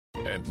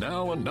And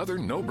now another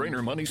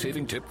no-brainer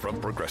money-saving tip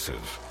from Progressive.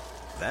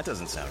 That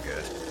doesn't sound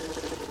good.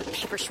 The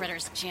paper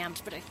shredder's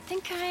jammed, but I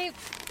think I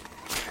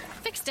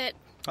fixed it.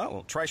 Oh,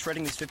 well, try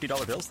shredding these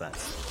 $50 bills then.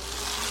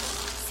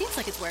 Seems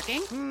like it's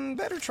working.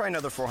 Better try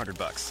another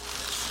 $400.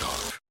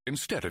 Stop.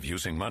 Instead of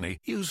using money,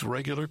 use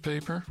regular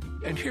paper.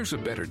 And here's a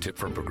better tip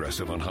from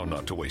Progressive on how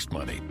not to waste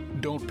money.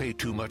 Don't pay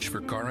too much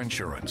for car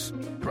insurance.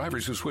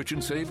 Drivers who switch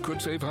and save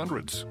could save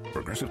hundreds.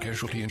 Progressive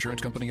Casualty Insurance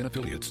Company and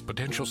Affiliates.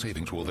 Potential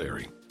savings will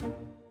vary.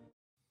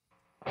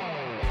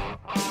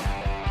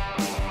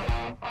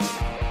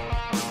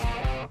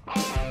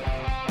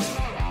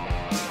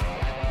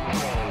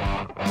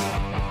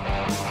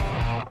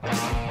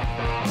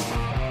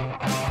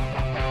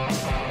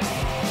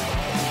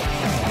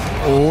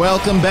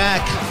 Welcome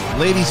back,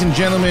 ladies and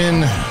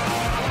gentlemen,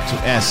 to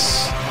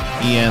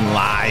SEN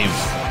Live.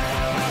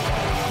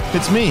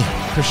 It's me,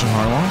 Christian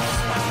Harloff,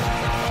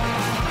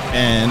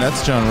 and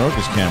that's John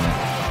Roca's camera.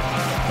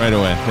 Right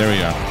away, there we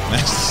go.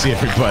 Nice to see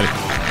everybody.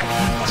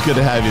 It's good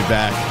to have you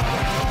back.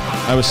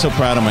 I was so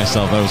proud of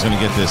myself. I was going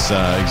to get this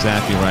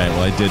exactly right.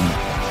 Well, I didn't,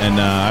 and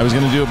I was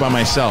going to do it by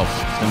myself.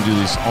 I was going to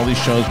do all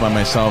these shows by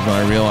myself, and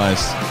I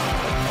realized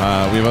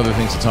we have other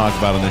things to talk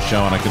about on this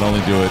show, and I could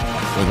only do it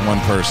with one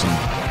person.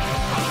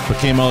 But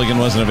Kay Mulligan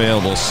wasn't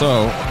available,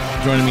 so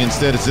joining me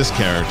instead is this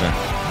character.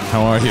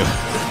 How are you?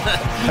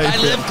 I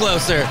live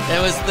closer.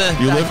 It was the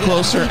you live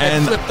closer,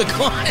 and flip the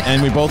coin.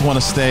 And we both want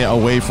to stay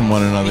away from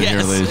one another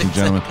here, ladies and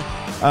gentlemen.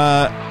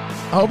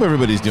 I hope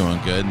everybody's doing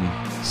good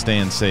and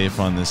staying safe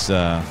on this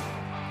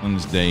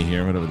day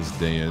here, whatever this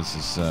day is.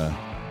 It's a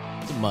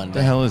Monday. What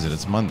the hell is it?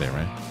 It's Monday,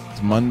 right?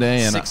 It's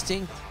Monday, and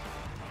 16th.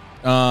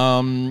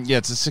 Yeah,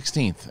 it's the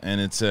 16th,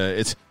 and it's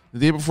the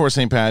day before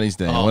St. Patty's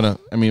Day. Oh.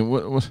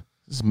 What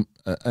this is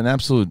an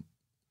absolute.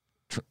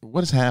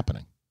 What is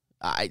happening?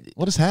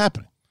 What is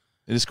happening?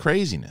 It is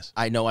craziness.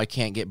 I know I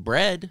can't get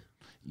bread.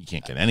 You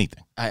can't get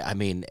anything. I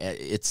mean,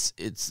 it's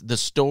the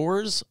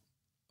stores.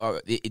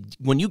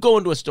 When you go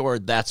into a store,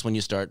 that's when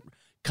you start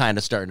kind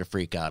of starting to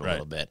freak out a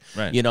little bit.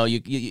 Right. You know,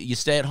 you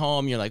stay at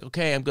home. You're like,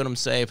 okay, I'm good. I'm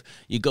safe.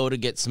 You go to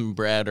get some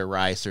bread or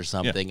rice or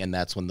something, and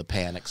that's when the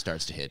panic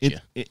starts to hit you.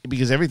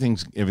 Because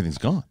everything's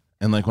gone.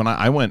 And like when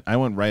I went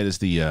right as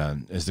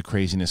the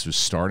craziness was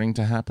starting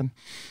to happen,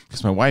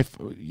 because my wife,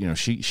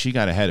 she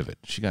got ahead of it.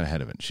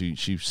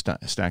 She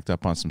stacked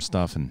up on some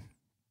stuff, and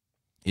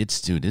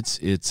it's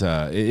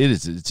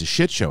a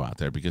shit show out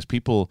there because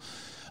people.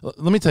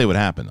 Let me tell you what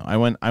happened. I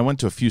went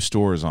to a few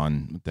stores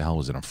on what the hell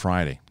was it on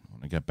Friday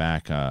when I got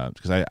back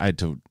because I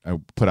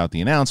put out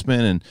the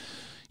announcement, and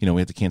we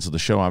had to cancel the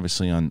show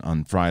obviously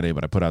on Friday,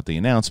 but I put out the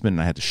announcement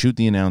and I had to shoot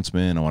the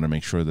announcement. I want to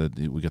make sure that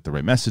we get the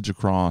right message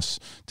across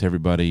to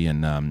everybody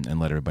and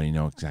let everybody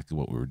know exactly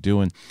what we were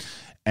doing.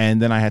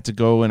 And then I had to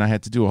go and I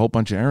had to do a whole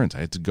bunch of errands. I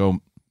had to go.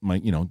 My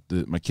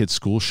kid's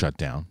school shut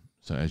down.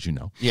 So as you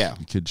know, yeah,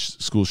 the kids'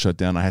 school shut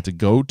down. I had to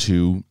go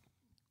to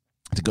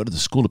the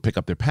school to pick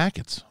up their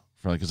packets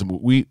because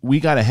we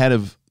got ahead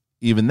of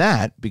even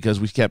that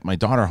because we kept my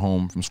daughter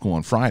home from school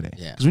on Friday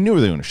because we knew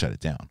they were going to shut it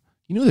down.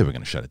 You knew they were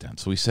going to shut it down.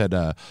 So we said,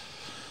 all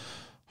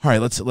right,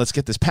 let's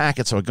get this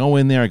packet. So I go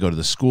in there, I go to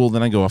the school,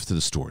 then I go off to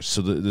the stores.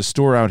 So the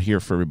store out here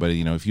for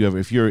everybody, if you have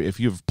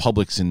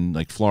Publix in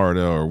like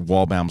Florida or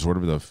Walbaum's or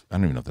whatever I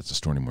don't even know if that's a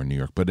store anymore in New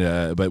York, but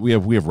we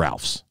have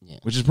Ralph's,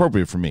 which is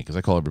appropriate for me because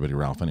I call everybody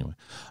Ralph anyway.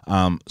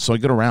 So I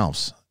go to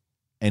Ralph's,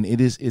 and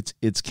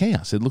it's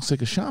chaos. It looks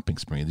like a shopping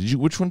spree.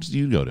 Which ones did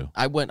you go to?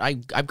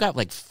 I've got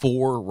like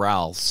 4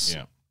 Ralphs.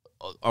 Yeah.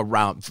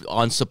 Around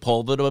on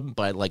Sepulveda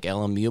by like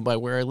LMU by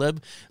where I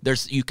live,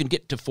 you can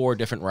get to 4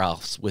 different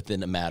Ralphs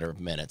within a matter of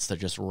minutes. They're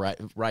just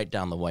right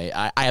down the way.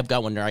 I have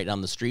got one right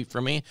down the street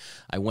from me.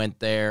 I went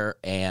there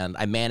and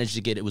I managed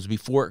to get it was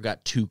before it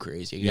got too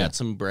crazy. I got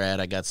some bread,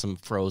 I got some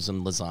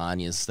frozen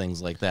lasagnas,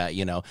 things like that,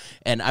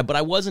 but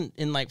I wasn't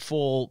in like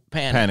full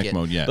panic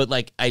mode yet. But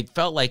like I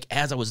felt like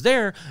as I was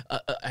there,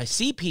 I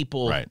see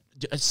people. Right.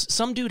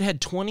 Some dude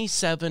had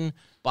 27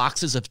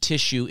 boxes of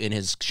tissue in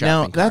his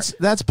shopping cart.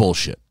 That's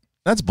bullshit.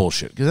 That's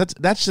bullshit because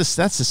that's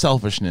the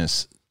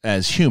selfishness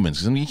as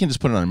humans. Because you can't just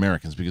put it on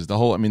Americans because the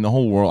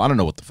whole world. I don't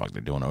know what the fuck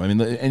they're doing. I mean,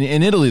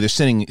 in Italy they're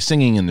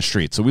singing in the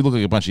streets, so we look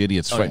like a bunch of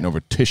idiots fighting over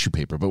tissue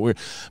paper.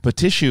 But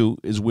tissue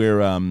is where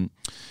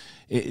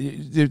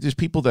there's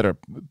people that are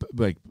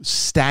like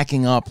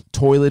stacking up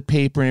toilet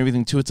paper and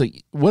everything too. It's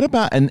like, what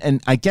about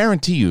and I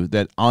guarantee you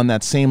that on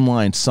that same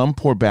line, some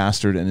poor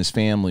bastard and his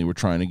family were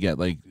trying to get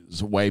like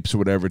wipes or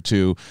whatever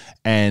too,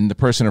 and the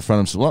person in front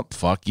of him said, "Well,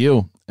 fuck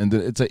you." And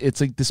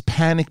it's like this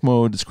panic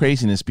mode, this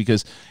craziness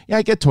because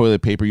I get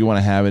toilet paper. You want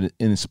to have it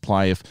in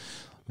supply if,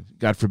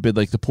 God forbid,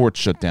 like the ports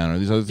shut down or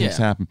these other things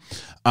happen.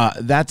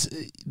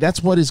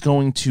 That's what is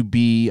going to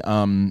be.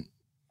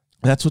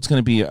 That's what's going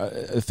to be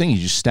a thing.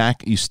 You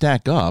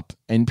stack up,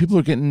 and people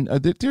are getting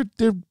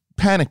they're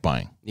panic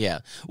buying. Yeah.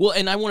 Well,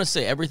 and I want to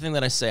say everything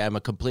that I say, I'm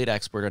a complete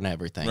expert on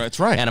everything. That's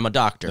right. And I'm a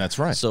doctor. That's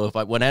right. So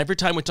every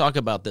time we talk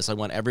about this, I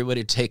want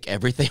everybody to take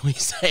everything we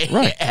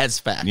say as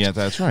fact. Yeah,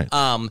 that's right.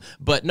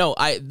 But no,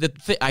 I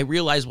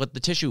realized what the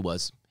tissue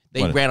was.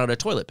 They ran out of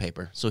toilet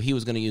paper, so he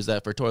was going to use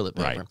that for toilet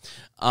paper.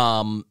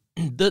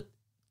 Right.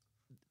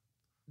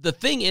 The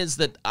thing is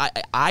that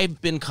I've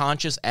been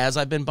conscious as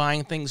I've been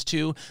buying things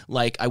too.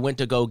 Like I went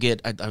to go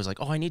get, I was like,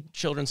 oh, I need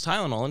children's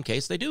Tylenol in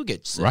case they do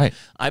get sick. Right.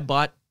 I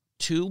bought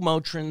 2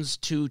 Motrins,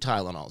 2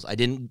 Tylenols. I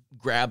didn't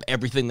grab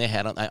everything they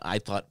had. I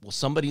thought,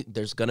 well,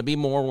 there's going to be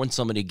more when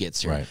somebody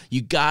gets here. Right.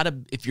 You got to,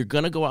 if you're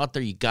going to go out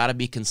there, you got to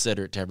be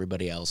considerate to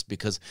everybody else,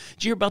 because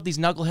did you hear about these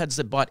knuckleheads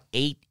that bought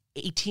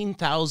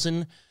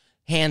 18,000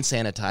 hand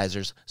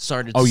sanitizers,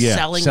 started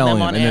selling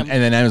them on Amazon.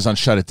 And then Amazon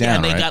shut it down,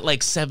 and they right? got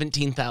like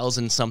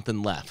 17,000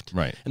 something left.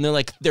 Right. And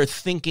they're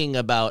thinking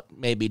about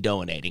maybe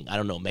donating. I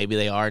don't know. Maybe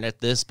they aren't at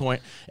this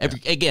point.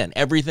 Again,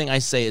 everything I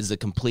say is a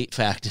complete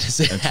fact. It is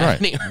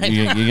happening right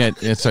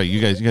now.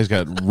 You guys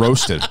got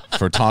roasted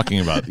for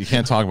talking about. You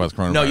can't talk about the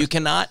coronavirus. No, you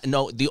cannot.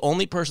 No, the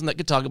only person that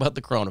could talk about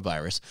the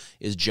coronavirus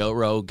is Joe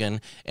Rogan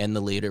and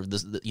the leader of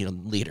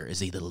leader.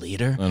 Is he the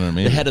leader? I don't know,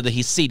 maybe. The head of the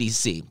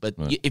CDC. But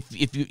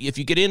if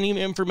you get any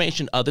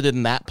information other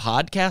than that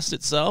podcast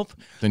itself,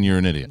 then you're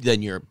an idiot.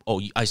 Then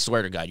I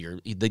swear to God,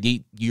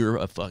 you're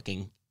a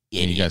fucking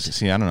idiot. You guys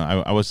see, I don't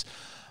know. I was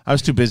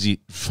too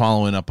busy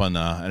following up on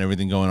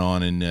everything going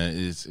on, and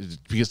it's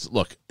because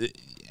look,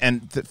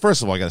 and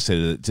first of all, I got to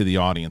say to the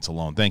audience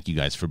alone, thank you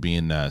guys for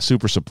being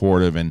super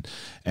supportive and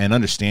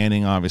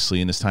understanding.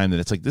 Obviously, in this time that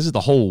it's like this is the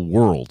whole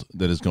world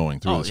that is going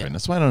through this right now.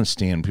 That's why I don't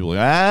understand people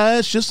like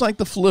it's just like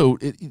the flu.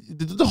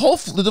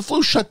 The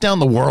flu shut down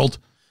the world.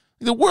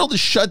 The world is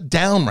shut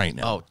down right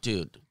now. Oh,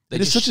 dude.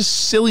 It's such a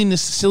silly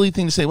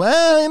thing to say.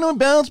 Well,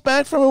 bounce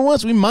back from it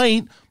once. We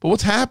might, but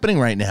what's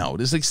happening right now?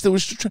 It's like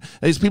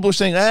these people are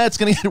saying, it's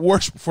going to get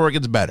worse before it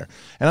gets better.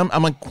 And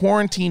I'm on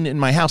quarantine in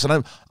my house, and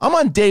I'm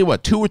on day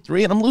 2 or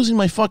 3, and I'm losing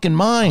my fucking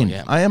mind. Oh,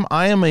 yeah.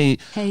 I am a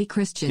Hey,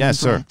 Christian. Yes,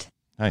 sir.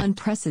 Hi.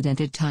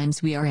 Unprecedented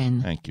times we are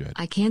in. Thank you, Ed.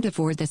 I can't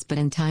afford this, but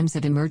in times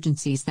of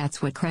emergencies,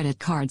 that's what credit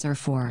cards are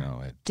for.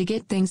 No, Ed. To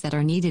get things that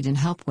are needed and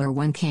help where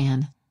one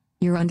can.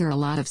 You're under a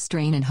lot of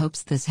strain and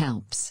hopes this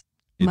helps.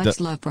 Much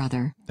love,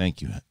 brother.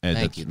 Thank you, Ed.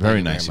 Thank you. Very Thank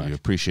you nice very of you. much.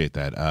 Appreciate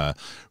that.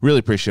 Really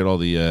appreciate all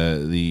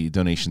the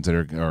donations that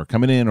are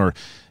coming in.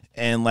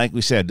 And like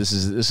we said, this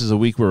is a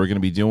week where we're going to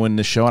be doing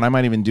this show, and I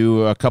might even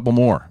do a couple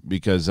more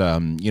because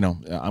I'm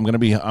going to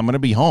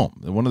be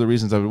home. One of the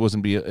reasons I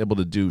wasn't able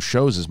to do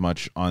shows as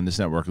much on this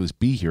network, at least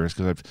be here, is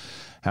because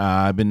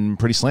I've been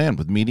pretty slammed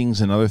with meetings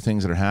and other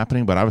things that are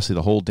happening. But obviously,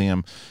 the whole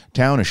damn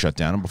town is shut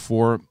down. And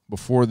before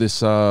this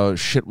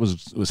shit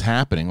was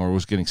happening or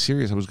was getting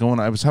serious, I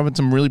was having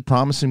some really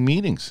promising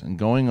meetings and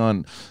going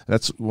on.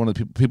 That's one of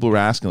the people were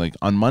asking. Like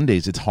on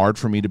Mondays, it's hard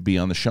for me to be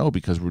on the show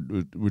because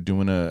we're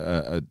doing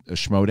a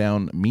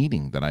Schmodown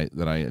meeting that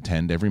I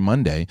attend every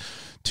Monday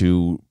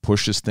to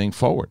push this thing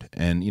forward.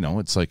 And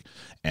it's like,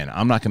 and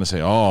I'm not going to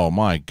say, oh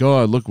my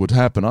God, look what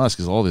happened to us,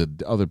 because all the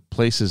other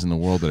places in the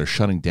world that are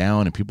shutting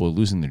down and people are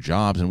losing their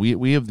jobs, and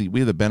we have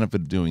the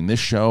benefit of doing this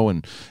show,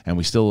 and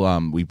we still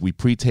we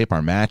pre-tape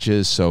our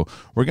matches, so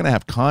we're going to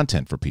have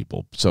content for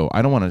people. So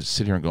I don't want to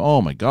sit here and go,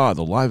 oh my God,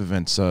 the live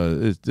events,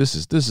 this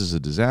is a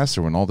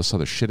disaster when all this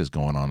other shit is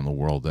going on in the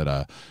world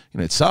that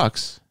it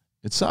sucks.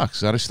 It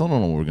sucks. I still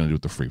don't know what we're going to do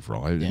with the free for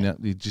all.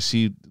 Did you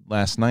see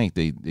last night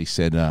they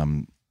said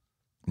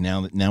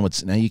now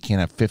you can't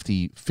have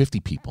 50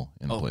 people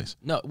in a place.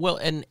 No, well,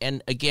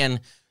 and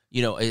again,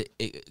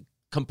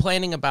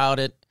 complaining about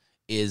it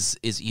is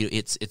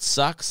it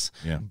sucks,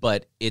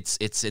 but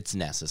it's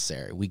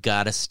necessary. We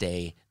got to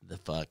stay the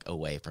fuck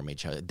away from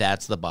each other.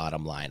 That's the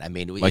bottom line. I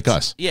mean, like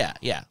us. Yeah.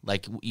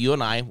 Like you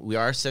and I, we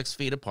are 6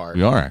 feet apart.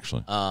 We are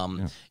actually.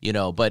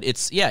 But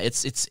it's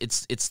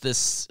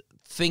this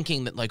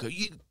thinking that like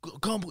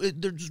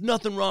there's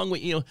nothing wrong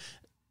with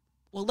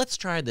well, let's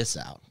try this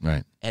out.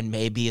 Right. And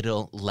maybe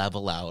it'll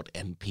level out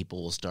and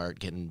people will start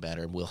getting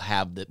better. We'll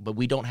have but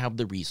we don't have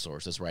the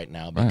resources right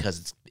now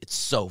because it's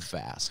so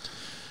fast.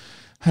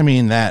 I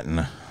mean, that and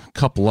a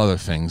couple other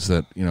things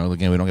that,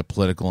 again, we don't get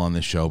political on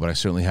this show, but I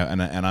certainly have,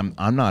 and I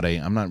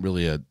don't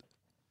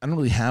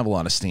really have a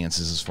lot of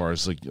stances as far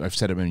as, like I've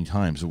said it many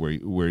times, where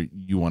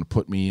you want to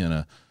put me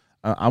in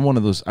I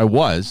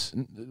was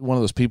one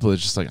of those people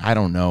that's just like, I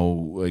don't know,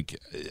 like,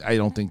 I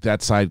don't think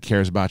that side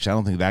cares about you. I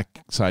don't think that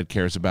side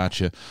cares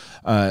about you.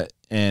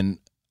 And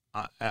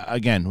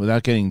again,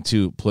 without getting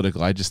too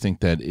political, I just think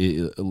that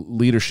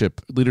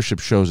leadership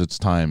shows its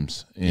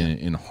times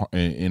in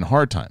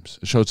hard times.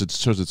 It shows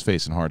its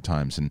face in hard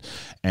times.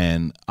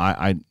 And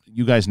I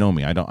you guys know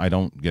me. I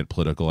don't get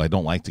political. I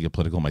don't like to get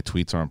political. My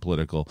tweets aren't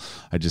political.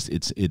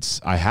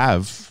 I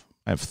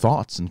have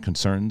thoughts and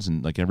concerns,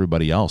 and like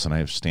everybody else, and I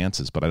have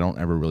stances, but I don't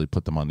ever really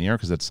put them on the air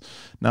because that's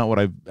not what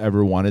I've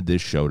ever wanted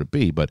this show to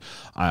be. But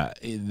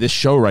this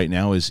show right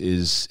now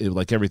is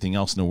like everything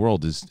else in the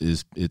world is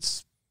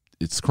it's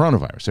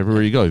coronavirus.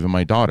 Everywhere you go, even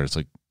my daughter, it's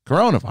like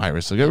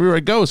coronavirus. Like everywhere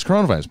I go, it's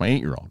coronavirus. My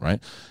 8-year-old, right?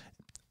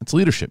 It's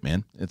leadership,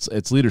 man.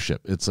 It's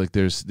leadership. It's like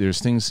there's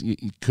things you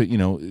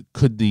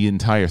could the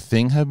entire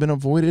thing have been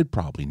avoided?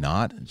 Probably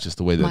not. It's just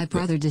the way that my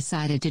brother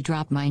decided to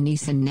drop my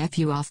niece and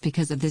nephew off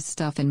because of this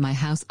stuff, and my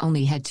house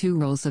only had 2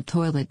 rolls of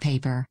toilet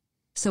paper.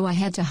 So I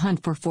had to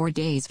hunt for 4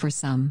 days for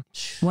some.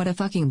 What a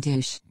fucking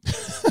douche.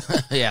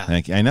 Yeah.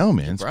 Thank you. I know,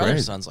 man. It's Brother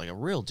crazy. sounds like a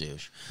real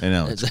douche. I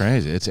know, it's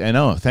crazy. I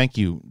know. Thank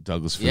you,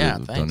 Douglas, for the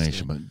thanks,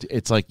 donation. dude. But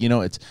it's like,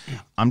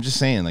 I'm just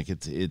saying, like,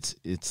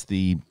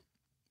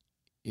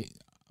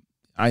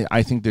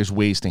 I think there's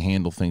ways to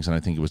handle things, and I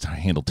think it was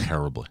handled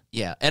terribly.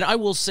 Yeah, and I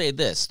will say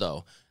this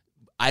though,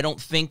 I don't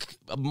think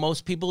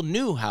most people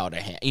knew how to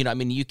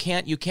you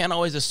can't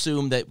always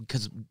assume that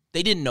because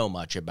they didn't know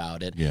much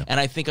about it. Yeah. And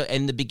I think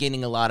in the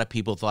beginning, a lot of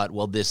people thought,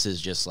 well, this is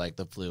just like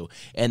the flu.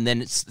 And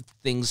then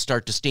things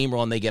start to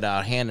steamroll and they get out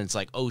of hand. And it's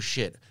like, oh,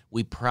 shit,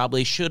 we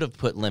probably should have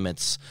put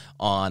limits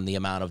on the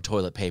amount of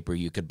toilet paper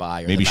you could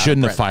buy. Or maybe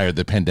shouldn't have fired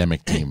the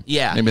pandemic team.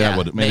 Yeah. Maybe that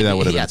would have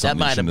been something that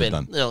might you have shouldn't been.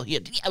 have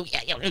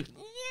done.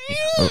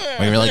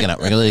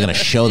 We're really gonna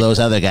show those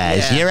other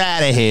guys. You're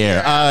out of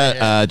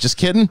here. Just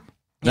kidding.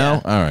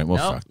 No. Yeah. All right.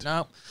 Well, fucked.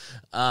 No.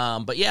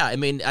 But yeah, I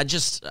mean,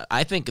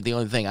 I think the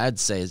only thing I'd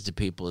say is to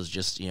people is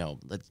just,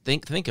 let's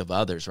think of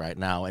others right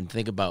now and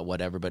think about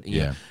what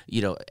everybody,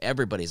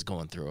 everybody's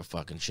going through a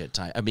fucking shit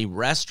time. I mean,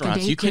 restaurants,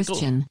 Good day, you can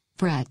Christian,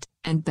 Brett,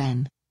 and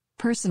Ben.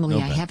 Personally,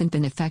 No, I Ben. haven't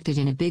been affected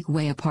in a big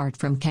way apart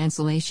from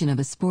cancellation of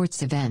a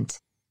sports event.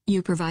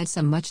 You provide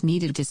some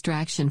much-needed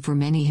distraction for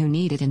many who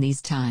need it in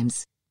these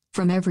times.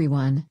 From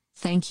everyone,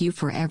 thank you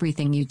for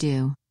everything you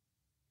do.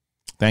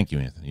 Thank you,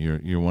 Anthony.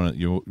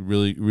 You're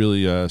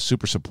really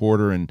super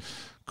supporter, and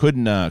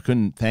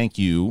couldn't thank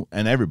you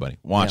and everybody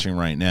watching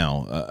right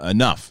now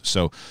enough.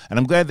 So, and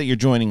I'm glad that you're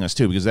joining us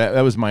too, because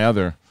that was my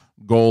other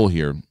goal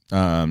here.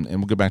 And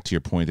we'll go back to your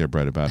point there,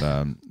 Brett,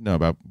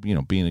 about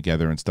being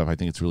together and stuff. I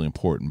think it's really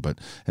important.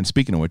 And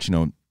speaking of which,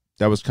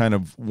 that was kind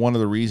of one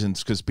of the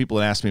reasons, because people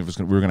had asked me if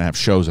we were going to have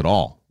shows at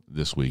all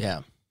this week.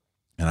 Yeah.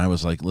 And I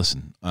was like,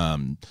 listen,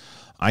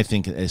 I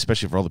think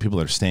especially for all the people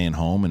that are staying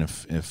home, and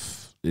if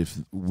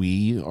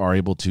we are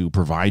able to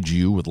provide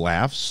you with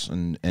laughs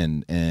and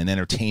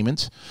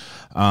entertainment,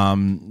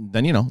 then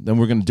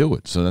we're going to do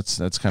it. So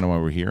that's kind of why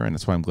we're here, and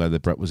that's why I'm glad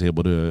that Brett was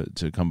able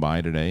to come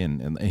by today.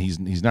 And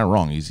he's not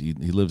wrong. He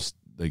lives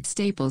like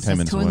Staples 10 has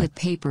minutes toilet away.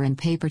 paper and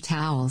paper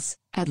towels,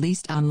 at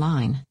least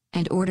online,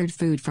 and ordered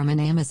food from an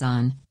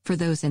Amazon for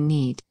those in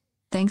need.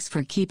 Thanks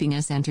for keeping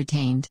us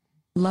entertained.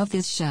 Love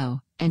this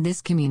show and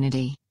this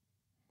community.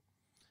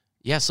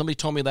 Yeah, somebody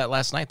told me that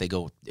last night. They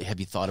go, have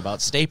you thought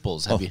about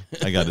Staples? Have you?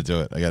 I got to do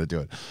it.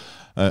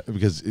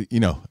 Because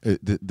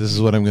this is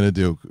what I'm going to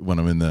do when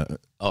I'm in the.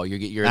 Oh, you're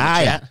in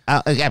the chat.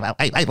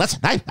 Listen,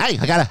 I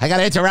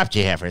gotta interrupt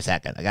you here for a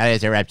second.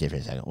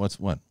 What?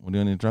 What do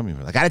you want to interrupt me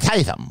for? I gotta tell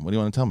you something. What do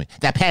you want to tell me?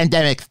 The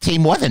pandemic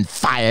team wasn't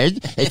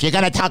fired. If you're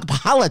gonna talk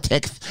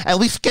politics, at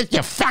least get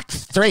your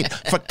facts straight.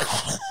 For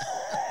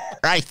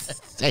Christ's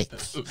sake.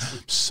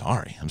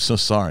 Sorry, I'm so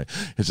sorry.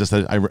 It's just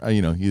that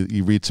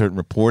you read certain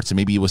reports, and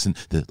maybe it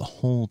wasn't the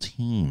whole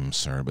team,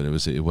 sir, but it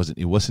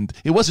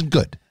wasn't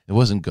good. It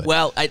wasn't good.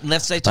 Well,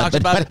 unless they talked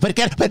about. But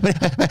get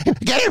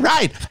it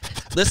right.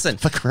 Listen,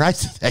 For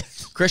Christ's sake.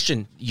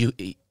 Christian,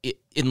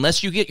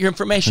 unless you get your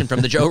information from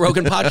the Joe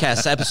Rogan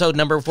podcast, episode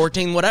number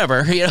 14,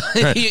 whatever,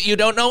 you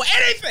don't know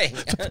anything.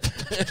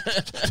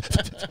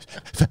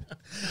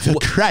 For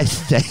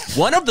Christ's sake.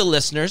 One of the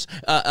listeners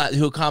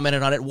who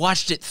commented on it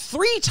watched it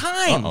 3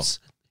 times.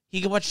 Uh-oh.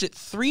 He watched it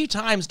 3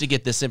 times to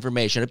get this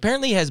information.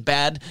 Apparently he has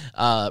bad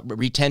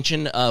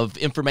retention of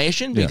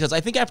information, because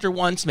I think after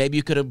once, maybe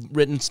you could have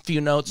written a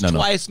few notes.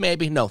 Twice,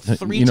 maybe. No, 3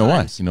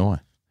 times. You know why?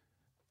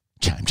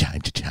 Chime.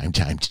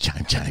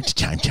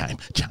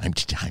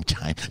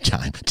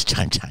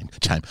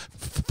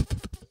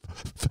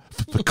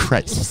 For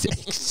Christ's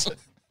sakes.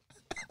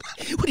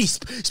 What are you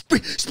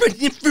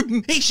spreading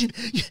information?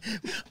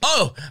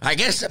 Oh, I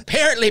guess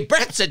apparently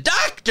Brett's a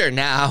doctor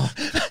now.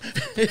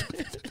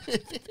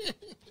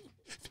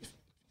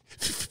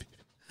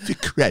 For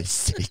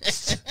Christ's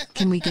sakes.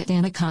 Can we get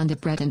Anaconda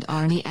Brett and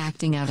Arnie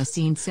acting out a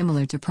scene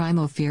similar to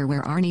Primal Fear,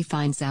 where Arnie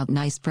finds out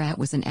Nice Brett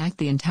was an act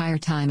the entire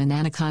time and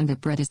Anaconda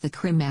Brett is the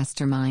crim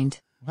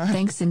mastermind?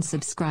 Thanks, and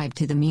subscribe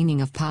to The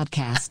Meaning of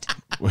Podcast.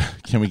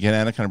 Can we get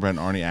Anaconda Brett and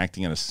Arnie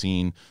acting in a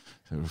scene?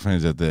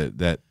 Finds out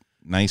that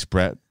Nice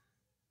Brett,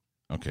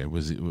 okay,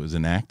 was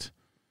an act.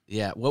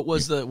 Yeah. What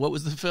was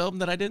the film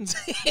that I didn't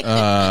see?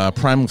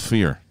 Primal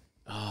Fear.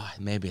 Oh,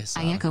 maybe I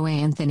saw I echo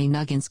Anthony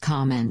Nuggin's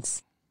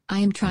comments. I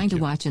am trying to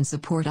watch and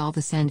support all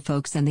the SEN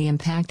folks and the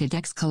impacted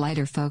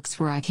X-Collider folks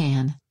where I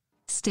can.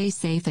 Stay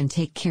safe and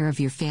take care of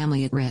your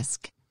family at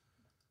risk.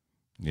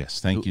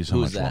 Yes, thank you so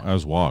who's much. that? That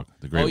was Wog,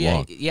 the great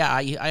Wog. Yeah.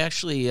 I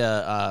actually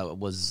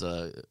was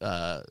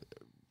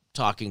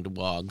talking to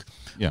Wog,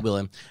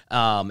 Willem,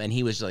 and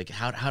he was like,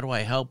 "How do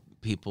I help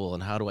people?"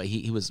 And how do I?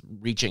 He was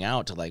reaching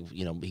out to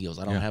he goes,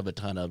 "I don't have a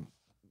ton of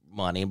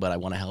money, but I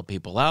want to help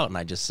people out." And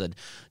I just said,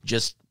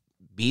 "Just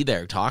be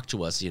there, talk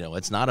to us.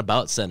 It's not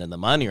about sending the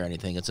money or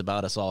anything. It's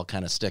about us all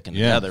kind of sticking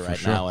together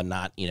right now, and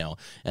not,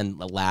 and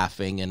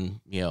laughing and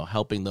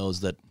helping those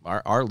that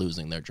are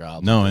losing their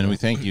jobs." No, and we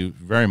thank you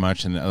very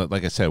much. And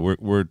like I said,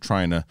 we're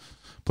trying to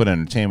put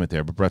entertainment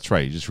there. But Brett's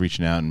right. You're just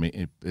reaching out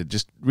and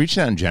just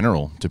reaching out in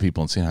general to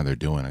people and seeing how they're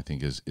doing, I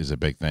think is a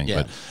big thing.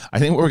 Yeah. But I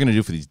think what we're going to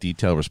do for these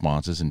detailed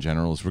responses in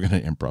general is we're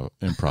going to improv.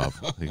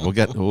 Like, we'll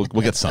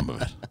get some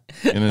of it.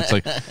 And it's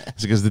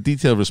because the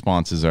detailed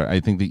responses are,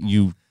 I think that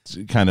you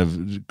kind of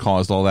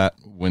caused all that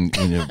when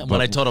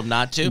when I told him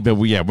not to. But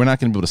we're not going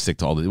to be able to stick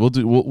to all of it.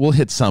 We'll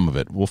hit some of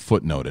it. We'll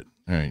footnote it.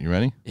 All right, you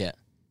ready? Yeah.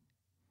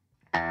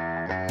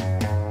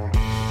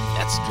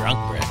 That's drunk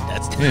Brett.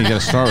 Yeah, you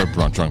got to start with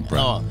drunk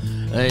Brett. Oh,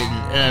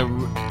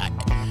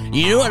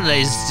 you know what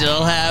they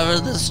still have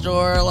at the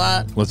store a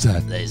lot? What's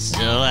that? They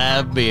still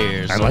have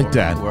beers. I like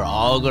that. We're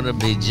all going to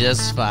be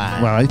just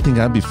fine. Well, I think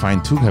I'd be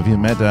fine too. Have you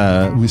met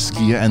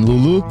Whiskey and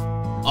Lulu?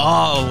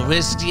 Oh,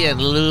 Whiskey and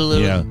Lulu.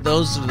 Yeah.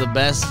 Those are the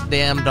best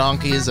damn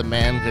donkeys a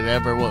man could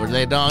ever. What were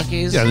they,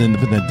 donkeys? Yeah,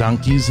 the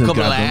donkeys.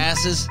 Couple of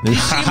asses. Did you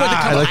see with a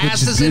couple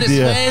asses in his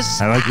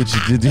face? I like what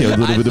you did there. A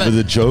little bit of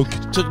a joke.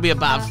 Took me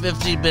about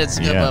 15 minutes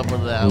to come up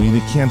with that. Well,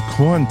 you can't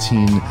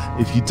quarantine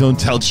if you don't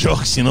tell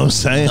jokes, you know what I'm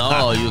saying?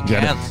 No, you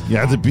can't. You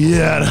have to be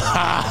there.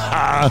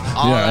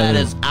 All that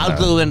is out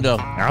the window.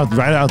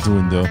 Right out the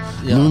window.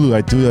 Yeah. Lulu,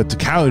 I threw the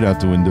coward out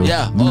the window.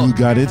 Yeah. Lulu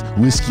got it.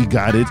 Whiskey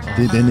got it.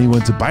 Then they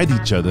went to bite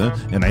each other.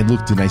 And I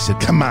looked and I said,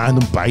 come on,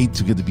 don't bite.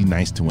 You got to be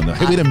nice to one another.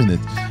 Hey, wait a minute.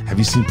 Have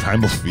you seen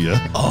Primal Fear?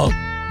 Oh,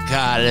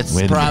 God, it's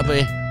Wait a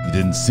probably... minute. You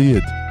didn't see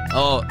it.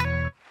 Oh,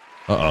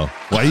 Uh-oh.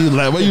 Why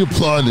are you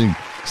applauding?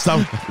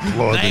 Stop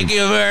applauding. thank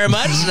you very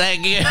much.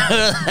 Thank you.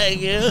 Thank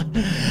you.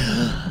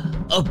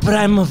 Oh,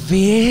 Primal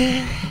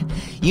Fear?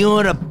 You know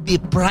what a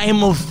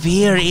Primal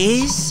Fear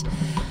is?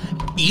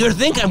 You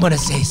think I'm going to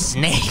say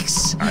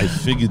snakes. I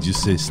figured you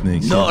say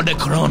snakes. No, the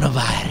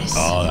coronavirus.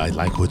 Oh, I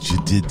like what you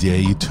did there.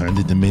 You turned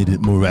it and made it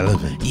more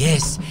relevant.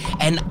 Yes,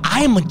 and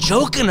I'm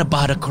joking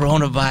about a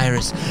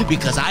coronavirus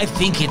because I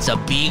think it's a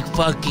big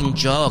fucking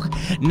joke.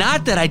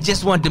 Not that I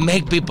just want to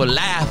make people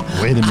laugh.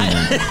 Wait a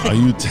minute. Are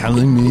you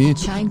telling me?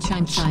 Chime.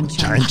 Chime. Can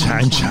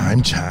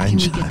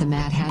we get the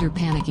Mad Hatter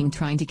panicking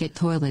trying to get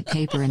toilet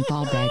paper and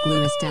ballbag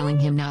Lewis telling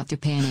him not to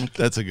panic?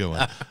 That's a good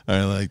one.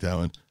 I like that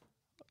one.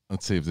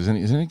 Let's see if is there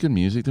any good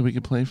music that we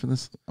could play for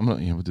this.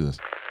 We'll do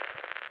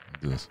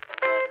this.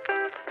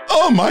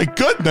 Oh my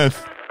goodness!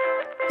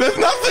 There's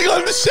nothing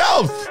on the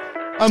shelf.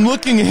 I'm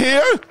looking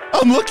here.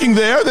 I'm looking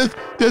there.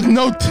 There's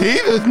no tea.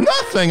 There's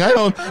nothing. I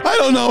don't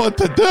know what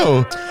to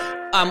do.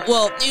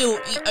 Well,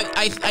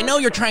 I know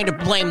you're trying to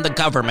blame the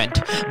government,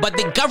 but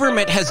the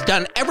government has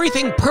done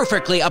everything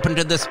perfectly up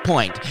until this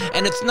point,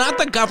 and it's not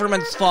the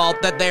government's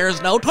fault that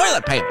there's no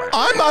toilet paper.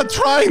 I'm not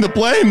trying to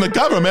blame the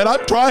government.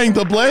 I'm trying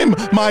to blame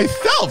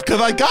myself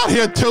because I got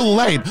here too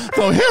late.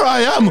 So here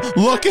I am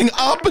looking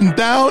up and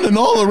down and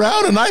all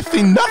around, and I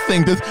see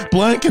nothing. This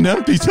blank and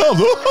empty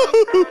shelves.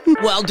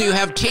 Well, do you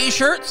have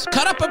T-shirts?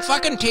 Cut up a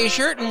fucking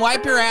T-shirt and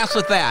wipe your ass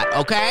with that,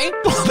 okay?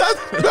 Well, that's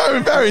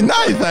very, very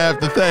nice, I have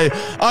to say.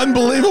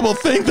 Unbelievable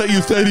thing that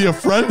you say to your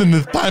friend in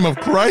this time of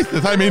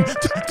crisis. I mean,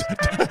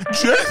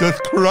 Jesus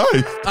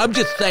Christ. I'm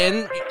just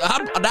saying,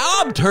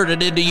 now I'm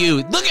turning into you.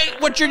 Look at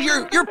what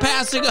you're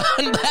passing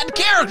on that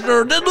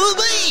character to me.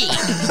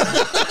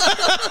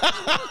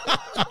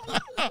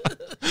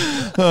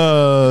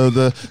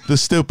 The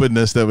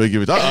stupidness that we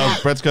give it.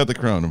 Brett's got the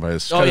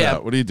coronavirus. Cut it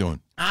out. What are you doing?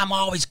 I'm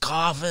always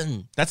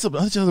coughing. That's the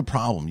other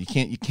problem. You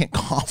can't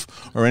cough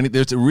or anything.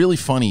 There's a really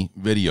funny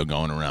video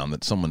going around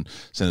that someone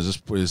sent.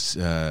 This was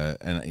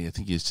and I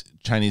think he's a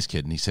Chinese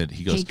kid, and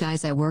he goes, "Hey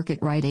guys, I work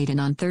at Rite Aid, and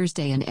on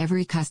Thursday, and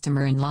every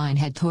customer in line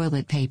had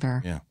toilet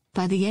paper. Yeah.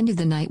 By the end of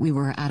the night, we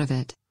were out of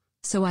it.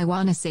 So I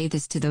want to say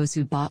this to those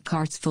who bought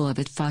carts full of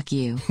it. Fuck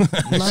you.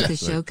 Love the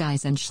show,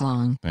 guys, and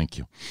schlong." Thank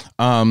you.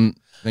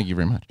 Thank you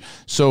very much.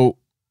 So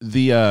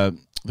the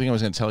thing I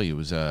was going to tell you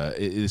was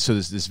so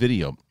there's this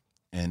video.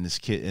 And this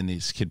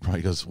kid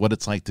probably goes, what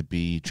it's like to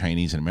be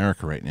Chinese in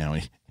America right now.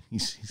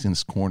 He's in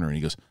this corner and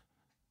he goes,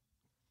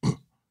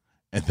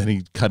 and then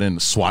he cut in a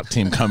SWAT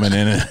team coming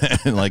in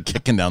and like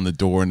kicking down the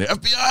door and the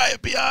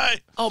FBI.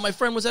 Oh, my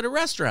friend was at a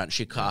restaurant.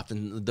 She coughed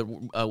and the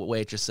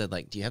waitress said,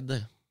 like, do you have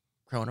the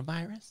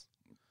coronavirus?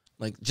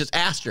 Like, just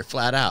asked her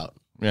flat out.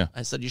 Yeah.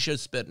 I said, you should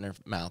spit in her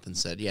mouth and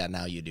said, yeah,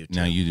 now you do too.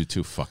 Now you do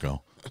too,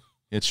 fucko.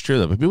 It's true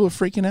though, but people are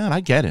freaking out.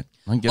 I get it.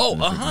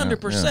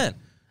 100%.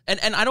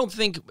 And I don't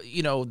think,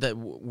 that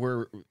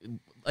we're,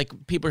 like,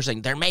 people are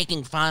saying they're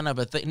making fun of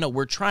a thing. No,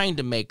 we're trying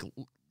to make,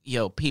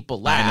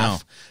 people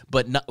laugh.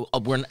 But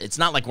it's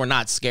not like we're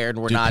not scared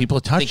and we're not people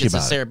touch think you it's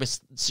about a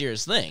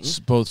serious thing.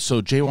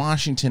 So Jay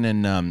Washington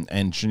and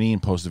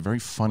Janine posted a very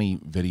funny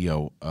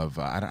video of,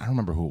 I don't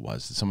remember who it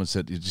was. Someone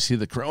said, did you see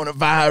the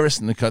coronavirus?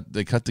 And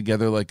they cut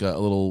together like a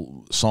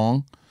little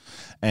song.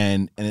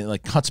 And it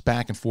like cuts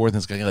back and forth, and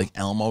it's got like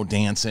Elmo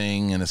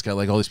dancing, and it's got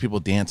like all these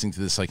people dancing to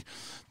this like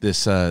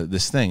this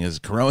thing is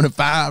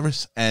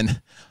coronavirus,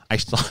 and I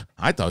thought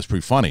it was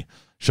pretty funny.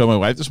 Showed my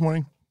wife this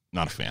morning,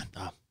 not a fan,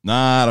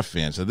 not a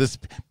fan. So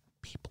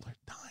people are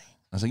dying.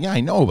 I was like, yeah,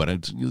 I know,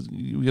 but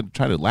you got to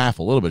try to laugh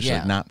a little bit. She's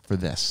like, not for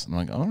this. I'm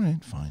like, all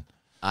right, fine.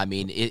 I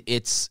mean,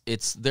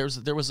 there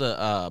was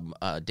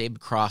a David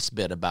Cross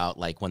bit about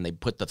like when they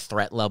put the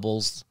threat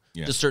levels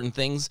to certain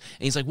things.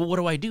 And he's like, well, what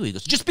do I do? He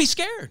goes, just be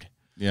scared.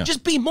 Yeah.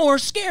 Just be more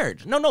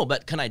scared. No,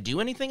 but can I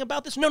do anything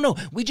about this? No,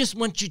 we just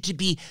want you to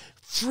be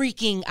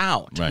freaking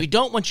out. Right. We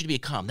don't want you to be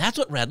calm. That's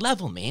what red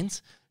level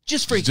means.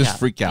 Just freak out. Just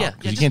freak out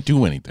because you can't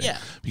do anything. Yeah.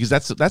 Because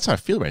that's how I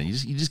feel right now.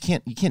 You just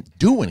can't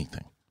do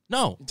anything.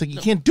 No. It's like you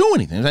can't do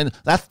anything.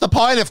 That's the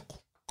point of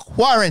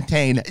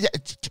quarantine.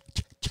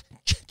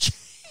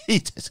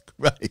 Jesus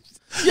Christ.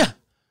 Yeah.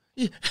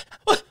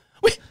 What?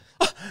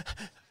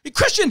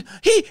 Christian,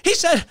 he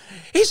said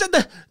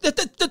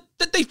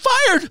that they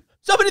fired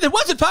somebody that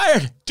wasn't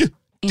fired. In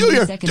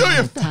these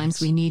economic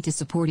times, we need to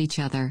support each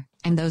other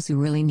and those who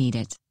really need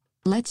it.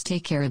 Let's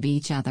take care of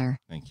each other.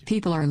 Thank you.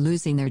 People are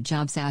losing their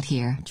jobs out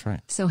here. That's right.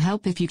 So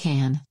help if you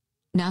can.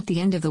 Not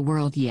the end of the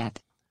world yet.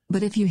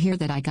 But if you hear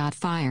that I got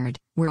fired,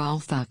 we're all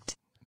fucked.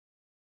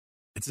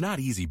 It's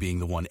not easy being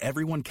the one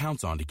everyone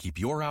counts on to keep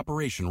your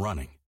operation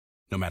running,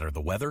 no matter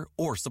the weather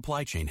or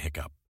supply chain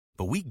hiccup.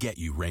 But we get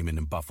you, Raymond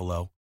in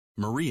Buffalo,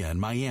 Maria in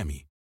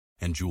Miami,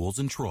 and Jules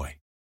in Troy.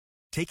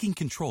 Taking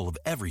control of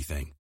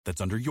everything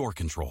that's under your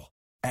control.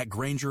 At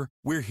Grainger,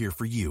 we're here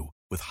for you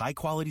with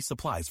high-quality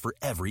supplies for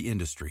every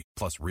industry,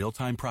 plus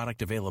real-time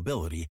product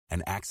availability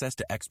and access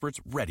to experts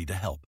ready to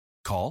help.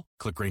 Call,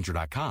 click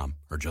Grainger.com,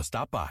 or just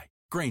stop by.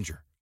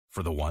 Grainger,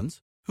 for the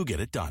ones who get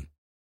it done.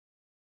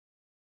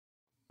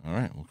 All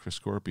right. Well, Chris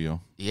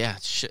Scorpio. Yeah,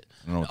 shit.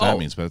 I don't know what that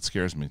means, but it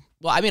scares me.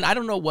 Well, I mean, I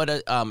don't know what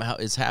how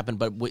has happened,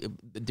 but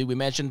did we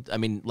mention? I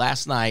mean,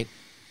 last night,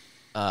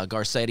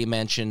 Garcetti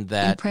mentioned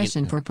that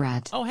Impression for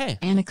Brett. Oh, hey.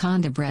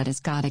 Anaconda Brett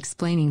is God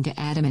explaining to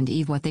Adam and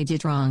Eve what they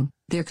did wrong,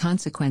 their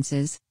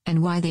consequences,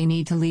 and why they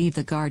need to leave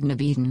the Garden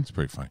of Eden. It's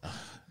pretty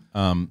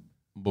funny.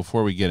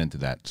 Before we get into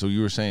that, so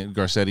you were saying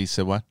Garcetti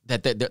said what?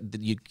 That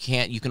you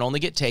can only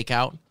get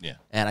takeout. Yeah.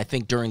 And I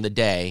think during the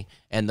day,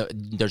 and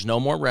there's no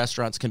more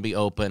restaurants can be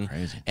open.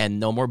 Crazy.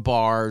 And no more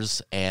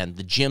bars, and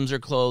the gyms are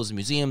closed, the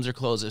museums are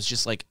closed. It's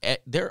just like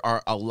there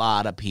are a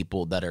lot of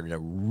people that are in a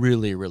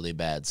really, really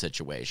bad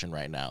situation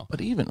right now.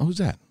 But even who's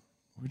that?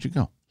 Where'd you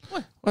go?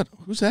 What?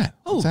 Who's that?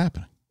 Oh. What's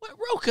happening? What,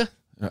 Roka?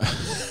 What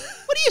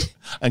are you?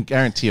 I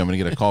guarantee I'm going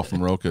to get a call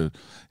from Roka, and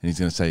he's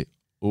going to say,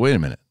 "Well, wait a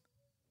minute.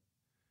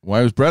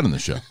 Why was Brett on the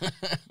show?"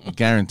 I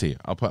guarantee you.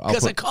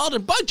 Because I called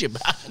and bugged you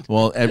about it.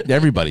 Well,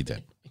 everybody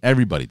did.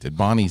 Everybody did.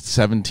 Bonnie,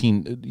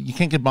 17. You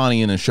can't get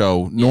Bonnie in a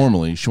show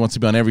normally. She wants to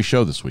be on every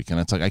show this week,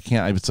 and it's like I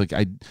can't. It's like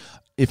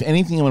if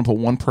anything, I'm going to put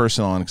one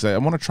person on because I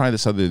want to try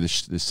this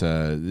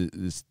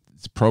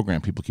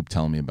program people keep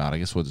telling me about. I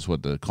guess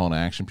what the call to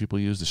action people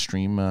use, the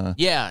stream.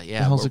 Yeah. What the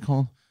hell's it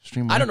called?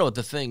 Stream. I don't know what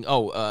the thing.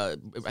 I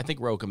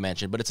think Roka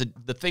mentioned, but it's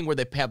the thing where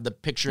they have the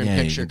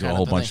picture-in-picture you can do kind a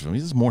whole of bunch thing. of them.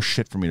 There's more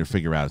shit for me to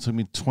figure out. It took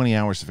me 20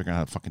 hours to figure out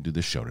how to fucking do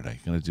this show today.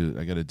 I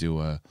got to do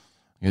a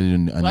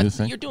new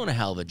thing. You're doing a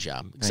hell of a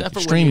job. Except for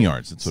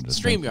StreamYards. That's what it is.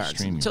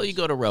 StreamYards. Until you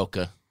go to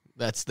Roka.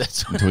 That's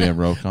until we have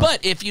Roka.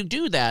 But if you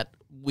do that,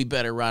 we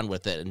better run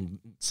with it, and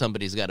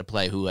somebody's got to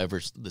play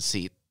whoever's the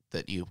seat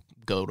that you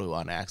go to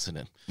on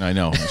accident. I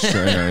know. It's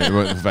true.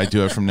 If I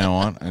do it from now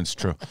on, it's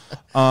true.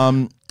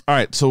 All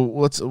right, so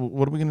what are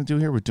we going to do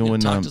here? We're doing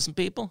talk to some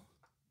people.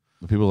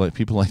 People like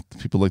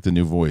the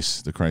new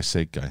voice, the Christ's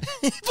sake guy.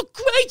 For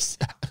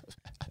Christ!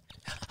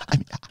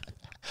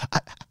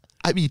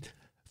 I mean,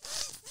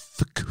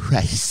 for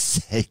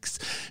Christ's sakes,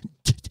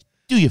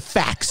 do your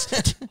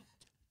facts.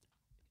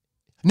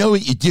 Know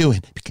what you're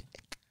doing,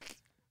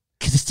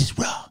 because it's just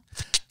wrong.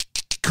 For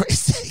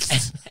Christ's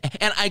sakes.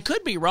 And I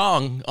could be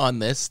wrong on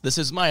this. This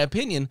is my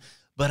opinion,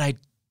 but I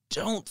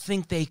don't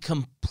think they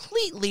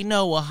completely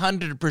know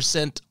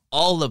 100%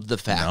 all of the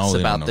facts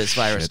about this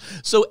virus.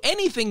 Shit. So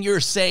anything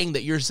you're saying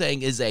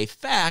is a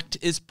fact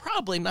is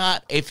probably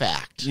not a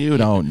fact. You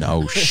don't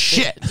know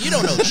shit. You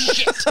don't know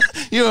shit.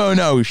 You don't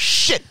know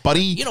shit,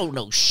 buddy. You don't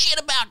know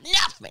shit about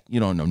nothing.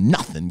 You don't know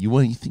nothing. You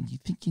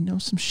think you know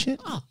some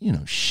shit? Oh. You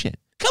know shit.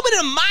 Coming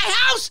into my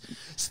house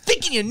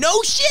thinking you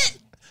know shit?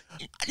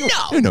 No.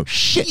 You know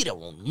shit. You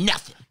don't know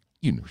nothing.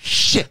 You know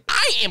shit.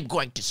 I am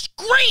going to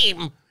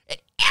scream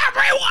at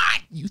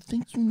everyone. You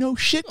think you know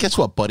shit? Guess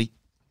what, buddy?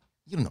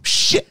 You don't know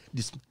shit.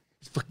 This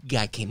fucking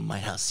guy came to my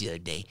house the other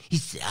day. He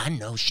said, I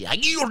know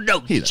shit. You don't know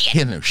He shit.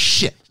 don't know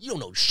shit. You don't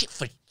know shit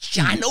for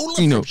shit. I know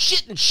You know- from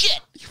shit and shit.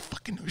 You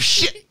fucking know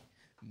shit.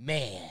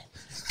 Man,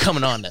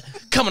 coming on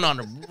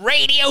the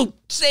radio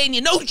saying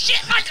you know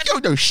shit. You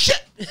don't know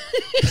shit.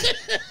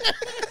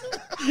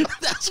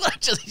 That's why I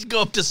just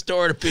go up to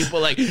store to people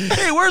like,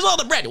 hey, where's all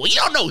the bread? Well, you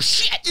don't know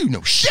shit. You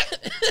know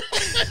shit.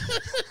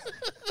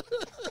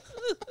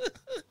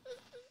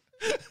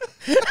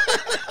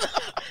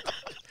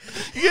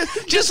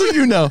 Just so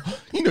you know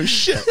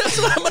shit. That's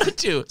what I'm going to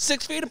do.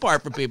 6 feet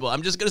apart from people.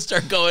 I'm just going to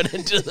start going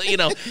into,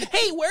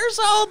 hey, where's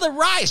all the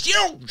rice? You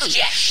don't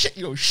shit.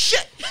 You know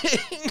shit.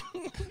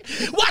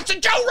 Watch the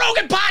Joe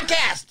Rogan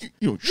podcast. You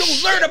know You'll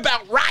shit. learn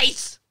about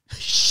rice.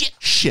 Shit.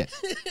 Shit.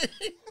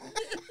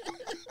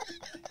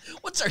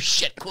 What's our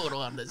shit quote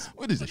on this?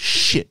 What is a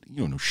shit? You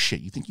don't know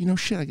shit. You think you know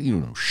shit? You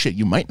don't know shit.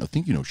 You might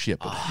think you know shit,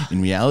 but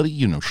in reality,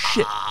 you know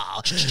shit.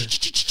 Oh,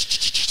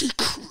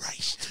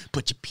 Christ.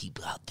 Put your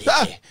people out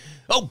there.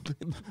 Oh,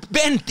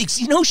 Ben thinks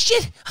he knows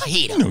shit.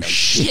 He don't know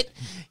shit.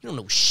 You don't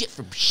know shit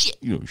from shit.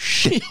 You know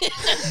shit.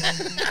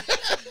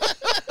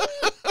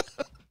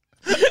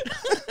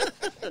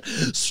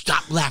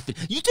 Stop laughing.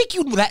 You think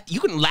you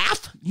can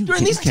laugh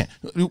during these?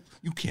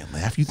 You can't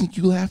laugh. You think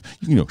you laugh?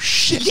 You know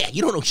shit. Yeah,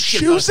 you don't know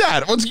shit. Who's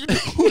that? What's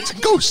a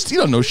ghost? You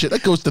don't know shit.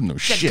 That ghost doesn't know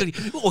shit.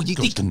 Oh, you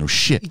ghost doesn't know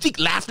shit. You think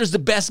laughter's the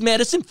best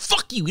medicine?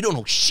 Fuck you. You don't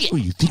know shit. Oh,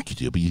 you think you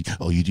do, but you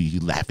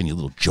laugh and your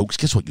little jokes.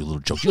 Guess what? Your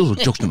little jokes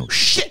don't know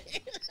shit.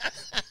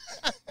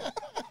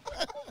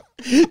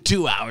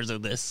 2 hours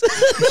of this.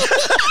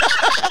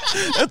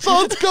 That's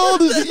all it's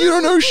called. Is the You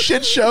Don't Know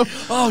Shit Show.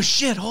 Oh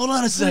shit! Hold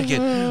on a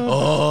second.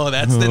 Oh,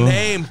 that's the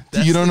name.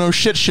 You Don't Know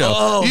Shit Show.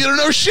 Oh. You Don't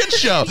Know Shit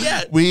Show.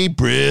 Yeah. We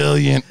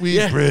brilliant.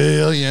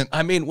 Brilliant.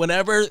 I mean,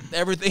 whenever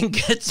everything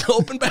gets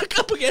opened back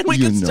up again, we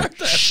You can know start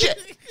that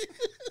shit.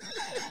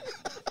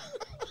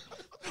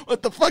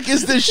 What the fuck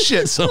is this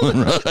shit?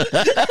 Someone wrote.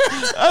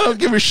 I don't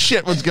give a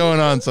shit what's going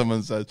on.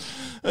 Someone says,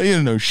 You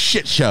Don't Know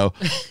Shit Show.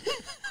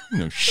 You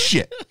know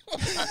shit.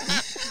 Who's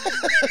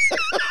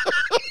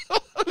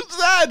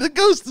that? The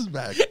ghost is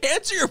back.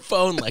 Answer your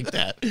phone like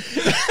that.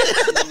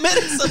 The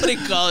minute somebody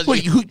calls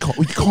Wait, you. you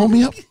call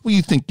me up? What do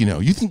you think you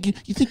know? You think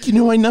you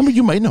know my number?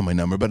 You might know my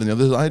number, but on the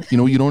other side, you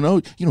don't know.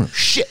 You don't know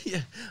shit.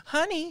 Yeah.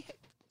 Honey,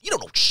 you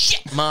don't know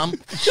shit, Mom.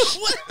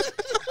 What?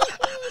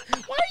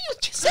 Why are you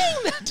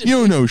saying that to me? You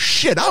don't know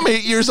shit. I'm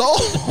 8 years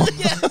old.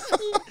 Yeah.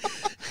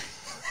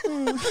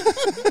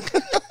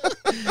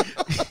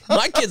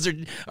 My kids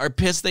are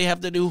pissed they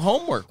have to do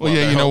homework. Well,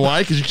 yeah, you know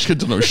why? Because your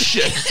kids don't know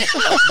shit.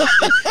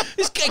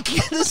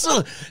 This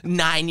little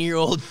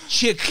 9-year-old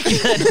chick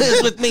that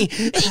lives with me,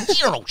 you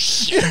don't know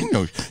shit. You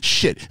know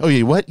shit. Oh,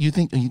 yeah, what? You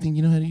think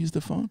you know how to use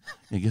the phone?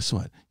 Yeah, guess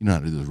what? You know how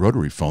to do the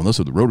rotary phone. Those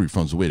are the rotary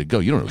phones the way to go.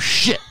 You don't know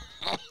shit.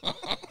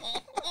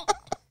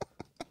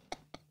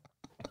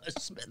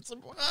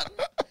 Expensive one.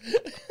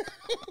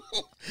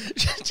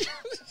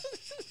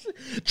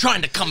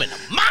 Trying to come into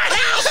my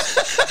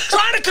house.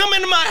 Trying to come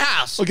into my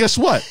house. Well, guess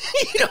what?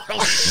 You don't know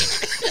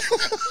shit.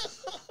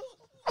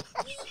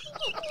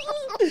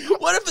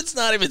 What if it's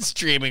not even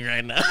streaming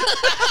right now?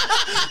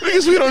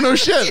 Because we don't know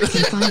shit.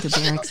 Confined to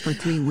barracks for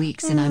 3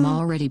 weeks and I'm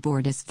already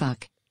bored as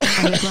fuck.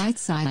 On the bright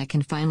side, I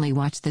can finally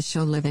watch the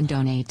show Live and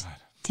Donate.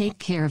 Take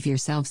care of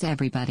yourselves,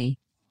 everybody.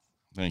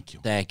 Thank you.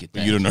 Thank you.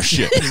 You don't know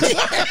shit.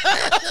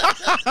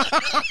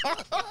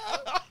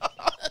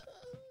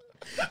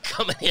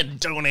 Coming in and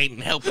donating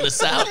and helping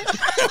us out.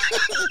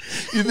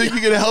 You think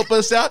you're going to help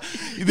us out?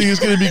 You think it's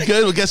going to be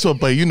good? Well, guess what,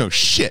 buddy? You know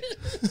shit.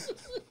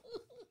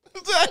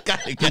 That guy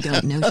I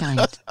don't know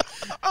shite.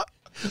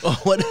 Oh,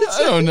 what is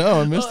I don't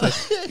know. I missed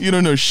that. You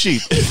don't know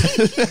sheet.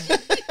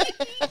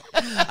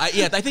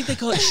 Yeah, I think they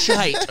call it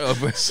shite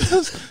over.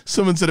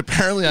 Someone said,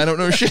 apparently I don't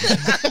know shit.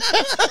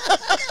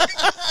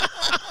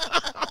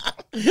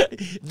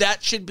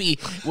 That should be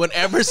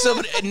whenever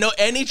somebody,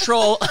 any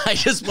troll, I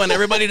just want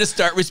everybody to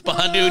start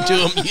responding to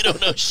him. You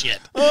don't know shit.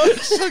 Oh,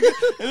 it's so good.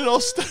 And it all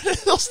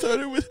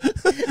started with.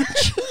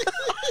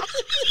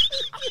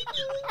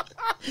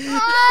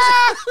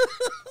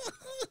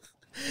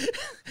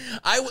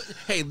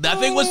 Hey,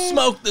 nothing was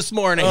smoked this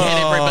morning.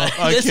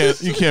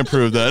 Everybody. You can't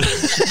prove that.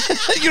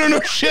 You don't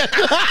know shit.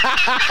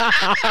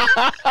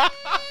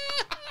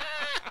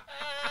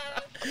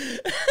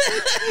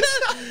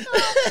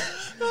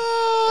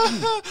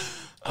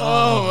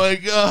 Oh my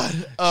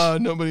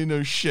god. Nobody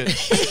knows shit.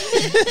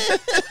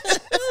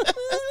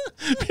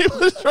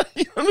 People are trying,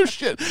 you don't know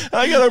shit.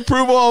 I gotta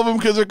prove all of them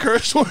because they're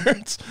curse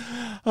words.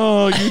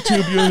 Oh,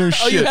 YouTube, you don't know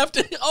shit. Oh, you have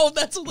to. Oh,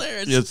 that's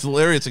hilarious. Yeah, it's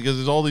hilarious because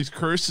there's all these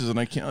curses and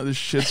I can't. This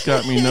shit's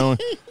got me knowing.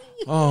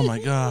 Oh my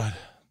god.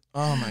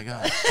 Oh my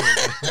god.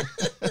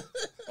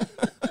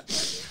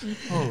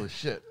 Holy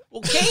shit.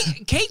 Well,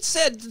 Kate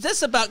said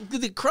this about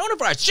the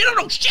coronavirus. She don't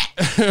know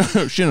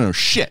shit. She don't know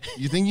shit.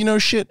 You think you know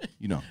shit?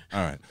 You don't.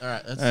 All right.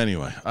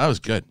 Anyway, that was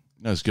good.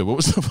 That was good. What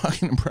was the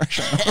fucking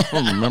impression? I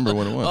don't remember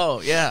what it was.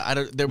 Oh yeah, I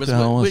don't. There was.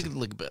 We could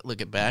look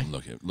it back.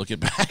 Look it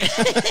back.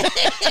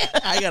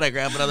 I gotta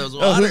grab another of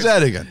those Oh, waters. who's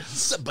that again?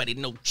 Somebody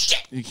know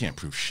shit. You can't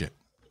prove shit.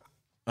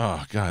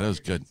 Oh god, that was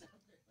good.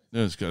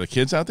 That was good. The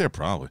kids out there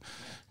probably.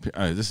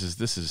 All right, this is.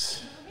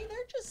 I mean, they're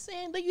just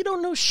saying that you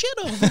don't know shit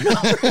over and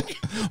over again.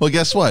 Well,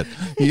 guess what?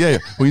 Yeah,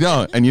 we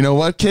don't. And you know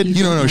what, kid?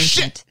 You don't know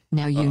shit.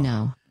 Now you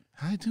know.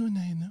 How you doing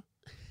now, you know?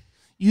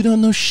 You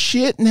don't know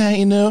shit now,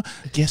 you know?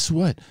 Guess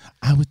what?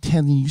 I was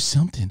telling you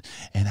something,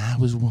 and I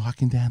was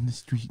walking down the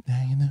street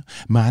now, you know,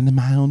 minding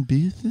my own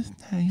business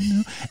now, you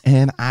know,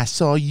 and I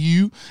saw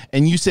you,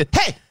 and you said,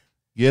 hey,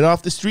 get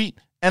off the street.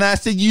 And I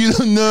said, you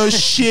don't know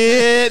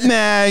shit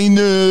now, you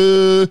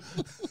know.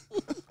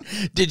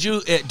 Did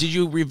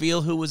you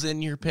reveal who was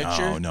in your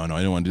picture? No, I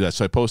didn't want to do that.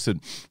 So I posted,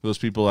 for those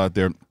people out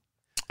there,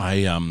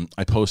 I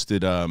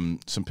posted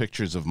some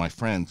pictures of my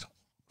friends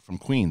from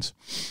Queens,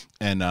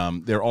 and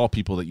they're all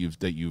people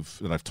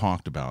that I've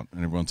talked about,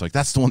 and everyone's like,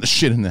 "That's the one that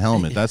shit in the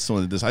helmet. That's the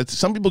one that this."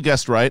 Some people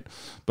guessed right,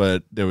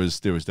 but there was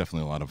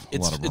definitely a lot of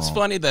It's wrong.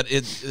 funny that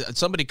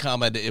somebody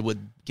commented it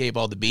gave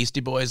all the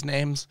Beastie Boys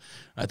names.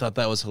 I thought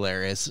that was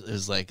hilarious. It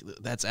was like,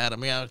 that's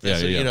Adam, Yeah.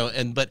 you know.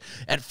 And but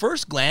at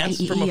first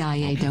glance, from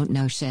EIA don't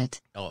know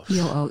shit. Oh.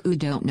 YOU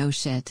don't know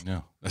shit.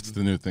 Yeah, that's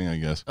the new thing, I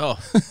guess. oh,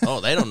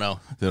 they don't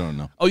know. They don't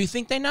know. Oh, you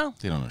think they know?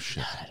 They don't know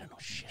shit. I don't know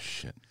shit.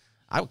 Shit.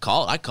 I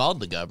called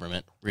the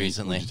government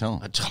recently. What'd you tell 'em?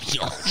 I told you,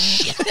 oh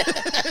shit.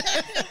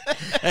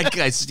 That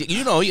guy's,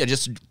 you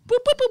just boop,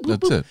 boop, boop, boop,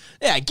 That's boop. it.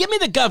 Yeah, give me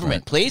the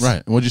government, please.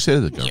 Right. What'd you say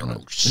to the You government?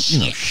 know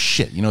You know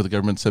shit. You know what the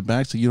government said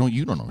back? So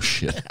you don't know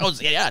shit.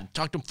 I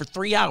talked to him for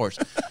 3 hours.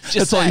 Just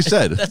That's all you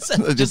said. That's it.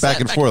 Just Just back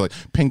that. and forth like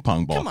ping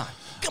pong ball. Come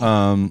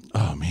on.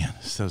 Oh man,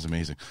 that was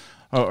amazing.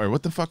 Oh, all right,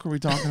 what the fuck were we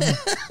talking about?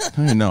 I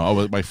don't even know.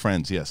 Oh, my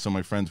friends. Yes, so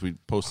my friends, we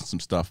posted some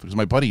stuff because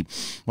one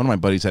of my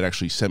buddies had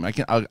actually sent me.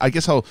 I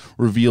guess I'll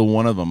reveal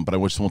one of them, but I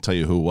just won't tell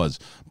you who it was.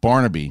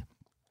 Barnaby,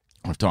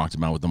 I've talked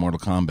about with the Mortal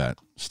Kombat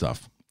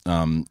stuff.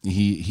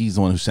 He's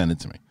the one who sent it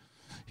to me.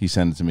 He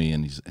sent it to me,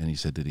 and he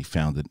said that he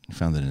found it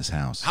in his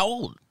house. How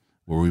old?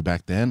 Were we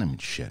back then? I mean,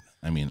 shit.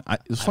 I mean,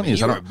 it's funny.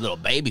 You were a little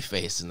baby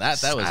face, and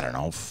that was, I don't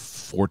know,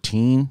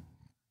 14,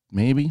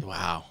 maybe.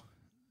 Wow.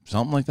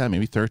 Something like that,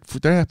 maybe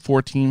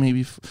 14,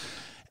 maybe.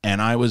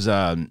 And I was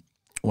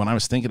when I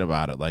was thinking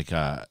about it, like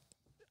I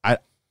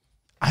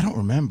don't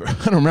remember. I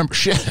don't remember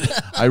shit.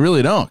 I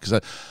really don't, because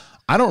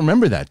I don't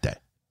remember that day.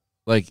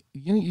 Like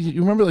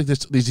you remember like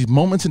these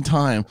moments in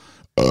time,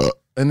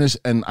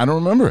 and I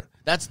don't remember it.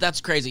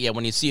 That's crazy. Yeah,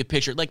 when you see a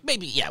picture, like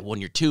maybe when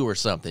you're 2 or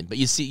something, but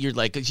you see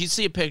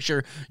a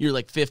picture, you're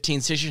like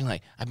 15, 16, you're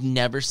like, I've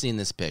never seen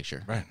this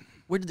picture. Right.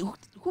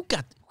 Who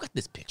got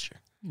this picture?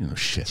 You know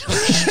shit.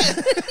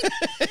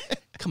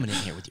 Coming in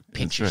here with your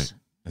pictures.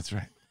 That's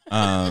right.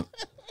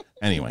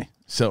 Anyway,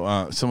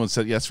 so someone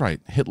said, yeah, that's right.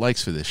 Hit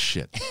likes for this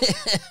shit.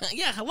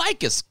 Yeah,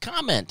 like us,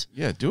 comment.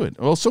 Yeah, do it.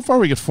 Well, so far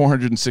we get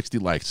 460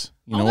 likes.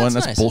 You know what?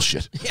 That's nice.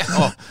 bullshit. Yeah,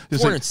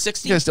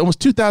 460? Yes, almost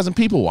 2,000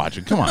 people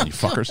watching. Come on, you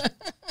fuckers.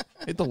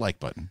 Hit the like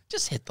button.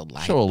 Just hit the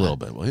like Show a button. little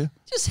bit, will you?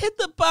 Just hit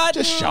the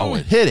button. Just show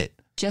it. Hit it.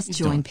 Just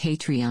join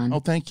Patreon. Oh,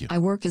 thank you. I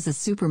work as a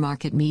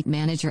supermarket meat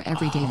manager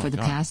every day for the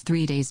past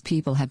 3 days.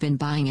 People have been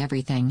buying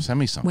everything. Send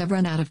me some. We've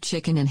run out of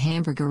chicken and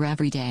hamburger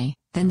every day.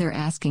 Then they're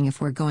asking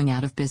if we're going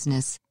out of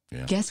business.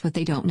 Yeah. Guess what?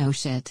 They don't know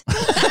shit.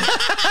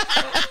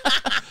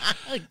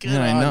 Good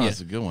Yeah, I on know. you.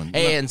 It's a good one.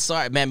 Hey, and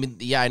sorry, man. I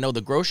mean, I know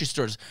the grocery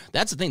stores.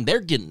 That's the thing; they're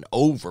getting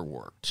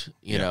overworked,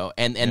 you know,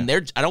 and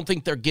they're. I don't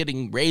think they're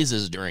getting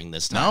raises during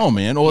this time. No,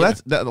 man. Well,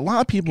 that's a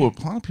lot of people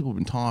have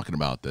been talking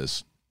about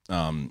this,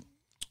 and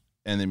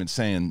they've been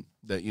saying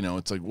that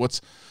it's like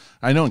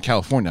I know in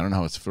California, I don't know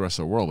how it's for the rest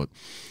of the world, but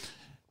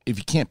if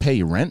you can't pay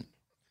your rent.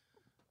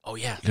 Oh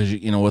yeah,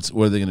 Because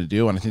what are they going to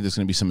do? And I think there's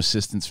going to be some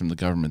assistance from the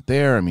government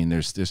there. I mean,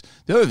 there's the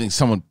other thing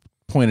someone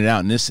pointed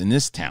out in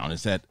this town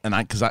is that, and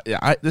because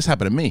this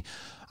happened to me,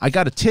 I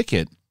got a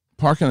ticket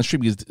parking on the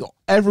street because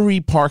every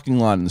parking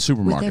lot in the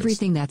supermarket. With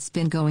everything that's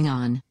been going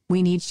on,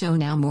 we need show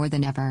now more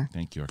than ever.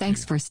 Thank you.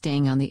 Thanks for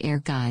staying on the air,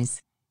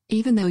 guys.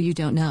 Even though you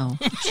don't know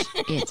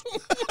it.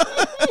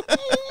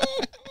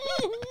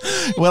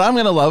 What I'm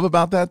going to love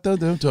about that, though,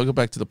 to go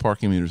back to the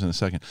parking meters in a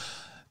second,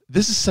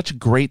 this is such a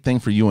great thing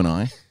for you and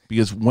I,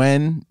 because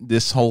when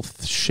this whole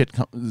shit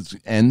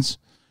ends,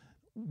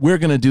 we're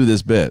going to do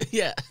this bit.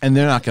 Yeah. And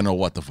they're not going to know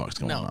what the fuck's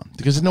going No. on.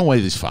 Because there's no way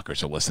these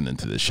fuckers are listening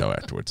to this show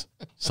afterwards.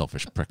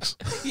 Selfish pricks.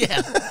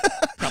 yeah.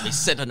 Probably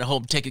sitting at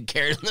home taking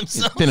care of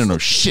themselves. They don't know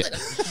shit.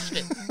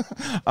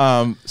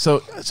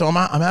 So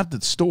I'm at the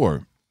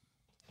store,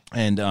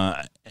 and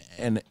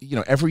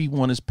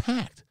everyone is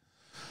packed.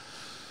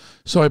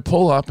 So I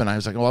pull up and I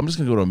was like, well, I'm just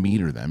gonna go to a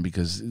meter then,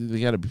 because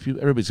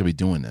everybody's gonna be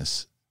doing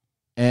this.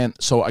 And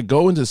so I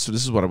go into this. So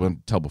this is what I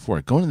want to tell before.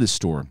 I go into this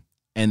store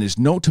and there's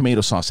no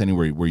tomato sauce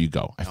anywhere where you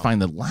go. I find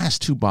the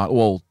last two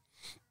bottles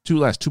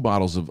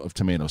of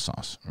tomato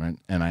sauce, right?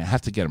 And I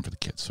have to get them for the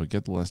kids. So I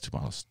get the last 2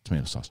 bottles of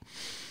tomato sauce.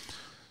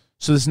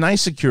 So this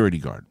nice security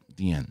guard at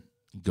the end,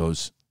 he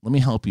goes, let me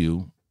help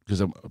you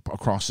because I'm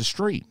across the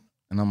street.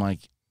 And I'm like,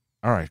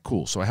 all right,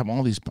 cool. So I have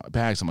all these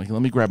bags. I'm like,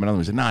 let me grab another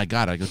one. He said, nah, I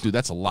got it. I go, dude,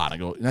 that's a lot.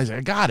 I said,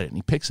 I got it. And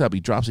he picks up,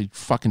 he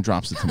fucking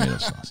drops the tomato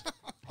sauce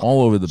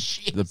all over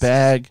the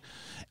bag,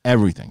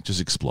 everything just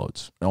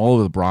explodes. All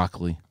over the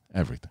broccoli,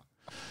 everything.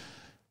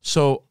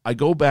 So I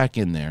go back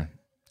in there,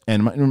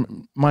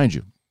 and mind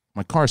you,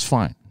 my car's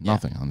fine.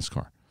 Nothing on this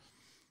car.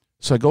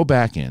 So I go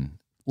back in.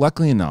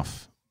 Luckily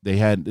enough,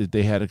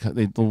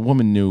 the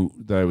woman knew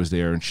that I was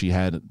there, and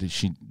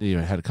they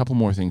had a couple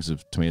more things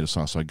of tomato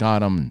sauce. So I got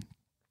them, and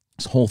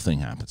this whole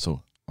thing happened.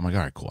 So I'm like, all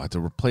right, cool. I have to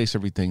replace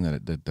everything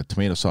that the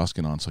tomato sauce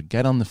get on. So I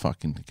get to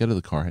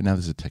the car, and now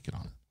there's a ticket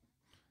on it.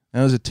 Now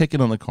there's a ticket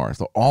on the car.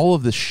 So all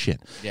of this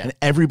shit, and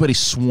everybody's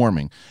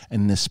swarming,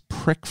 and this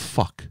prick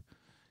fuck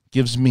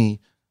gives me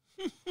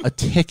a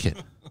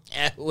ticket.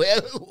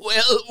 Well.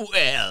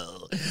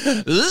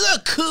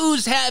 Look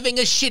who's having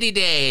a shitty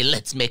day.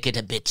 Let's make it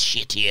a bit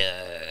shittier.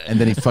 And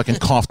then he fucking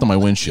coughed on my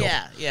windshield.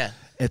 Yeah.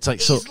 It's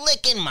like He's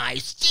licking my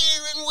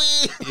steering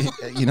wheel.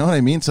 You know what I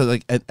mean? So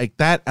like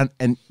that,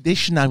 and they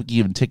should not be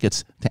giving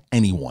tickets to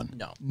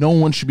anyone. No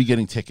one should be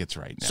getting tickets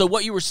right now. So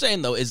what you were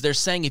saying though is they're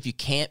saying if you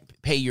can't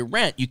pay your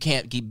rent, you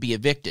can't be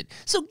evicted.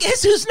 So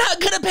guess who's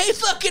not going to pay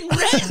fucking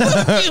rent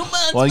for a few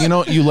months? Well, you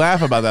know, you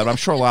laugh about that, but I'm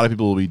sure a lot of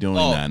people will be doing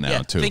that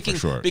now too, for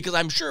sure. Because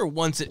I'm sure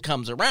once it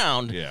comes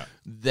around,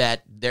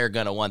 that they're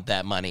going to want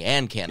that money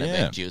and can't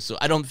evict you. So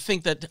I don't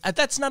think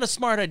that's not a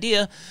smart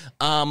idea.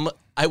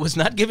 I was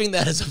not giving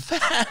that as a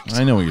fact.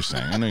 I know what you're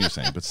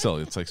saying. But still,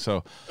 it's like,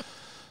 so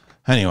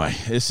anyway,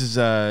 this is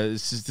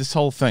this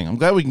whole thing. I'm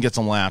glad we can get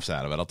some laughs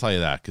out of it. I'll tell you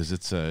that, because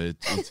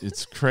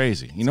it's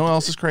crazy. You know what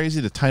else is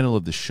crazy? The title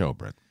of the show,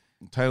 Brett.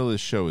 The title of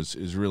this show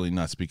is really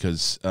nuts,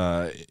 because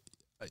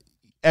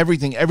every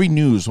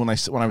news, when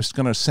I was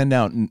going to send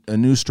out a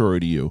news story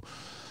to you,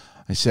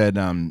 I said,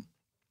 and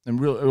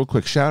real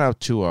quick, shout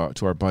out to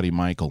our buddy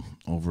Michael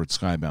over at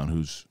Skybound,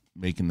 who's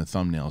making the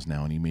thumbnails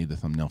now, and he made the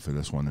thumbnail for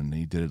this one, and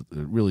he did it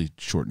at really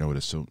short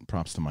notice, so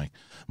props to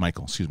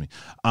Michael, excuse me.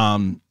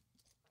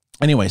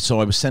 Anyway, so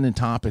I was sending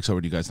topics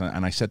over to you guys,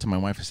 and I said to my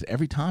wife, I said,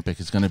 every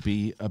topic is going to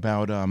be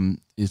about, what are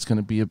you going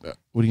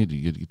to do?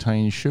 You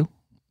tying your shoe?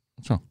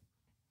 What's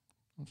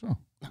wrong?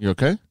 You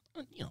okay?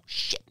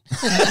 Shit.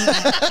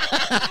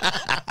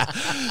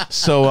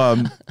 So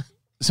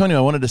anyway,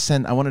 I wanted to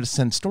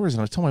send stories,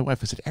 and I told my wife,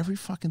 I said, every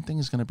fucking thing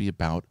is going to be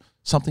about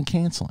something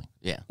canceling,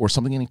 or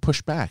something getting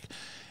pushed back.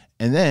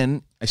 And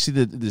then I see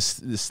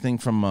this thing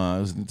from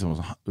it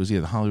was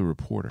the Hollywood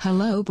Reporter.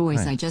 Hello,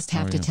 boys. Hi. I just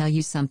have to tell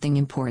you something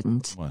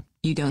important. What?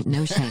 You don't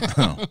know shit.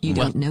 You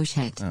don't know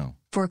shit. Oh.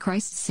 For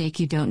Christ's sake,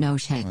 you don't know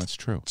shit. That's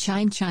true.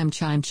 Chime, chime,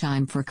 chime,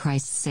 chime. For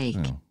Christ's sake,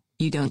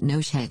 you don't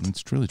know shit.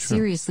 It's truly true.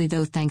 Seriously,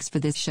 though, thanks for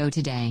this show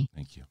today.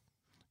 Thank you.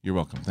 You're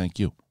welcome. Thank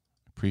you.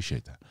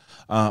 Appreciate that.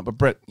 But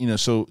Brett,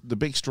 so the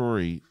big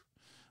story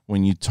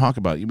when you talk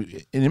about,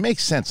 and it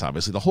makes sense,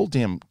 obviously, the whole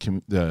damn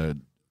the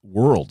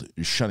world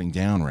is shutting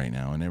down right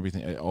now, and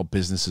everything, all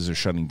businesses are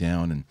shutting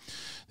down, and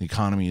the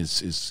economy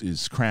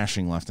is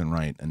crashing left and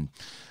right. And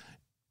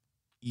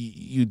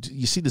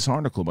you see this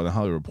article by the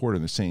Hollywood Reporter,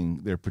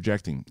 and they're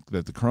projecting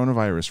that the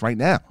coronavirus right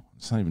now,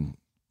 it's not even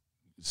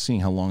seeing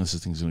how long this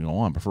thing's going to go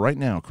on, but for right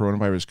now,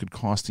 coronavirus could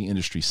cost the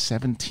industry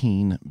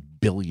 $17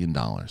 billion.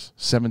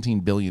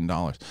 $17 billion.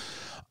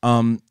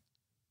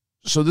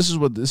 So this is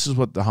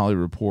what the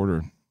Hollywood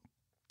Reporter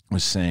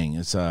was saying.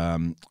 It's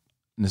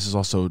this is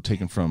also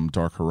taken from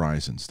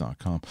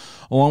darkhorizons.com.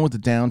 Along with the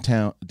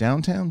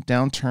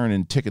downturn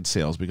in ticket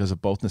sales because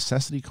of both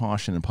necessity,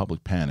 caution, and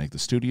public panic, the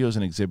studios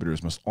and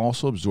exhibitors must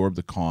also absorb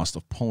the cost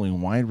of pulling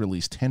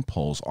wide-release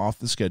tentpoles off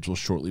the schedule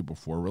shortly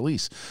before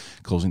release,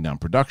 closing down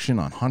production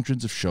on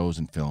hundreds of shows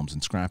and films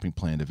and scrapping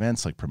planned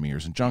events like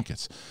premieres and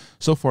junkets.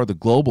 So far, the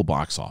global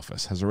box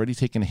office has already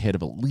taken a hit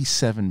of at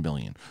least $7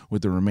 billion,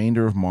 with the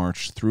remainder of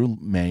March through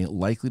May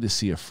likely to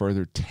see a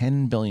further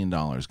 $10 billion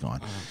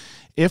gone.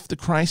 If the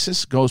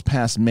crisis goes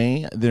past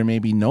May, there may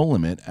be no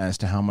limit as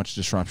to how much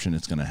disruption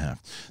it's going to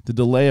have. The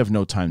delay of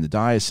No Time to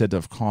Die is said to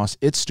have cost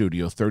its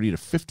studio $30 to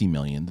 $50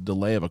 million. The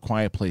delay of A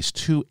Quiet Place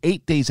 2,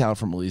 8 days out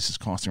from release, is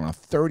costing around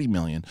 $30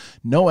 million.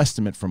 No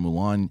estimate for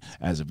Mulan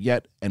as of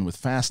yet, and with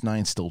Fast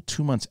 9 still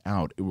 2 months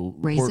out, it will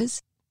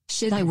Raises?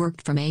 Shit, I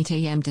worked from 8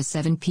 a.m. to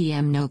 7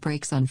 p.m. no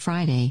breaks on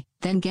Friday,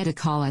 then get a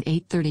call at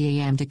 8:30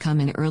 a.m. to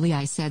come in early.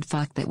 I said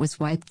fuck, that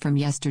was wiped from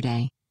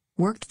yesterday.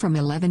 Worked from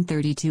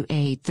 11:30 to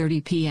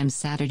 8:30 p.m.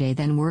 Saturday,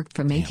 then worked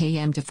from 8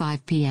 a.m. to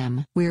 5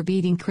 p.m. We're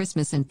beating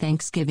Christmas and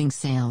Thanksgiving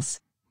sales.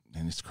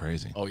 And it's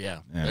crazy. Oh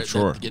yeah,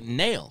 sure. Getting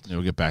nailed. Yeah,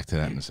 we'll get back to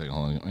that in a second.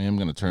 Hold on. I'm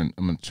going to turn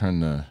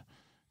the.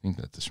 I think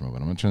that's the Schmobot.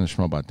 I'm going to turn the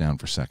Schmobot down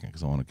for a second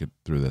because I want to get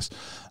through this.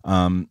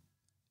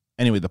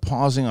 Anyway, the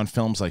pausing on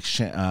films like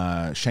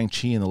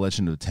Shang-Chi and the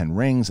Legend of the Ten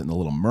Rings and The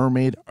Little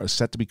Mermaid are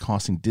set to be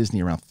costing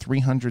Disney around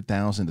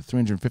 $300,000 to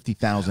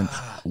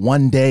 $350,000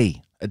 one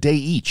day. A day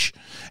each,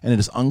 and it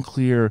is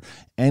unclear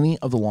any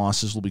of the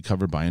losses will be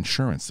covered by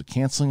insurance. The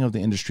canceling of the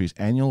industry's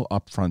annual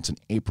upfronts in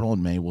April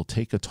and May will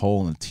take a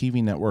toll on the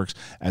TV networks,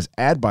 as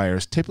ad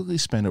buyers typically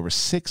spend over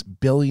 $6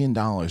 billion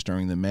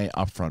during the May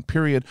upfront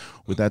period,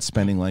 with that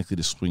spending likely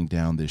to swing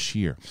down this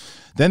year.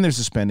 Then there's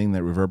the spending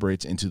that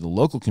reverberates into the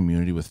local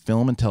community, with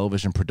film and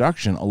television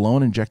production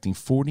alone injecting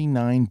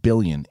 $49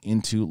 billion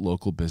into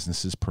local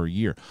businesses per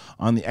year.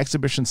 On the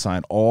exhibition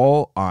side,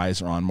 all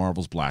eyes are on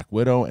Marvel's Black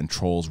Widow and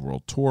Trolls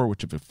World Tour,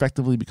 which have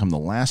effectively become the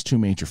last two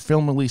major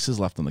film releases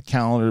left on the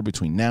calendar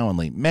between now and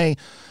late May.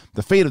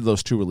 The fate of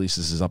those two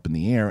releases is up in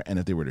the air, and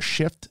if they were to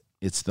shift,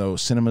 it's thought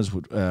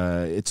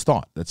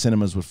that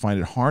cinemas would find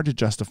it hard to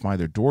justify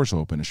their doors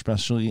open,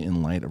 especially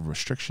in light of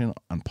restriction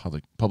on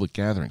public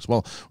gatherings.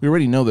 Well, we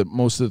already know that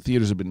most of the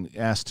theaters have been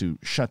asked to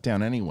shut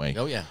down anyway.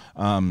 Oh yeah.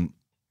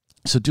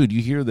 So, dude,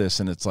 you hear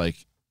this, and it's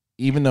like,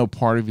 even though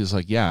part of you is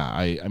like, yeah,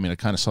 I mean, I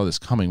kind of saw this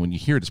coming. When you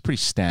hear it, it's pretty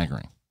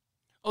staggering.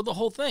 Oh, the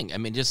whole thing. I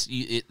mean,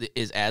 it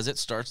is as it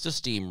starts to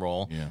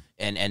steamroll,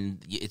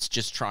 and it's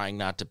just trying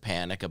not to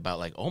panic about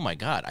like, oh my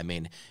God. I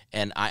mean,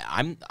 and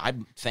I'm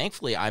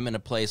thankfully I'm in a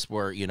place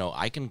where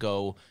I can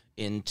go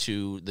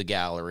into the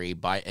gallery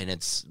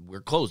and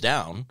we're closed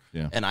down,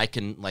 and I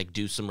can like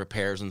do some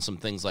repairs and some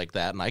things like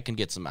that, and I can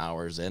get some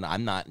hours in.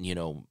 I'm not,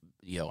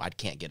 I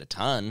can't get a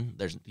ton.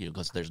 There's,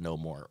 because there's no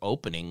more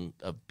opening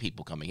of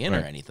people coming in or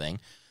anything.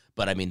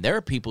 But I mean, there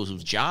are people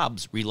whose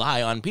jobs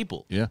rely on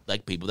people,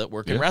 like people that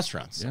work in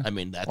restaurants. I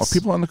mean, that's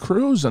people on the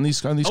cruise, on these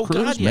cruises,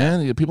 God,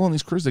 man. Yeah, people on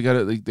these cruises, they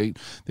got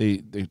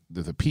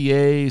the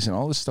PAs and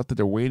all this stuff that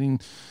they're waiting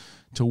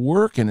to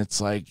work, and it's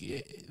like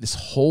this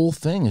whole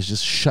thing is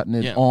just shutting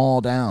it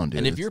all down, dude.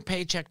 And if you're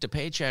paycheck to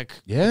paycheck,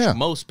 which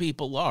most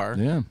people are,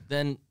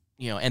 then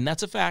and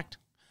that's a fact.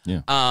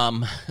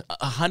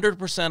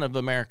 100% of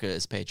America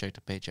is paycheck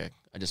to paycheck.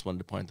 I just wanted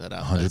to point that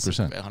out.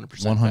 100%.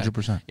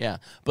 100%. Yeah,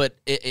 but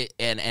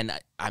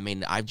I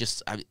mean,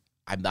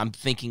 I'm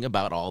thinking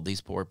about all these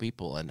poor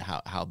people and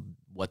how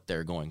what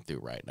they're going through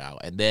right now,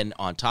 and then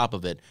on top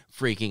of it,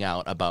 freaking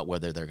out about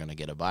whether they're going to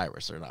get a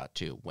virus or not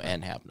too,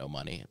 and have no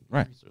money.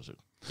 Right.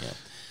 Yeah.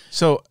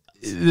 So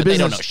they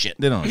don't know shit.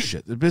 They don't know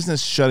shit. The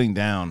business shutting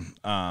down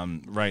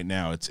right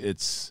now.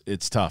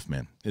 It's tough,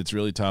 man. It's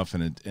really tough,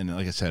 and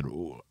like I said,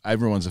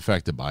 everyone's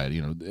affected by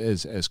it.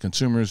 As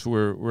consumers,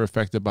 we're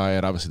affected by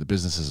it. Obviously, the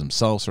businesses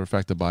themselves are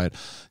affected by it.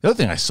 The other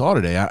thing I saw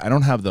today, I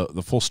don't have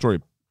the full story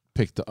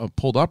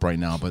pulled up right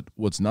now, but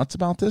what's nuts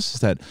about this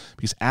is that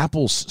because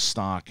Apple's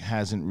stock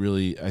hasn't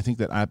really, I think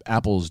that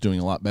Apple is doing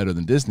a lot better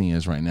than Disney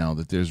is right now.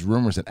 That there's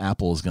rumors that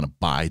Apple is going to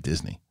buy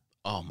Disney.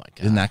 Oh my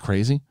god! Isn't that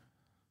crazy?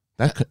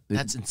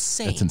 That's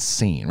insane. That's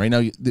insane. Right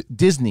now,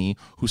 Disney,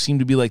 who seemed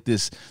to be like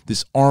this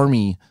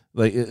army,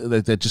 like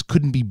that just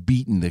couldn't be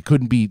beaten, that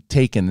couldn't be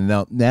taken,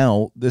 and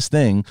now this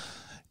thing.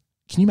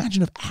 Can you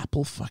imagine if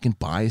Apple fucking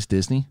buys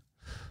Disney?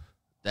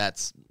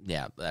 That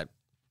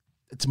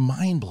it's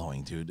mind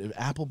blowing, dude. If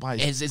Apple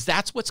buys, is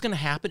that's what's going to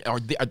happen? Are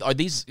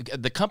these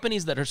the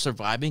companies that are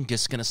surviving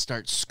just going to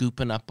start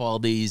scooping up all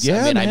these?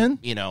 Yeah, man.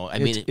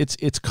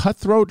 It's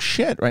cutthroat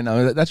shit right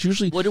now. That's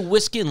usually what do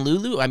Whiskey and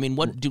Lulu? I mean,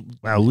 what do?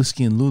 Well,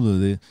 Whiskey and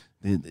Lulu,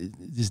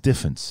 there's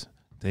difference.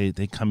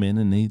 They come in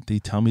and they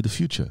tell me the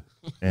future,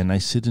 and I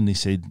sit and they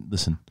say,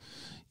 listen,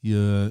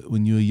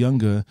 when you're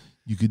younger,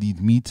 you could eat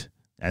meat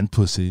and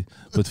pussy,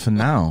 but for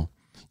now,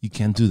 you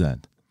can't do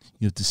that.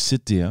 You have to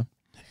sit there.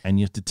 And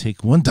you have to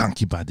take one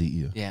donkey by the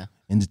ear. Yeah.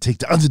 And to take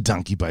the other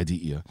donkey by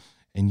the ear.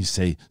 And you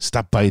say,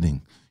 stop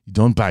biting. You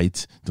don't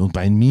bite. Don't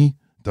bite me.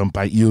 Don't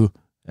bite you.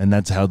 And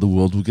that's how the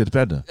world will get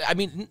better. I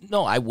mean,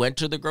 no, I went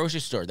to the grocery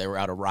store. They were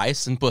out of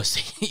rice and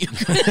pussy.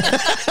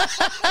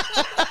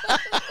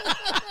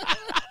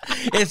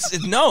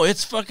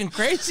 It's fucking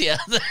crazy out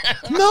there.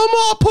 No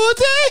more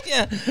pussy?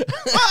 Yeah.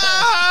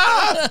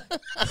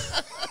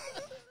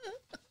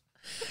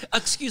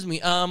 Excuse me.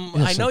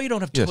 I know you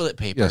don't have toilet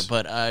paper,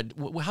 but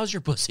how's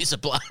your pussy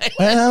supply?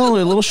 Well,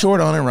 we're a little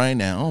short on it right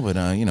now, but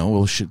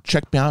we'll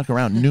check back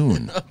around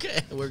noon.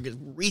 Okay, we're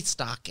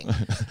restocking.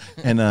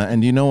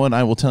 And you know what?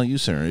 I will tell you,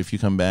 sir. If you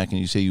come back and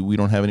you say we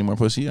don't have any more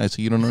pussy, I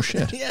say you don't know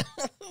shit. Yeah.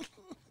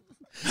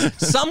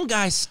 Some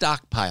guy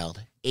stockpiled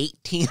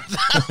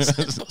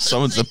 18,000.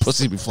 Someone's a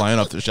pussy be flying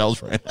off the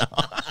shelves right now.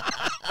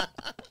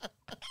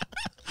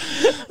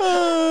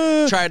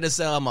 Tried to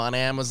sell them on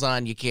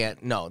Amazon. You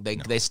can't. No,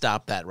 they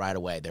stopped that right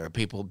away. There are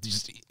people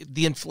just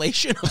the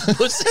inflation of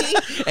pussy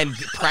and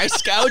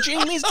price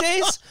gouging these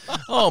days.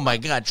 Oh my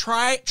god!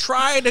 Try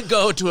to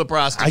go to a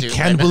prostitute. I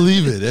can't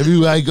believe it.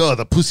 Everywhere I go,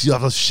 the pussy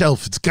off the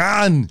shelf, it's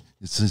gone.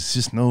 It's just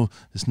it's no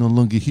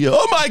longer here.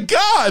 Oh my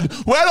god!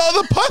 Where'd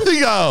all the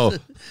pussy go?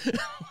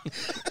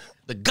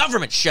 The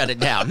government shut it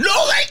down.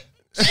 No,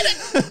 they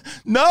didn't.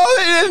 No,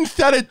 they didn't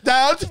shut it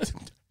down.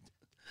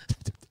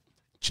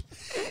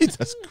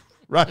 Jesus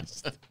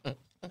Christ.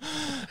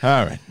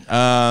 All right.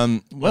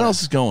 What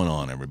else is going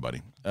on,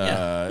 everybody?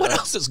 What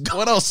else is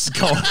going on?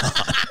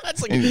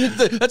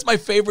 That's my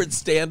favorite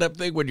stand-up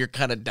thing when you're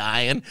kind of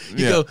dying.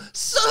 You go,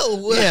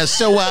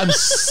 so I'm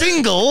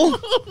single.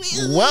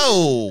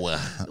 Whoa.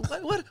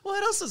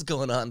 What else is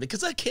going on?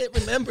 Because I can't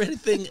remember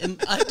anything,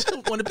 and I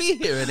don't want to be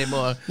here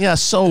anymore. Yeah,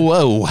 so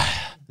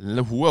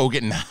whoa,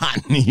 getting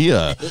hot in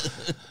here.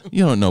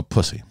 You don't know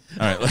pussy.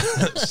 All right.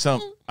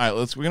 So, all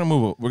right, we're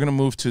gonna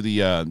move to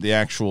the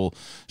actual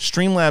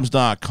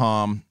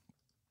Streamlabs.com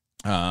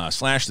 / the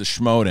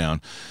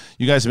Schmodown.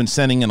 You guys have been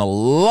sending in a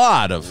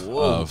lot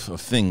of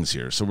things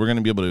here, so we're going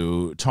to be able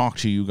to talk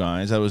to you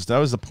guys. That was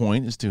the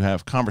point, is to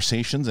have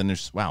conversations, and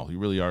you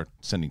really are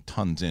sending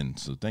tons in,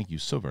 so thank you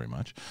so very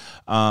much.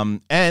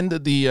 And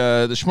the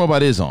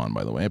Schmobot is on,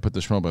 by the way. I put the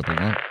Schmobot thing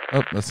on.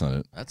 Oh, that's not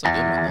it. That's a good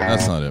one.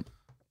 That's not it.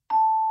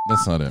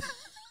 That's not it.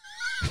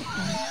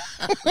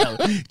 No,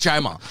 try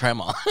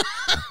them all.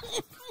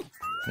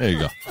 There you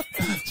go.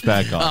 It's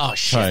back on. Oh,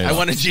 shit. I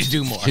wanted you to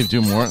do more. Can you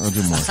do more? I'll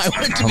do more. I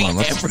wanted to be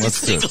every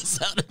single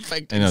sound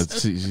effect. I know.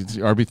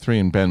 RB3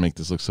 and Ben make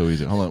this look so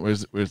easy. Hold on.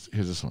 Here's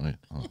this one.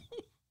 Hold on.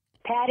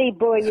 Patty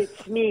boy,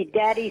 it's me.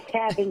 Daddy's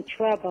having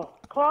trouble.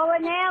 Call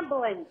an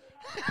ambulance.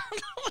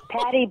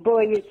 Patty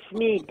boy, it's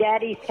me.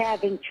 Daddy's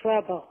having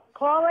trouble.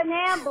 Call an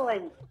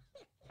ambulance.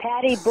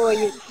 Patty boy,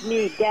 it's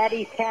me.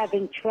 Daddy's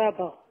having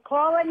trouble.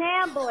 Call an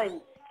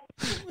ambulance.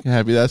 You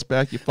happy that's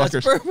back, you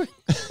fuckers? That's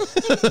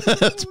perfect.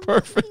 That's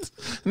perfect.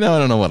 Now I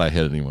don't know what I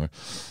hit anymore.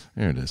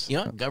 There it is. You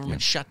know,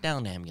 government shut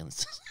down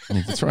ambulances.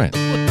 That's right.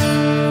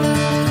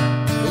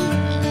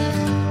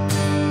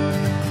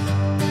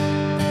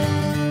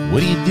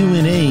 What are you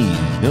doing,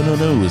 eh?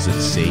 No, as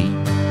it say.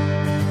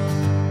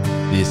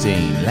 This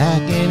ain't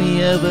like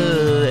any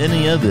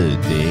other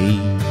day.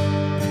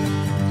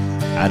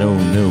 I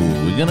don't know.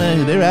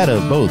 They're out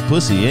of both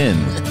pussy and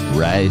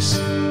rice.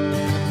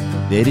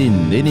 They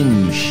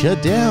didn't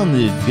shut down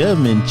the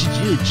government.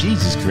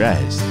 Jesus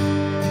Christ.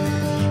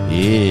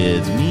 Yeah,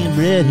 it's me and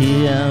Brett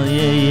here. Oh,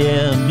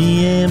 yeah,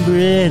 me and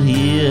Brett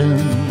here.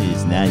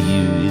 It's not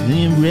you, it's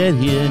me and Brett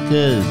here,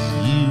 cause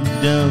you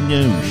don't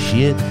know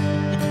shit.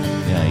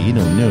 Nah, you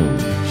don't know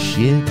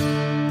shit.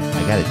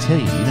 I gotta tell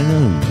you, you don't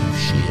know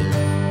shit.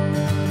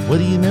 What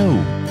do you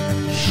know?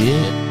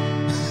 Shit.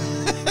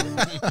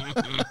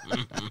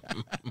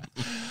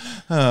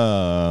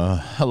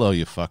 Hello,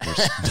 you fuckers.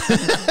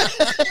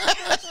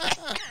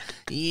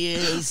 You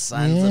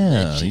sons of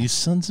bitches. You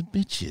sons of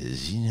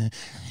bitches. You know,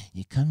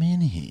 you come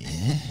in here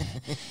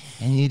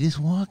and you just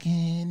walk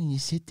in and you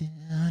sit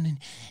down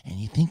and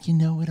you think you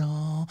know it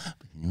all,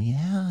 but in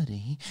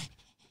reality,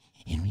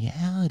 you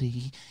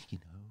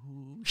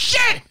know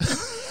shit.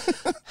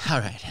 All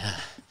right.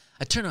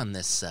 I turn on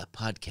this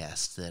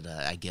podcast that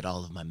I get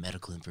all of my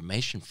medical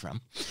information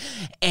from,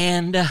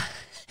 and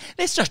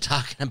they start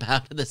talking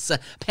about this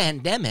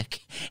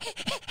pandemic.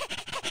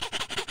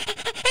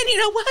 And you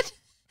know what?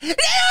 They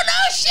don't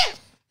know shit.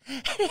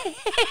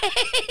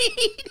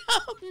 They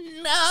don't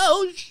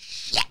know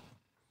shit.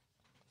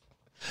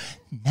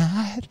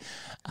 Not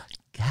a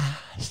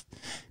gosh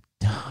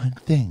darn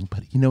thing.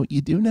 But you know what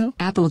you do know?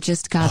 Apple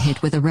just got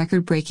hit with a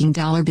record-breaking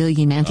 $1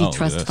 billion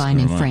antitrust yes, fine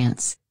in never mind.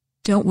 France.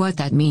 Don't what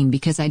that mean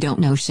because I don't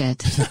know shit.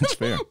 That's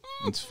fair.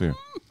 That's fair.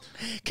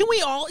 Can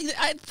we all?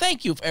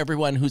 Thank you for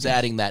everyone who's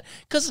adding that.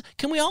 Because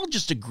can we all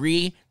just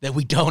agree that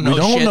we don't know? We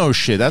don't shit? know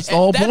shit. That's the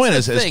whole That's point.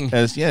 the thing.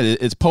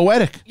 It's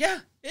poetic. Yeah,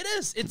 it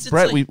is. It's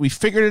Brett, like, we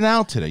figured it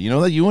out today. You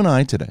know that you and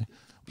I today,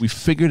 we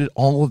figured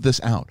all of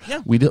this out.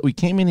 Yeah. We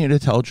came in here to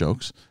tell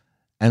jokes,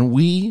 and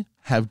we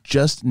have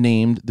just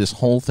named this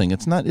whole thing.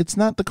 It's not the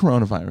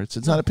coronavirus.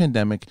 It's not a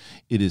pandemic.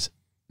 It is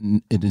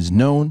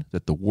known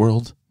that the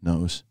world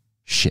knows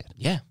shit.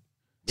 Yeah.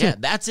 Yeah,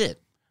 that's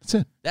it. That's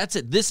it. That's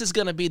it. This is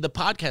going to be the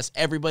podcast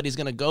everybody's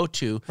going to go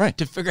to Right.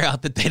 to figure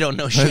out that they don't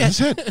know shit.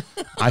 That's it.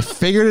 I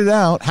figured it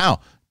out.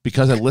 How?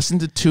 Because I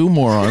listened to two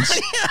morons,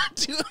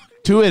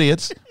 two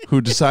idiots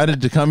who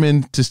decided to come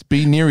in to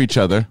be near each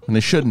other when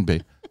they shouldn't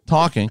be,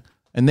 talking,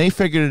 and they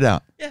figured it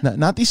out. Yeah.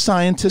 Not these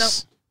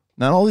scientists,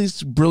 not all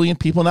these brilliant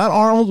people, not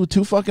Arnold with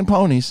two fucking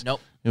ponies.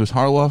 Nope. It was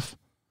Harloff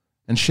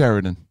and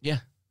Sheridan. Yeah.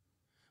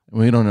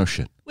 We don't know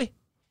shit. Wait.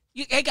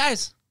 Hey,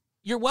 guys,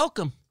 you're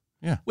welcome.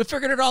 Yeah. We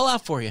figured it all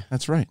out for you.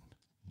 That's right.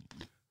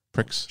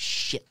 Pricks.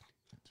 Shit.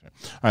 All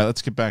right,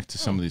 let's get back to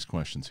some of these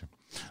questions here.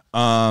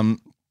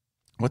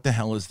 What the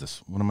hell is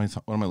this? What am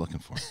I looking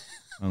for?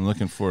 I'm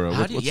looking for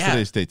what's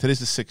today's date? Today's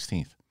the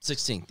 16th.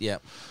 16th, yeah.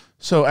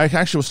 So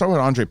actually, we'll start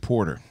with Andre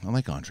Porter. I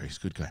like Andre; he's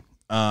a good guy.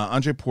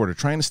 Andre Porter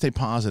trying to stay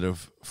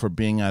positive for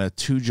being out of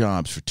two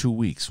jobs for 2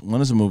 weeks.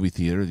 One is a movie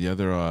theater, the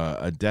other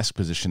a desk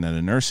position at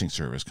a nursing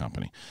service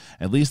company.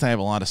 At least I have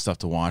a lot of stuff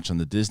to watch on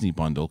the Disney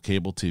bundle,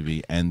 cable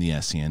TV, and the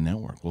SEN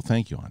network. Well,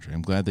 thank you, Andre.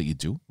 I'm glad that you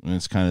do. And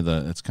it's kind of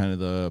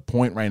the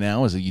point right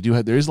now is that you do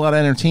have. There is a lot of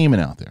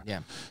entertainment out there. Yeah.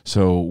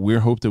 So we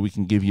hope that we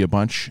can give you a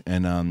bunch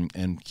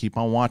and keep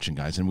on watching,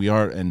 guys. And we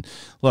are. And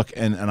look,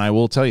 and I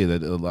will tell you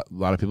that a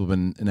lot of people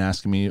have been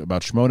asking me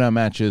about Schmoedown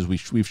matches.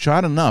 We've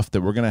shot enough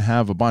that we're going to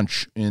have a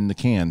bunch in the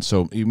can.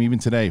 So even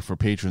today for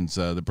patrons,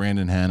 the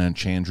Brandon, Hannah, and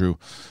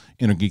Chandru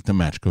Inner Geekdom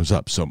match goes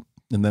up. So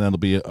and then it'll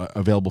be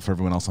available for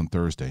everyone else on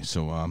Thursday.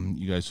 So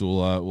you guys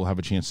will have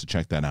a chance to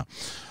check that out.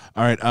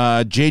 All right,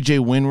 JJ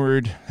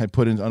Winward had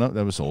put in. Oh no,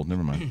 that was old.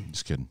 Never mind.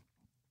 Just kidding.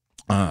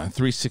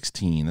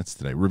 316. That's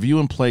today. Review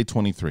and play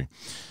 23.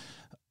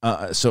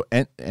 So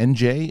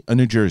NJ,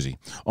 New Jersey,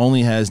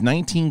 only has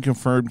 19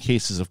 confirmed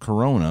cases of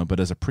corona, but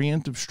as a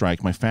preemptive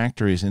strike, my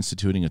factory is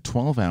instituting a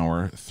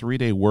 12-hour,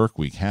 3-day work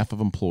week. Half of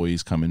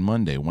employees come in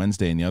Monday,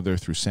 Wednesday, and the other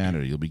through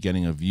Saturday. You'll be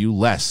getting a view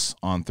less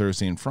on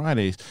Thursday and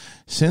Fridays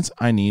since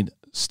I need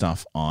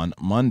stuff on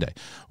Monday.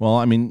 Well,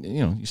 I mean,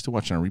 you still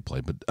watching a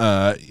replay,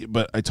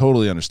 but I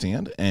totally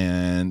understand,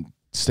 and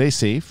stay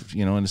safe,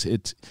 and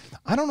it's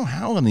I don't know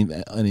how any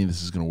of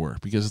this is going to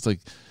work, because it's like,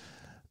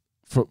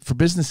 For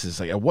businesses,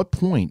 like at what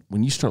point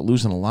when you start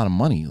losing a lot of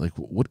money, like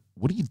what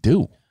do you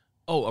do?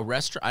 Oh, a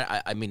restaurant.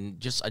 I mean,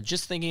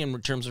 just thinking in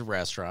terms of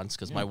restaurants,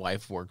 because my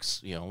wife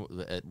works,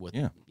 with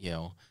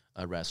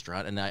a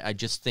restaurant, and I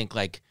just think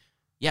like,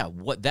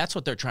 that's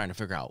what they're trying to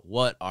figure out.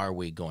 What are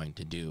we going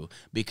to do?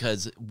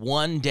 Because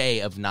one day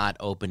of not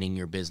opening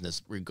your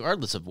business,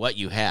 regardless of what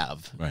you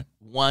have, right?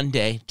 1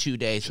 day, 2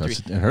 days, 3.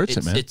 It hurts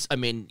it, man. I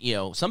mean,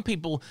 some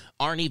people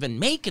aren't even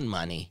making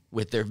money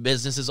with their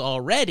businesses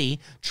already,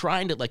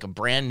 trying to, like a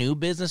brand new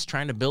business,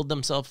 trying to build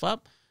themselves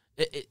up.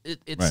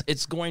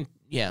 It's going.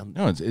 Yeah.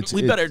 No, it's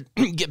we better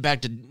get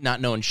back to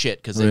not knowing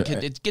shit because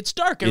it gets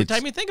dark every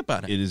time you think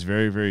about it. It is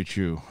very, very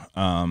true.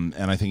 And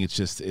I think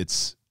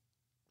it's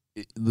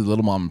the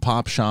little mom and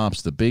pop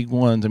shops, the big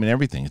ones. I mean,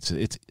 everything.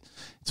 It's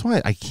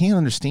why I can't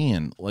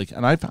understand. Like,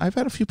 and I've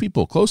had a few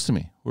people close to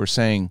me who are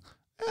saying,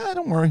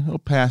 "Don't worry, it'll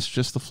pass,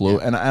 just the flu."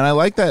 Yeah. And I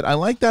like that. I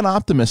like that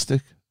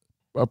optimistic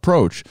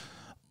approach.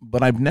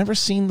 But I've never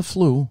seen the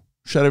flu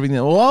shut everything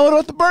down. Well, what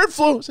about the bird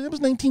flu? So it was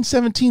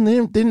 1917.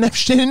 They didn't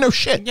know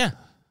shit. Yeah.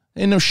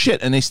 They didn't know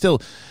shit, and they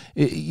still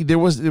there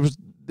was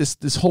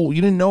this whole,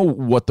 you didn't know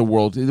what the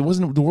world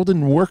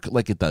didn't work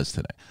like it does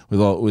today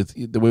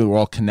with the way we're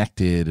all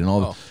connected and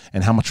all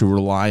and how much we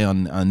rely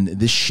on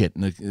this shit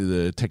and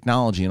the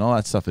technology and all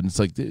that stuff. And it's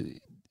like,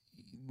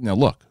 now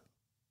look,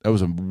 that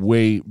was a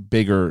way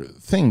bigger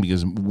thing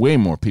because way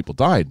more people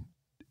died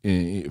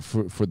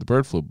for the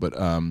bird flu, but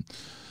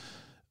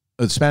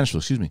Spanish flu,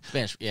 excuse me.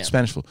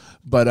 Spanish flu.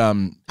 But I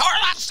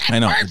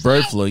know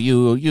bird flu.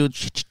 You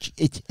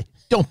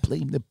don't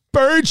blame the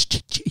birds.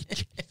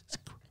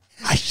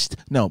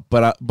 No,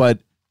 but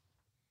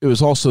it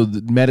was also,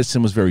 the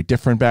medicine was very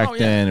different back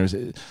then. It was,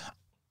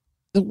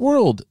 the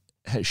world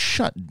has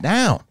shut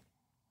down.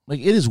 Like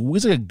it's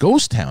like a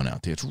ghost town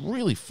out there. It's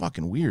really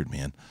fucking weird,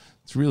 man.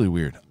 It's really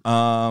weird.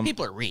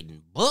 People are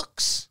reading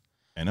books.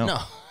 I know.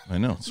 I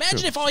know.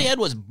 Imagine if all you had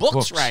was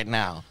books right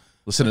now.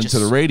 Listening to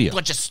the radio. A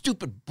bunch of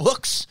stupid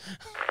books.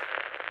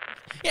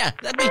 Yeah,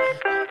 that'd be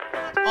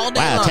all day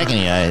long. Wow, taking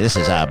you. This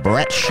is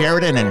Brett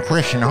Sheridan and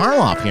Christian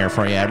Harloff here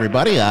for you,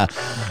 everybody.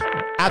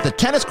 At the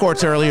tennis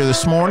courts earlier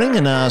this morning,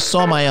 and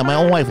saw my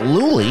old wife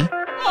Luli.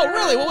 Oh,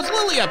 really? What was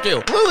Lily up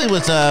to? Lily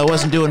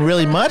wasn't doing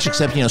really much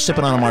except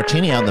sipping on a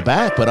martini out in the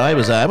back. But I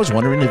was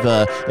wondering if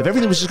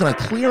everything was just going to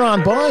clear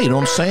on by. You know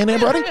what I'm saying, there,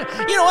 buddy?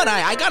 You know what?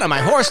 I got on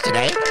my horse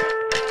today.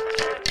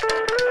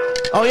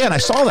 Oh, yeah, and I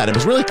saw that. It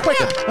was really quick.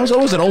 That was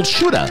always an old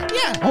shooter.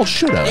 Yeah. Old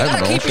shooter. You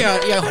got to keep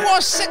your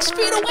horse 6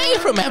 feet away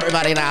from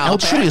everybody now.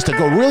 Old shooter used to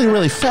go really,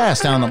 really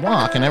fast down the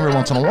block, and every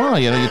once in a while,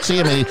 you'd see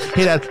him, and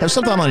he'd have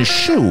something on his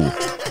shoe.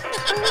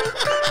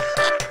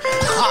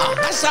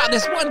 I saw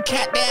this one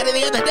cat daddy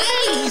the other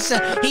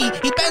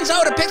day. He bends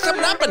over to pick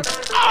something up, and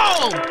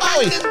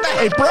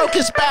he broke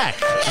his back.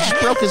 Yeah.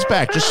 Just broke his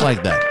back, just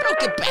like that.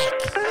 Broke it back.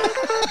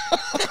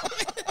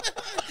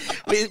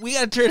 We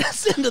got to turn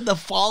this into the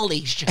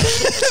Foley show.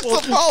 It's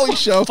the Foley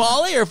show.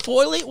 Foley or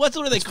Foley? What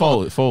are they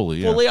called? Foley,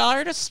 yeah. Foley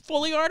artists?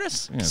 Foley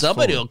artists? Yeah,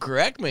 Somebody Foley. will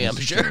correct me, I'm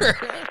sure.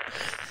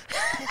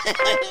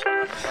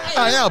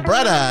 I know,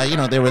 Brett.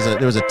 There was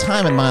a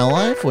time in my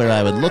life where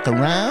I would look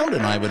around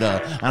and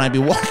I'd be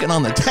walking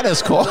on the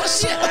tennis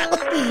course.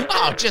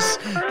 Oh, just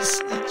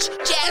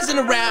jazzing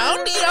around,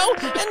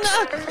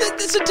 and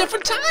there's a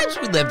different times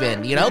we live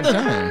in,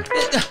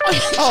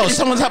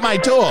 Someone's at my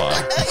door.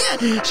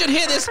 Yeah, should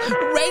hear this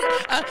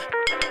right.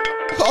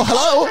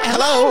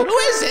 Hello. Who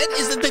is it?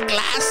 Is it the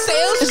glass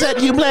sales? Is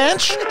that you,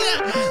 Blanche?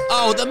 Yeah.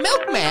 Oh, the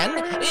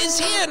milkman is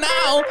here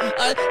now.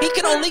 He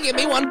can only give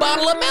me 1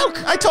 bottle of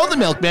milk. I told the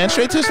milkman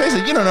straight to his face,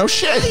 you don't know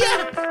shit.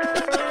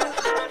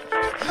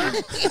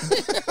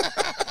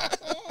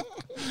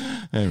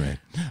 Anyway,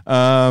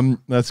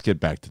 let's get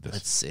back to this.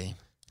 Let's see.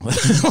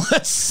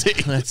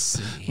 Let's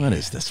see. What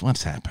is this?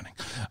 What's happening?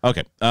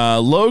 Okay.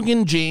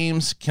 Logan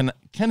James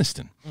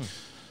Keniston.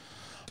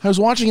 I was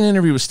watching an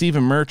interview with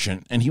Stephen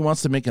Merchant, and he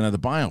wants to make another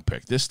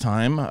biopic, this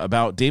time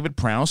about David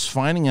Prowse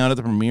finding out at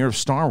the premiere of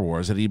Star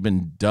Wars that he'd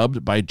been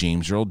dubbed by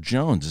James Earl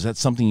Jones. Is that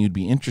something you'd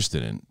be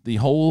interested in? The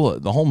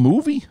whole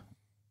movie?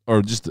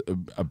 Or just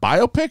a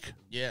biopic?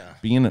 Yeah.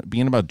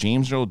 Being about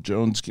James Earl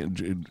Jones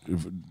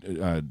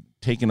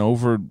taking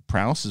over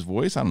Prowse's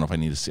voice? I don't know if I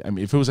need to see. I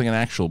mean, if it was like an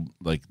actual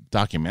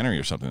documentary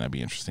or something, that'd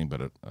be interesting.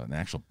 But an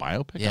actual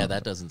biopic? Yeah,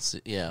 that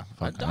doesn't. Yeah,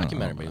 a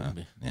documentary would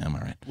be. Yeah, I'm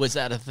all right. Was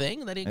that a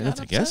thing that he got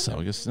upset? I guess so.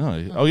 I guess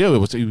no. Oh yeah,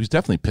 he was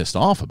definitely pissed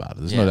off about it.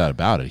 There's no doubt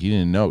about it. He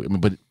didn't know. I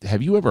mean, but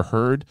have you ever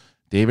heard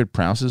David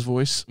Prowse's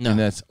voice? No. And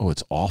it's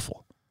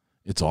awful.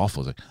 It's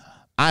awful. It's like,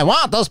 I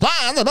want those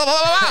plans. Blah, blah,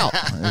 blah,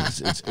 blah.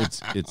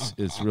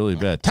 It's really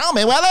bad. Tell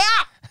me where they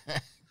are.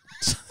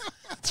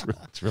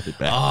 It's really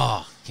bad.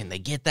 Oh, can they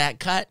get that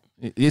cut?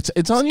 It's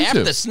on YouTube.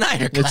 After the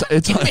Snyder cut.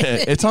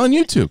 It's on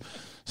YouTube.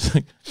 It's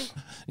like,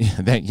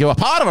 you're a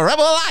part of a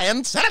rebel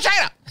alliance and a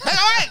China.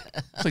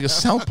 It's like a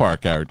South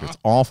Park character. It's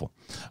awful.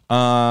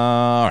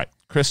 All right,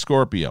 Chris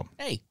Scorpio.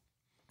 Hey.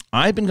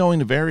 I've been going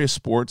to various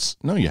sports.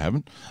 No, you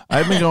haven't.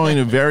 I've been going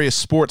to various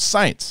sports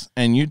sites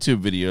and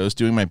YouTube videos,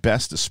 doing my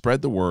best to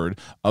spread the word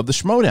of the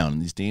Schmodown in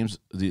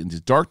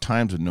these dark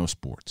times with no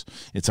sports.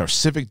 It's our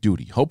civic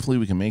duty. Hopefully,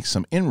 we can make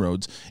some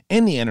inroads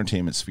in the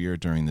entertainment sphere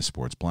during the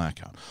sports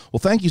blackout. Well,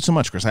 thank you so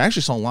much, Chris. I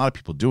actually saw a lot of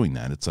people doing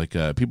that. It's like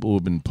people who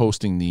have been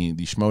posting the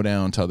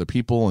Schmodown to other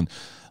people. And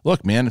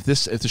look, man, if the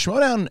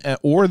Schmodown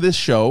or this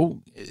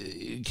show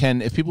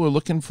if people are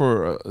looking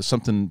for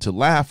something to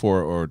laugh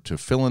or to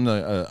fill in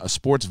a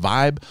sports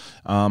vibe,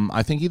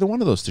 I think either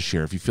one of those to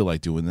share. If you feel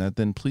like doing that,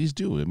 then please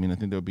do. I mean, I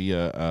think that would be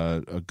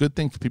a good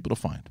thing for people to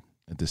find.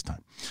 at this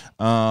time.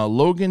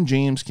 Logan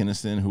James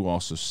Kinniston, who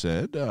also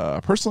said,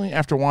 personally,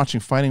 after watching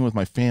Fighting with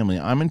My Family,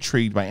 I'm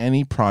intrigued by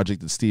any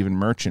project that Stephen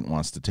Merchant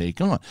wants to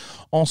take on.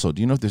 Also,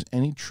 do you know if there's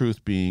any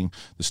truth being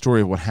the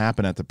story of what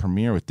happened at the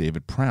premiere with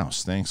David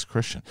Prowse? Thanks,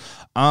 Christian.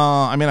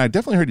 I mean, I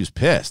definitely heard he was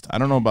pissed. I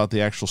don't know about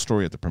the actual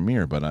story at the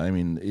premiere, but I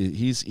mean,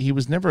 he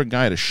was never a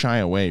guy to shy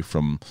away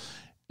from,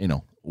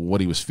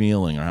 what he was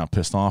feeling or how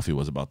pissed off he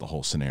was about the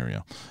whole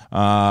scenario. The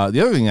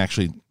other thing,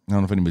 actually, I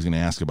don't know if anybody's going to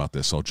ask about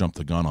this, so I'll jump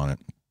the gun on it.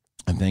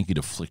 And thank you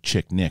to Flick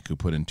Chick Nick, who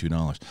put in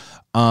 $2.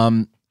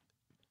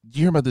 Did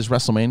you hear about this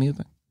WrestleMania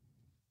thing?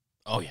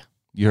 Oh, yeah.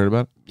 You heard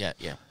about it?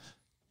 Yeah.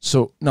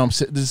 So, no,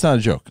 this is not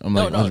a joke. I'm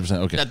like 100%.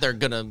 Okay. That they're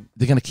going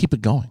to keep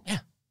it going. Yeah.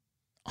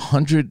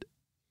 100,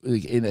 I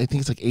think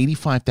it's like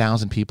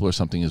 85,000 people or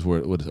something is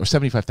where, or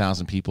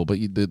 75,000 people, but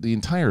the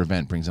entire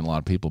event brings in a lot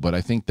of people. But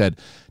I think that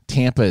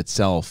Tampa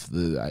itself,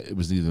 it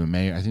was either the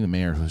mayor, I think the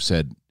mayor who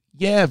said,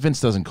 yeah,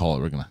 Vince doesn't call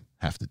it, we're going to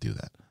have to do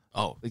that.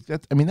 Oh. Like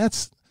that, I mean,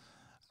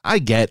 I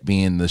get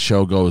being the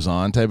show goes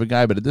on type of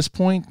guy, but at this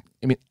point,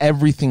 I mean,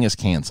 everything is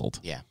canceled.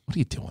 Yeah. What are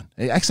you doing?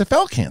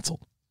 XFL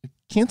canceled.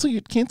 Cancel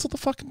the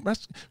fucking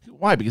rest.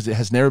 Why? Because it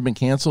has never been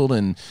canceled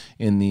in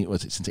the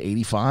since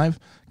 '85.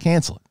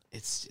 Cancel it.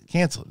 It's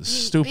cancel it. It's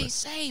stupid. Be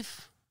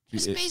safe.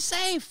 Just be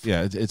safe.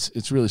 Yeah,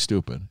 it's really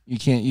stupid. You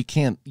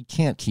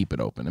can't keep it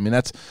open. I mean,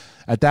 that's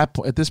at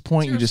this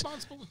point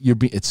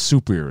it's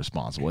super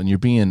irresponsible, and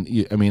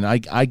I mean,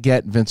 I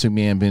get Vince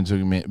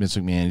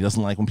McMahon. He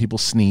doesn't like when people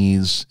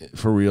sneeze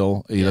for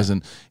real. He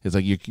doesn't. It's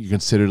like you're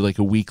considered like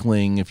a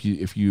weakling if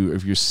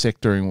you're sick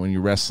when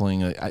you're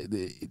wrestling.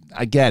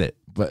 I get it,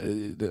 but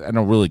I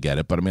don't really get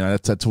it. But I mean,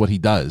 that's what he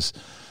does.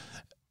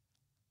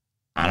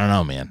 I don't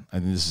know, man. I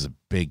think this is a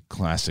big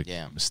classic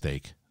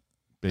mistake.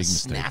 Big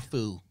mistake.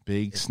 Snafu.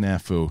 Big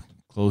snafu.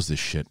 Close this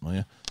shit, will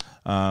you?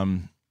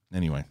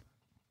 Anyway.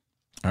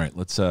 All right,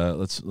 let's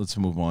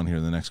move on here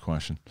to the next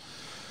question.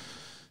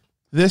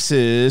 This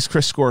is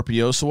Chris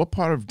Scorpio. So what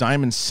part of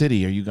Diamond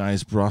City are you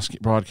guys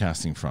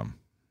broadcasting from?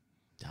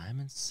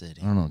 Diamond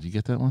City. I don't know. Do you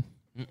get that one?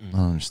 I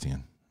don't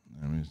understand.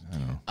 I don't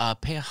know.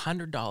 Pay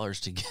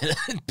 $100 to get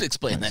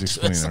explain that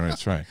to us. All right,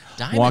 that's right.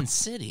 Diamond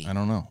City. I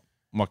don't know.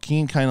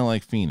 Joaquin, kind of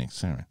like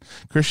Phoenix. All right.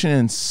 Christian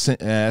and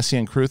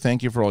SEN crew,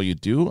 thank you for all you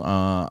do.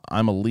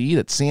 I'm a lead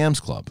at Sam's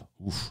Club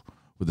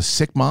with a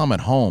sick mom at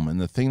home. And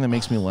the thing that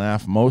makes me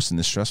laugh most in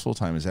this stressful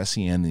time is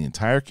SEN. The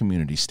entire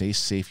community. Stay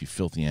safe, you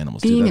filthy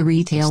animals. Being a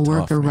retail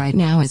worker right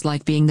now is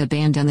like being the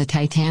band on the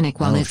Titanic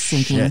while it's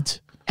sinking.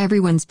 Shit.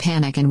 Everyone's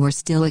panicking and we're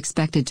still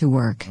expected to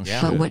work.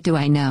 Yeah. But what do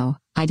I know?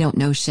 I don't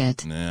know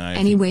shit.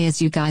 Anyway,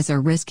 as you guys are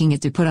risking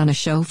it to put on a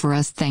show for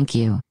us, thank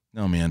you.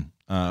 No, man.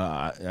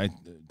 I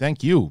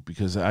thank you,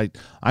 because I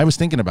was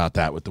thinking about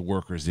that with the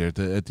workers there.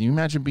 Do you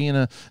imagine being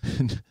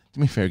do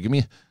me a favor, give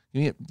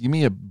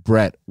me a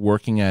Brett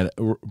working at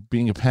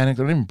being a panicked,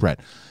 not even Brett.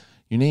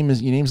 Your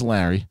name's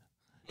Larry.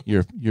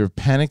 You're a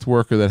panicked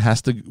worker that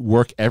has to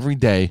work every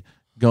day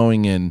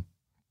going in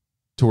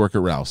to work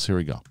at Ralph's. Here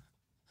we go.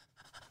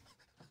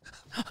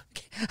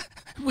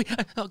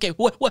 Okay,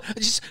 what?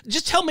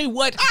 Just tell me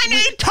what. I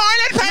need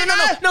toilet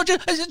paper. No.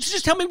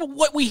 Just tell me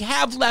what we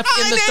have left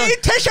in the store. I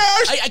need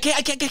tissues.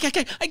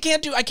 I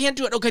can't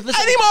do it. Okay, listen.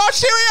 Any more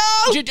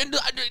cereal?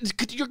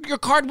 Your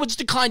card was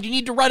declined. You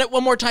need to run it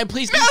one more time,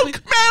 please.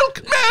 Milk.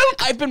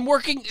 I've been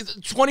working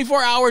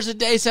 24 hours a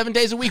day, 7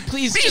 days a week.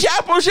 Please. These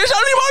apples. There's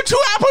only 2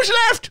 apples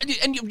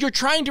left. And you're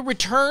trying to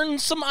return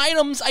some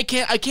items. I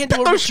can't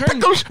do a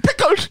return.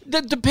 Pickles.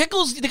 The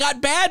pickles, they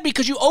got bad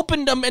because you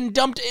opened them and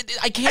dumped it.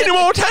 I can't. Any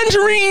more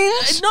tangerines?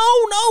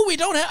 No, we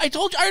don't have. I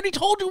already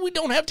told you we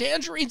don't have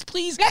tangerines.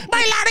 Please. Let my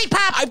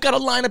lollipop. I've got a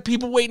line of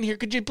people waiting here.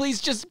 Could you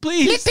please Let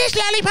this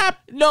lollipop.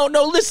 No,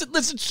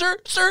 listen, sir.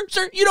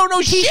 You don't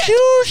know shit.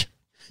 Tissues.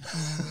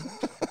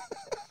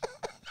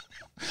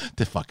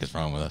 The fuck is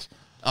wrong with us?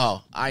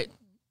 Oh,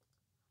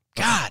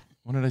 God.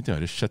 What did I do? I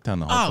just shut down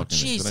the whole fucking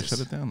thing. Jesus. Did I shut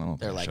it down? No,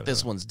 They're like,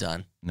 this one's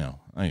done. No,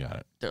 I got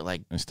it. They're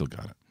like, I still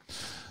got it.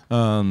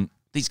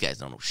 these guys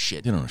don't know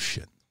shit. They don't know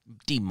shit.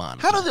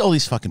 Demonetized. How do all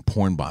these fucking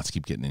porn bots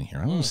keep getting in here?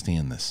 I don't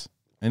understand this.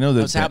 I know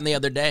that. What's happened the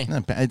other day?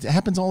 It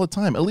happens all the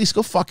time. At least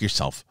go fuck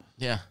yourself.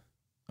 Yeah.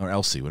 Or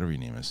Elsie, whatever your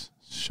name is.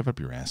 Shove up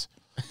your ass.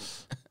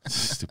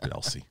 Stupid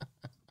Elsie.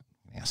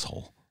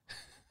 Asshole.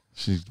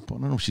 I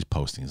don't know if she's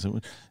posting.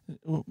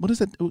 What is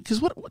that?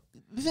 Because what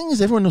the thing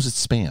is, everyone knows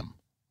it's spam.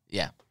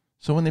 Yeah.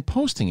 So when they're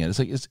posting it, it's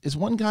like, is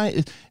one guy,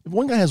 if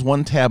one guy has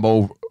one tab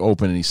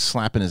open and he's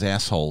slapping his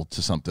asshole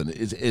to something,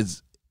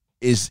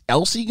 is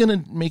Elsie going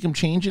to make him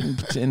change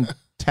it and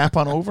tap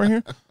on over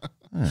here?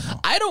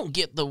 I don't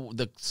get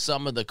the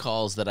some of the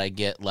calls that I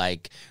get,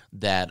 like,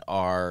 that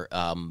are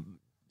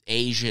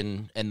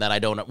Asian, and that I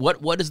don't know.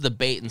 What is the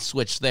bait and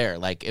switch there?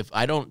 Like, if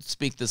I don't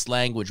speak this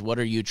language, what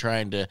are you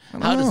trying to,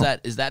 how does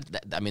that, is that,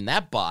 I mean,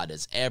 that bot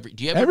is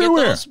do you ever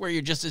everywhere. Get those where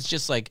it's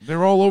just like.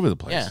 They're all over the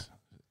place. Yeah.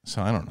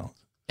 So I don't know.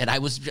 And I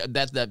was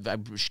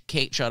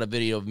Kate shot a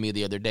video of me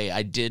the other day.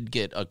 I did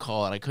get a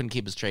call, and I couldn't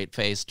keep a straight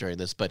face during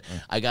this, but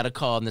I got a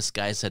call, and this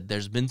guy said,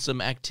 "There's been some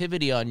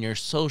activity on your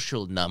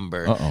social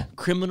number,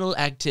 criminal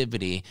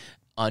activity.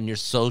 on your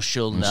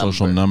social number.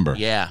 Social number.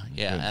 Yeah.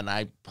 And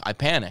I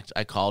panicked.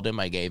 I called him.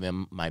 I gave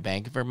him my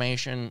bank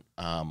information.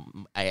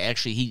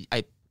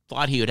 I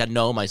thought he would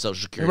know my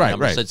social security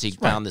number since he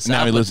found this out.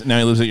 Now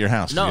he lives at your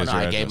house. No,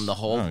 I gave him the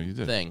whole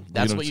thing.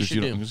 That's what you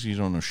should do. You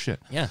don't know shit.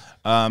 Yeah.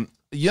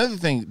 The other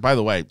thing, by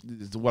the way,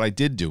 what I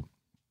did do,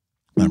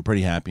 I'm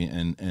pretty happy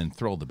and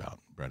thrilled about,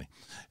 Brady,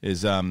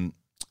 is that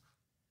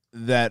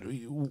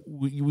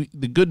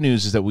the good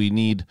news is that we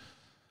need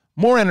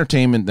more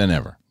entertainment than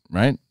ever,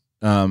 right?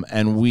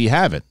 And we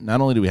have it.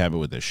 Not only do we have it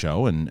with this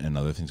show and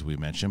other things we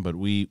mentioned, but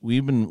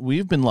we've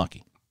been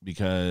lucky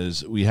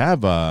because we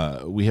have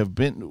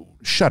been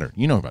Shudder.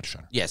 You know about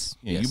Shudder? Yes.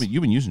 Yeah,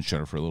 you've been using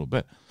Shudder for a little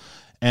bit.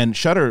 And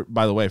Shudder,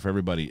 by the way, for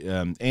everybody,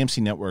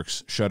 AMC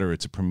Networks Shudder,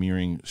 it's a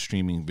premiering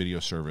streaming video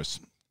service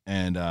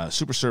and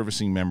super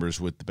servicing members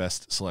with the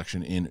best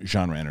selection in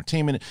genre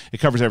entertainment. It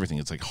covers everything.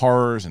 It's like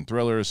horrors and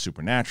thrillers,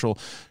 supernatural.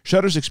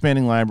 Shudder's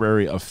expanding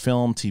library of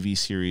film, TV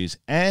series,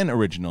 and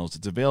originals.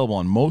 It's available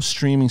on most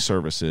streaming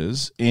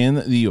services in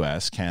the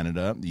U.S.,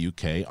 Canada, the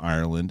U.K.,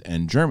 Ireland,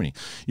 and Germany.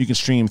 You can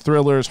stream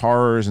thrillers,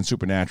 horrors, and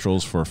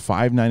supernaturals for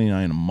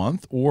 $5.99 a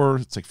month, or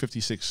it's like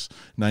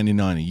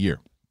 $56.99 a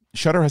year.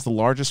 Shudder has the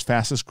largest,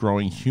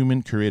 fastest-growing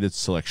human-curated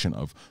selection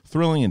of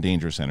thrilling and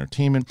dangerous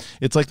entertainment.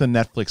 It's like the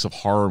Netflix of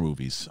horror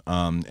movies.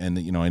 And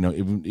I know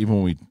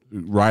even when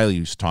Riley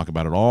used to talk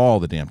about it all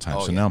the damn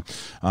time. Now,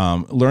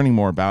 learning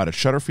more about it,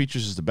 Shudder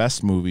features the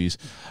best movies,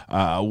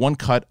 one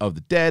cut of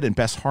The Dead, and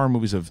best horror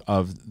movies of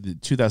the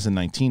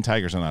 2019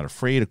 Tigers Are Not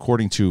Afraid,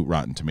 according to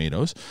Rotten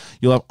Tomatoes.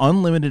 You'll have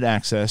unlimited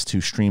access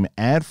to stream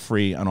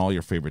ad-free on all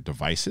your favorite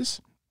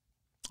devices.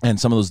 And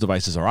some of those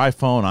devices are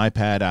iPhone,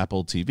 iPad,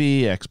 Apple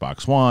TV,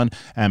 Xbox One,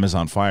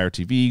 Amazon Fire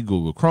TV,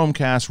 Google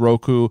Chromecast,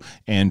 Roku,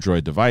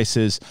 Android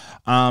devices.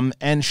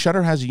 And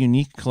Shudder has a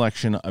unique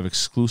collection of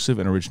exclusive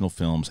and original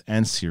films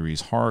and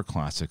series, horror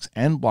classics,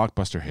 and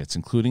blockbuster hits,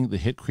 including the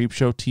hit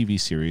Creepshow TV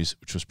series,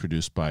 which was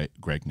produced by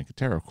Greg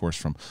Nicotero, of course,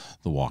 from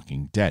The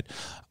Walking Dead.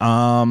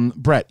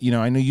 Brett,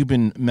 I know you've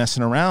been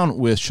messing around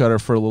with Shudder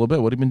for a little bit.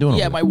 What have you been doing?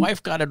 Yeah, my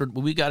wife got it.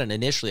 We got it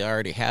initially. I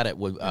already had it.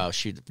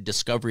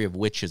 Discovery of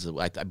Witches,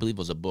 I believe,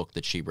 was a book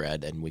that she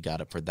read, and we got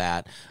it for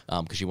that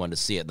because she wanted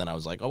to see it. And then I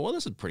was like, oh, well,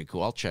 this is pretty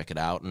cool. I'll check it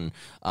out. And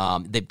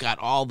they've got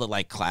all the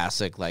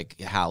classic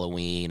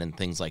Halloween and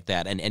things like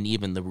that, and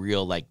even the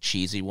real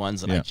cheesy ones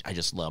that I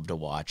just love to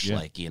watch.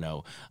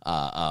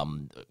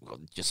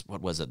 Just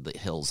what was it? The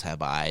Hills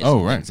Have Eyes.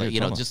 Oh, right.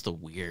 Just the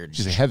weird.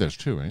 She's Heathers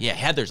too, right? Yeah,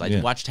 Heathers.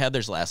 I watched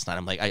Heathers last night.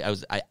 I'm like,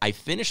 I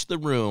finished The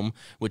Room,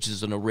 which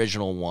is an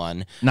original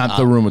one. Not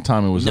The Room with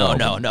Tommy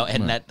Wiseau. No.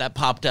 And that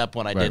popped up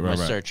when I did my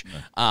search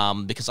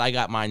because I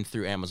got mine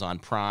through Amazon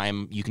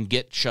Prime. You can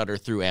get Shudder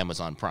through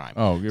Amazon Prime.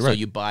 Oh, you're right. So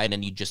you buy it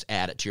and you just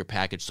add it to your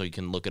package so you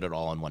can look at it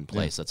all in one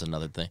place. That's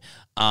another thing.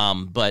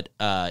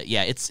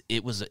 It's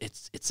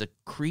a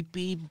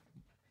creepy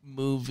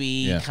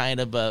movie, kind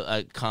of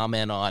a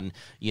comment on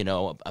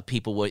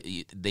people what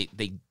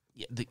they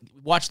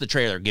watch the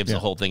trailer gives the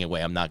whole thing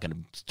away. I'm not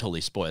going to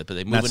totally spoil it, but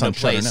they move into a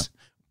place.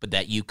 But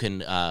that you can,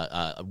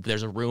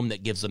 there's a room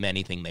that gives them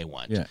anything they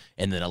want. Yeah.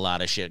 And then a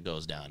lot of shit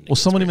goes down. Well,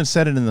 someone even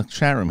said it in the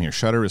chat room here.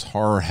 Shudder is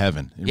horror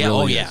heaven. It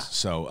really is.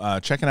 So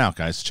check it out,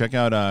 guys. Check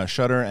out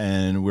Shudder,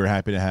 and we're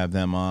happy to have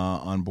them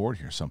on board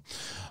here. So,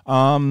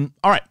 all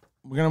right.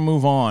 We're going to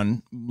move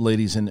on,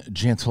 ladies and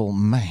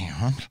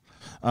gentlemen.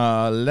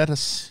 Let us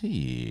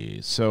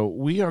see. So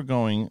we are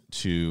going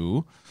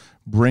to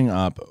bring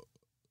up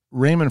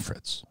Raymond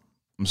Fritz.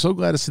 I'm so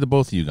glad to see the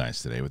both of you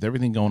guys today. With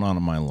everything going on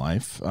in my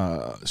life,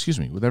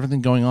 with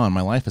everything going on,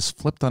 my life is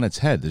flipped on its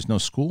head. There's no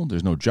school,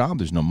 there's no job,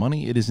 there's no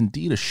money. It is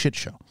indeed a shit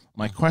show.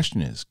 My question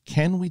is,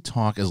 can we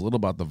talk as little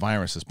about the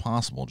virus as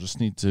possible? Just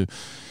need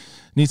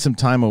some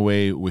time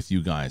away with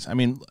you guys. I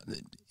mean,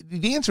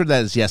 the answer to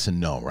that is yes and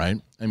no, right?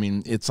 I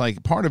mean, it's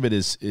like part of it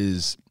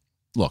is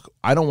look,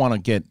 I don't want to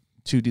get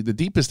too deep. The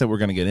deepest that we're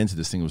going to get into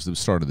this thing was the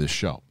start of this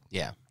show.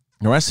 Yeah.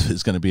 The rest of it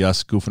is going to be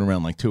us goofing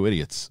around like two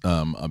idiots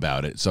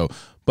about it. So,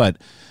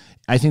 but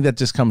I think that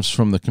just comes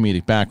from the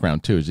comedic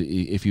background too. Is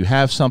if you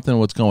have something,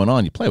 what's going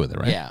on, you play with it,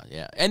 right?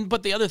 Yeah.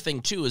 But the other thing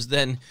too is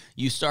then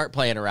you start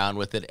playing around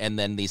with it, and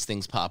then these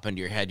things pop into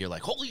your head. You're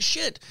like, holy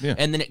shit! Yeah.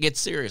 And then it gets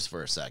serious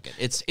for a second.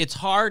 It's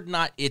hard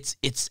not. It's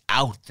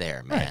out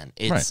there, man.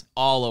 Right. It's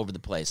all over the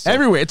place. So,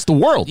 everywhere. It's the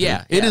world.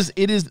 Yeah. It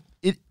is.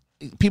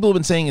 People have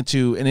been saying it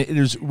too, and it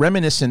is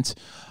reminiscent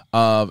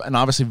of, and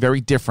obviously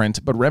very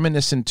different, but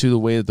reminiscent to the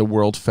way that the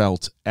world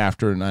felt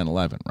after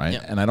 9/11, right?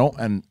 Yeah. And I don't,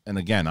 and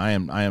again,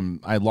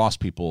 I lost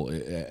people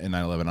in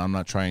 9/11. I'm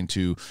not trying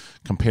to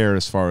compare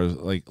as far as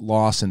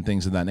loss and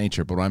things of that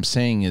nature, but what I'm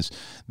saying is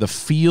the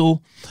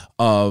feel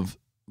of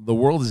the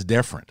world is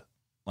different.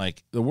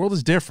 Like the world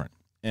is different,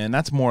 and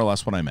that's more or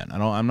less what I meant.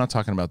 I'm not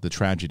talking about the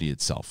tragedy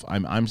itself.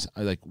 I'm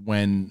like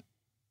when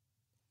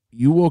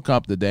you woke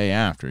up the day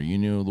after, you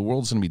knew the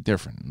world's going to be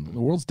different.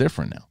 The world's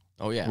different now.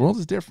 Oh yeah, the world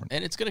is different,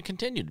 and it's going to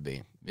continue to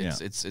be.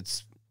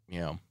 It's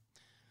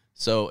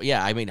So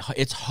yeah, I mean,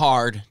 it's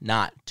hard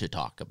not to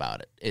talk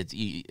about it.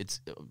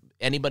 It's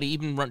anybody,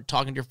 even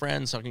talking to your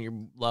friends, talking to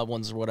your loved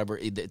ones or whatever.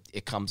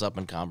 It comes up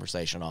in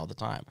conversation all the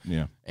time.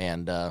 Yeah,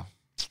 and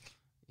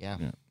yeah.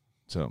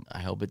 So I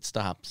hope it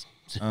stops.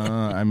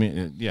 I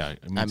mean, yeah.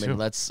 I mean,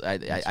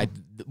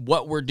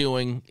 what we're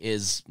doing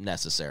is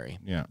necessary.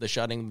 Yeah. The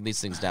shutting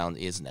these things down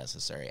is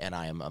necessary, and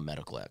I am a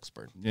medical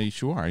expert. Yeah,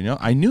 you are.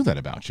 I knew that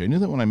about you. I knew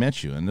that when I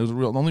met you, and the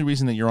only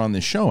reason that you're on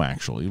this show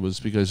actually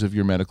was because of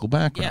your medical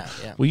background.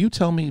 Yeah. Will you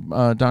tell me,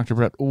 Dr.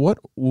 Brett, what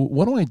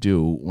do I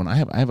do when I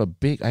have a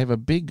big like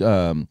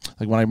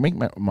when I make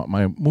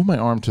move my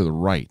arm to the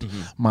right,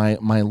 my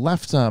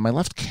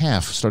left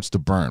calf starts to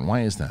burn.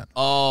 Why is that?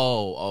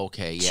 Oh,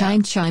 okay. Yeah.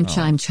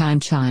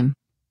 Chime.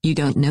 You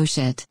don't know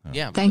shit.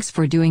 Yeah. Thanks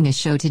for doing a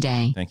show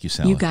today. Thank you,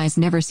 Sally. You guys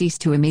never cease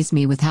to amaze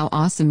me with how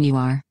awesome you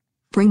are,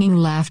 bringing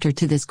laughter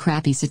to this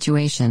crappy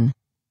situation.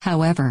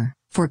 However,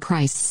 for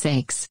Christ's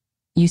sakes,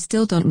 you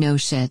still don't know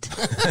shit.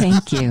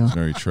 Thank you.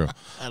 Very true.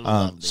 I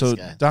love this so,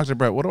 guy. Dr.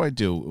 Brett, what do I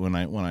do when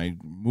I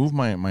move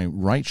my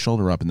right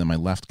shoulder up and then my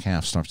left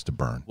calf starts to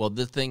burn? Well,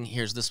 this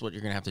is what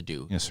you're going to have to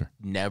do. Yes, sir.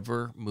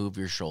 Never move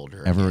your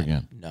shoulder. Ever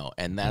again. No.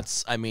 And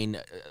that's, I mean,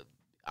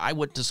 I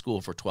went to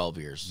school for 12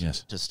 years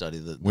to study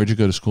Where'd you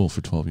go to school for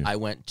 12 years? I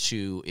went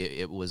to,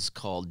 it was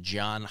called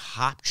John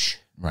Hopkins.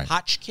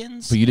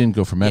 But you didn't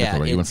go for medical,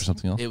 right? You went for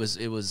something else? It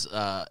was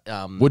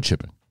wood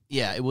chipping.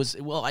 Yeah, it was.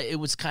 Well, it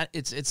was kind.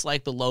 It's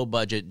like the low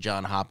budget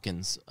John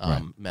Hopkins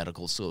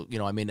medical. So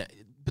I mean,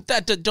 but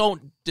that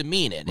don't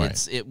demean it. Right.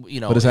 It's it.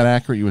 But is that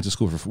accurate? You went to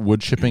school for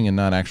wood chipping and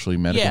not actually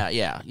medical?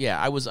 Yeah.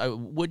 I was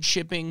wood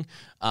chipping.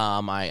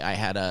 I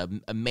had a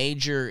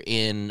major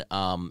in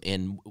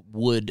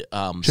wood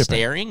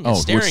staring. Oh,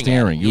 staring wood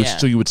staring.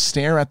 So you would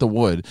stare at the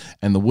wood,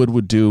 and the wood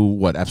would do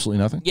what?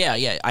 Absolutely nothing. Yeah.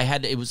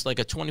 It was like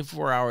a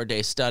 24-hour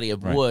day study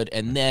of wood,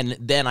 and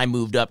then I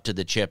moved up to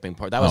the chipping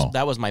part.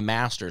 That was my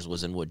master's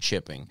was in wood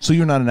chipping. So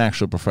you're not an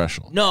actual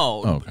professional.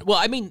 No. Oh, okay. Well,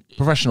 I mean,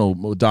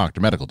 professional doctor,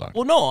 medical doctor.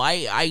 Well, no,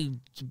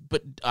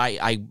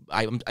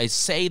 I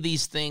say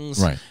these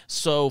things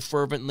so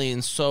fervently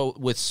and so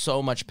with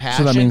so much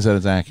passion. So that means that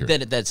it's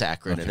accurate. That's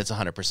accurate, and it's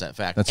 100%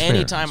 fact. That's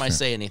Anytime fair. I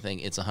say anything,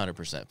 it's 100%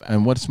 fact.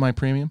 And what's my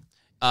premium?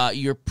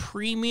 Your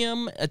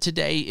premium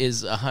today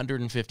is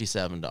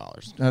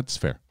 $157. That's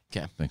fair.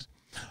 Okay. Thanks.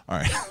 All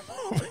right.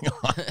 Moving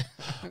on.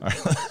 All right.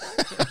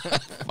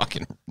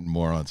 Fucking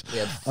morons. We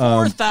have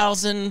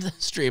 4,000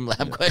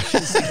 Streamlab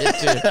questions to get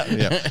to.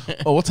 Yeah.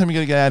 Oh, what time are you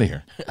going to get out of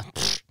here?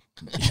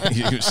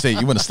 You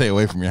want to stay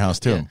away from your house,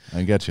 too. Yeah.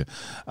 I get you.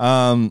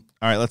 All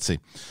right, let's see.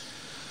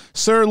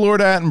 Sir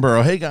Lord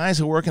Attenborough. Hey,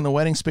 guys, I work in the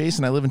wedding space,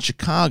 and I live in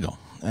Chicago.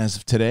 As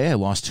of today, I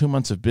lost 2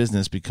 months of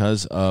business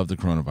because of the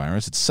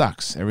coronavirus. It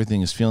sucks.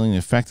 Everything is feeling the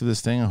effect of this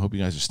thing. I hope you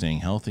guys are staying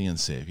healthy and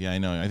safe. Yeah, I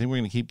know. I think we're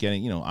going to keep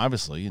getting,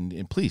 obviously,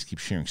 and please keep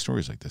sharing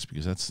stories like this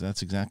because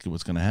that's exactly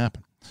what's going to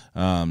happen.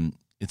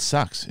 It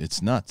sucks.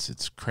 It's nuts.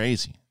 It's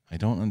crazy. I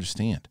don't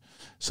understand.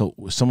 So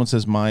someone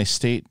says my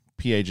state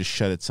PA just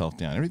shut itself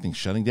down. Everything's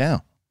shutting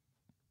down.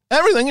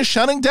 Everything is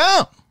shutting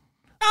down.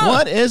 Oh.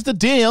 What is the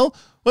deal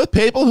with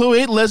people who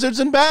eat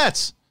lizards and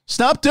bats?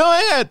 Stop doing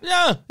it.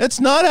 Yeah. It's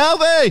not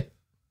healthy.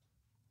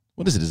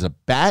 What is it? Is it a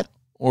bat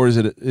or is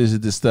it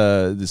this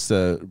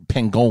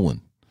pangolin?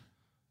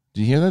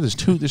 Do you hear that?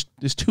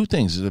 There's two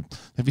things.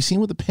 Have you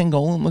seen what the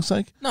pangolin looks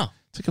like? No.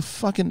 It's like a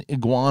fucking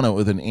iguana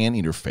with an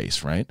anteater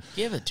face, right?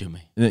 Give it to me.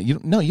 You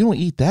don't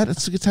eat that.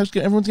 It's how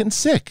everyone's getting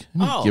sick.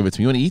 Give it to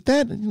me. You want to eat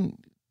that?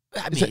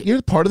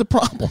 You're part of the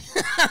problem.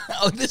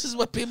 This is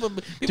what people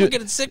are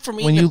getting sick from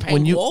eating a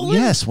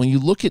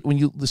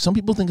pangolin? Some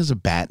people think it's a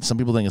bat, some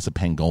people think it's a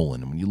pangolin.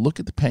 And when you look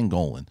at the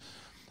pangolin,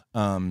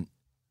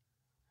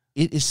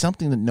 it is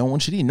something that no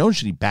one should eat. No one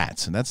should eat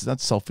bats, and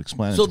that's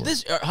self-explanatory. So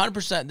this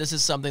 100%. This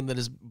is something that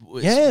is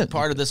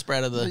part of the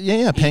spread of the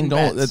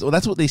pangolin.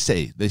 That's what they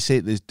say. They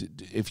say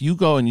if you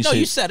go and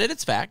you said it.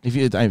 It's fact.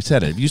 I've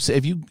said it.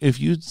 If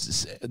you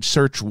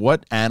search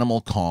what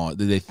animal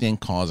they think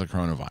cause a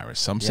coronavirus,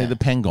 some say the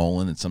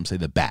pangolin and some say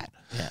the bat.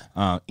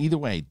 Yeah. Either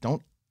way,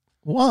 don't.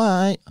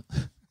 Why?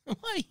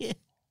 Why?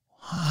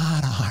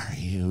 What are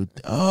you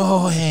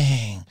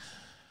doing?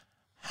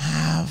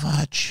 Have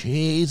a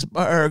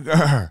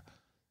cheeseburger.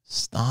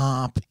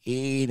 Stop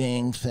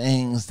eating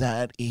things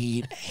that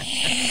eat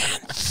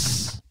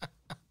ants.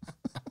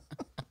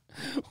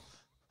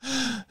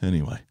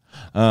 Anyway,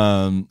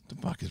 the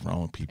fuck is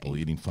wrong with people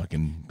eating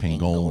fucking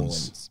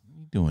pangolins? What are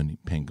you doing,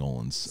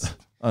 pangolins?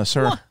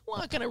 Sir?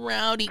 Walking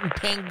around eating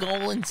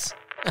pangolins.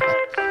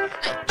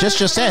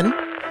 Just in.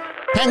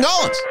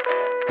 Pangolins.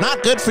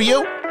 Not good for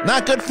you.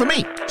 Not good for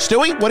me.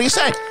 Stewie, what do you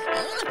say?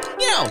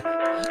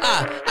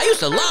 I used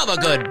to love a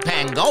good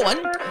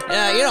pangolin.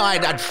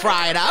 I'd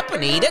fry it up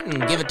and eat it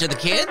and give it to the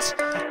kids.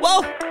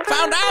 Well,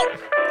 found out,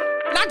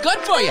 not good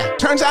for you.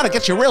 Turns out it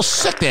gets you real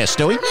sick there,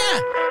 Stewie.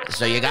 Yeah,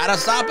 so you gotta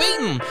stop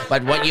eating.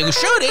 But what you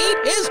should eat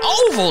is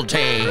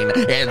Ovaltine.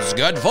 It's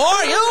good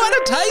for you and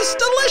it tastes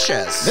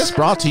delicious. This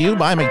brought to you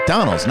by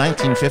McDonald's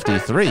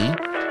 1953.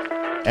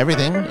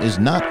 everything is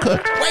not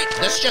cooked. Wait,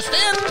 this just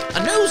in.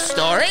 A news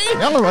story.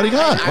 Ellen, what do you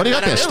got? What do you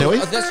got there,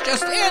 Stewie? This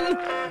just in.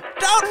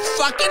 Don't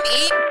fucking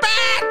eat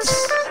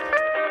bats.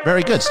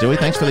 Very good, Stewie.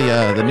 Thanks for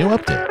the new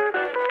update.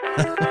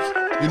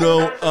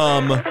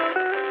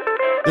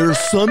 There are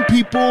some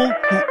people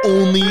who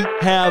only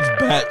have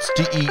bats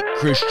to eat,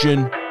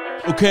 Christian.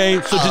 Okay,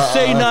 so to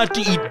say not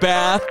to eat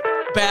bats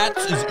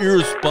is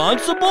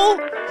irresponsible,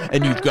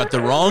 and you've got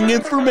the wrong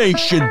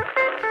information.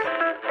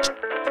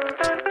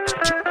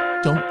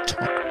 Don't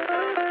talk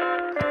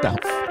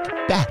about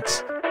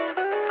bats.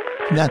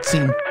 Not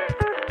seen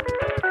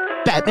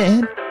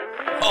Batman?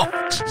 Oh,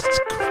 Jesus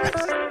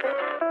Christ.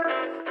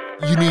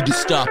 You need to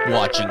stop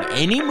watching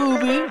any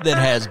movie that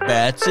has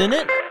bats in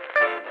it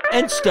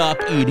and stop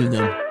eating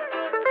them.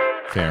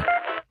 Fair.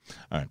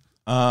 All right.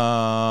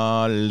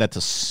 Let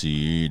us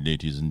see,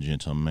 ladies and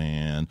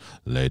gentlemen.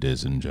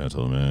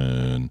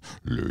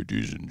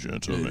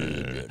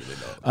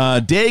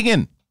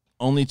 Dagan,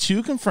 only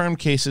 2 confirmed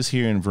cases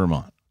here in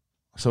Vermont,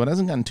 so it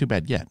hasn't gotten too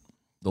bad yet.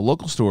 The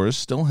local stores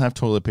still have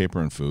toilet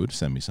paper and food.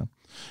 Send me some.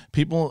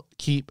 People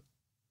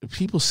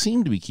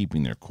seem to be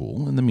keeping their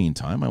cool. In the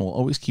meantime, I will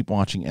always keep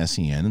watching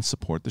SEN and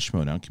support the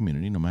Schmoedown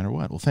community no matter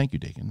what. Well, thank you,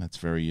 Dagan. That's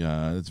very,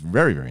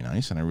 very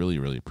nice, and I really,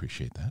 really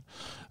appreciate that.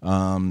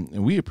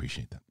 And we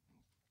appreciate that.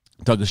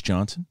 Douglas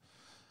Johnson,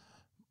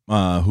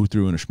 who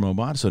threw in a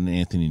Schmobot. So did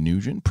Anthony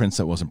Nugent. Prince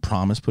That Wasn't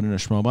Promised put in a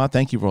Schmobot.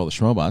 Thank you for all the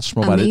Schmobots.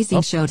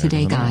 Amazing show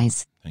today,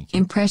 guys. Thank you.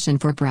 Impression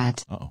for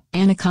Brett. Uh-oh.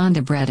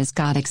 Anaconda Brett is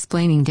God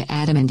explaining to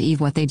Adam and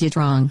Eve what they did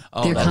wrong,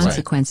 their that's right.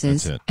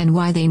 consequences, That's it. and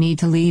why they need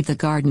to leave the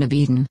Garden of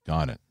Eden.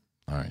 Got it.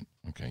 All right.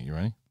 Okay, you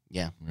ready?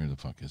 Yeah. Where the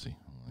fuck is he?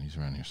 Hold on, he's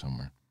around here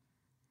somewhere.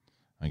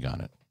 I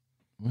got it.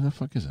 Where the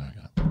fuck is it? I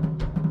got it.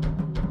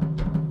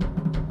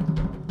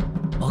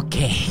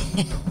 Okay.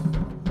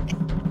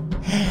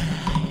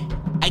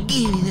 I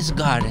gave you this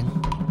garden.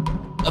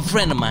 A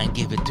friend of mine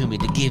gave it to me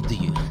to give to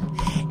you.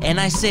 And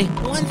I say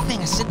one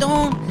thing. I said,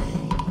 don't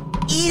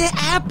eat an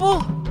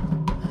apple.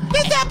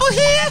 There's apple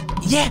here?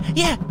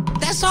 Yeah.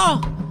 That's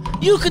all.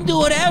 You can do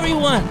whatever you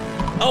want.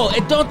 Oh,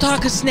 and don't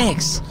talk of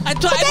snakes.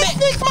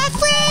 Snakes, my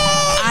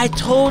friend. I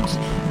told.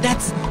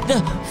 That's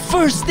the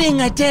first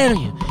thing I tell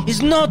you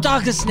is no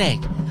talk of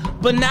snake.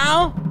 But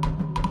now,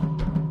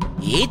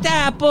 you eat the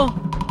apple,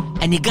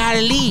 and you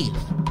gotta leave.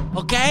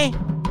 Okay?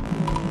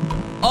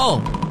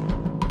 Oh,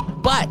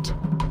 but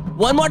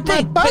one more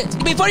thing.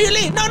 Before you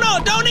leave. No,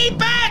 don't eat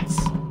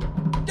bats.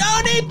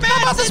 Don't eat bats.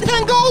 How about this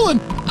pangolin?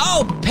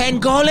 Oh,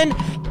 pangolin?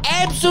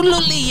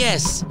 Absolutely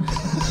yes.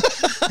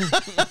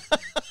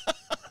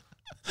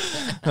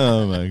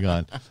 Oh, my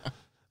God.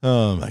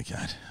 Oh, my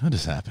God. What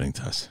is happening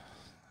to us?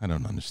 I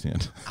don't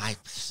understand.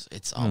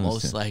 It's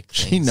almost like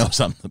she knows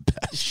I'm the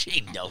best.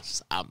 She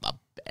knows I'm the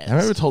best. Have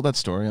I ever told that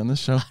story on this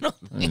show? I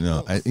don't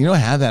know. I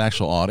had that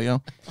actual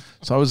audio.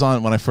 So I was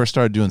on when I first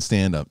started doing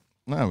stand-up.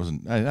 I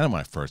wasn't. I don't know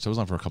when I first. I was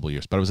on for a couple of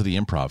years, but I was at the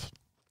Improv,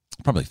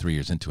 probably 3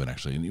 years into it.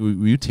 Actually,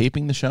 were you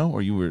taping the show,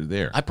 or you were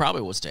there? I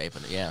probably was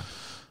taping it. Yeah.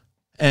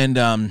 And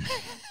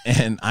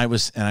I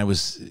was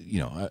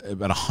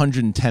about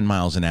 110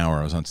 miles an hour.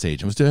 I was on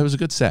stage. It was a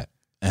good set.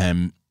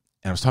 And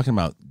I was talking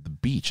about the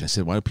beach. I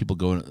said, why do people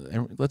go?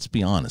 Let's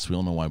be honest. We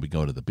all know why we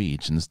go to the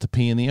beach, and it's to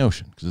pee in the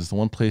ocean because it's the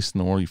one place in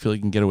the world you feel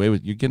you can get away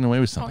with. You're getting away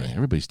with something. Oh, yeah.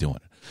 Everybody's doing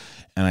it.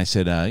 And I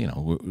said,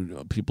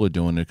 people are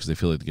doing it because they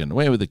feel like they're getting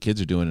away with it. The kids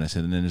are doing it. I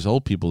said, and then there's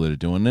old people that are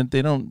doing it.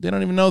 They don't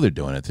even know they're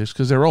doing it. It's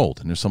because they're old.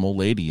 And there's some old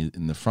lady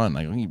in the front.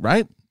 I go,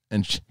 right?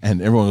 And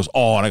everyone goes,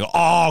 oh, and I go,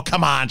 oh,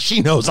 come on,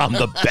 she knows I'm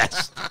the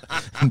best.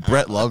 And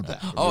Brett loved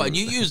that. Oh, and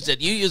you used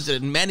it. You used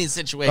it in many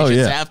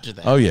situations after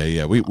that. Oh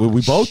yeah. We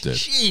both did.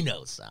 She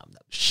knows I'm the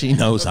best. She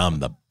knows I'm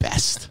the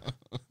best.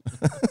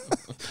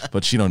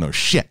 But she don't know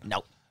shit. No.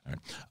 All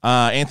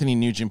right. Anthony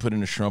Nugent put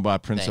in a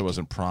Shrobot. Prince That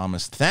Wasn't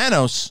Promised.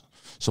 Thanos.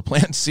 So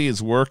Plan C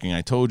is working.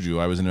 I told you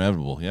I was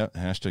inevitable. Yep.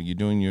 Hashtag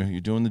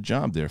you're doing the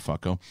job there,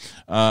 fucko.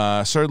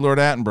 Sir Lord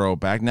Attenborough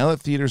back. Now that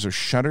theaters are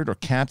shuttered or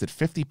capped at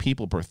 50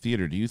 people per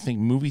theater, do you think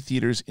movies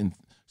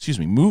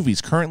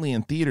currently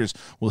in theaters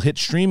will hit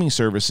streaming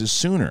services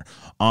sooner?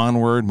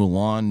 Onward,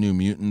 Mulan, New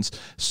Mutants.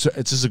 So,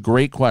 this is a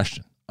great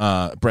question,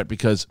 Brett,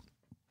 because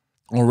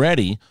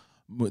already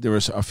there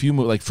was a few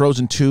like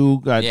Frozen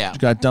 2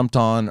 got dumped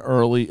on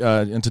early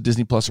into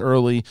Disney Plus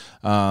early.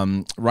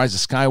 Rise of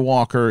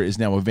Skywalker is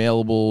now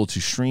available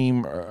to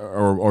stream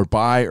or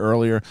buy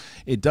earlier.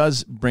 It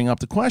does bring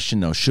up the question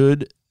though,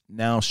 should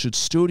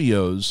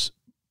studios,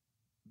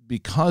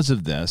 because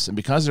of this and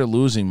because they're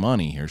losing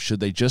money here, should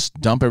they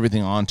just dump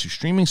everything onto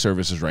streaming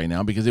services right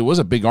now? Because it was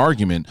a big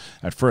argument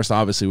at first,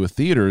 obviously, with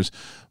theaters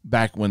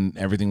back when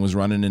everything was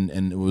running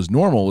and it was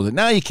normal.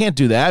 Now you can't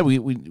do that. We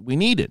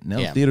need it.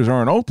 Now theaters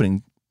aren't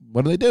opening.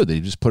 What do?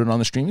 They just put it on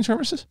the streaming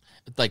services?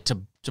 Like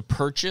to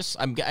purchase?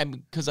 Don't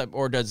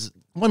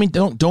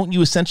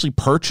you essentially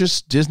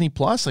purchase Disney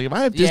Plus? Like if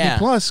I have Disney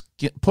Plus,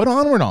 put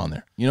Onward on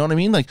there. You know what I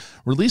mean? Like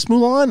release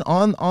Mulan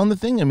on the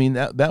thing. I mean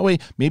that way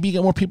maybe you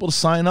get more people to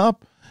sign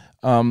up.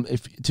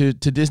 if to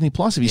Disney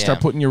Plus if you start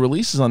putting your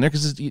releases on there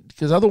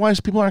because otherwise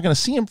people aren't going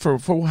to see them for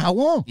how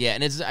long? Yeah,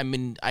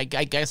 and I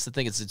guess the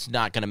thing is it's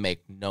not going to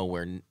make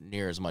nowhere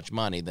near as much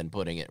money than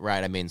putting it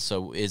right. I mean,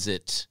 so is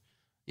it?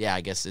 Yeah,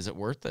 I guess is it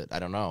worth it? I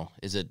don't know.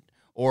 Is it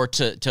or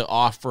to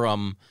offer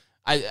them?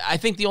 I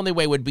think the only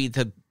way would be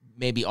to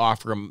maybe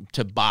offer them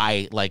to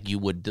buy like you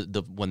would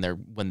when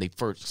they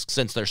first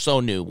since they're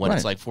so new when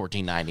it's like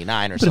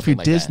 $14.99 or something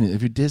like that.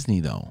 If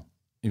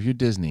you're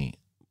Disney,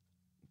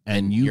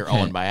 and you're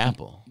owned by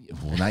Apple.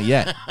 Well, not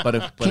yet.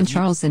 Can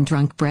Charles and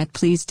Drunk Brett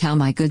please tell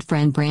my good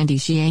friend Brandy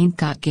she ain't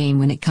got game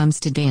when it comes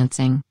to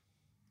dancing?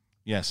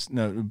 Yes.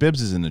 No,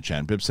 Bibbs is in the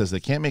chat. Bibbs says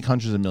they can't make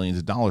hundreds of millions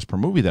of dollars per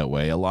movie that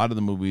way. A lot of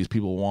the movies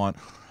people want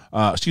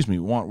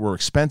were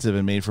expensive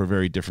and made for a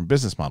very different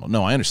business model.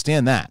 No, I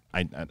understand that.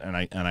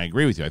 I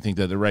agree with you. I think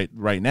that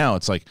right now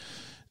it's like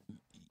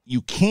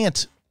you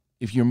can't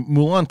if your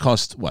Mulan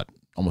cost what?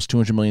 Almost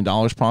 $200 million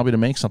probably to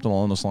make something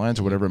along those lines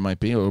or whatever it might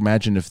be. Or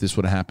imagine if this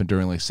would have happened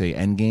during, like, say,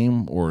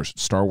 Endgame or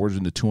Star Wars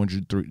in the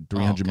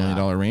 $300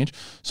 million range.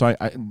 So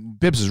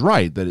Bibbs is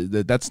right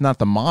that that's not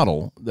the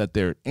model that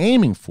they're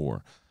aiming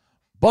for.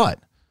 But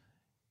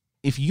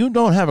if you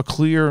don't have a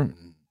clear,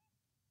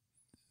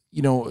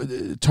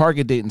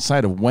 target date in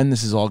sight of when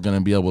this is all going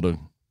to be able to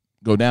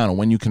go down and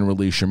when you can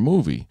release your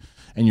movie,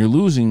 and you're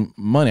losing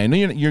money. I know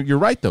you're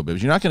right though,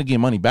 Bibbs. You're not going to get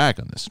money back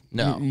on this.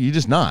 No, you're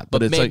just not.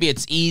 But maybe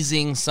it's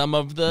easing some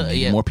of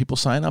the more people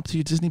sign up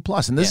to Disney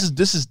Plus, and this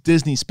is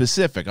Disney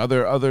specific.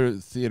 Other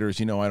theaters,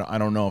 I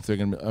don't know if they're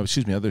going to.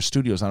 Other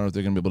studios, I don't know if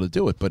they're going to be able to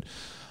do it, but.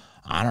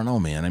 I don't know,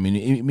 man. I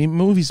mean,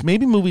 movies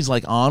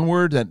like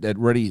Onward that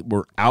already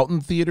were out in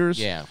theaters.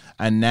 Yeah.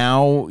 And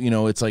now,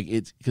 it's like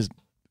because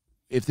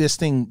if this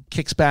thing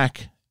kicks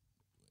back,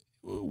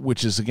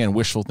 which is again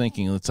wishful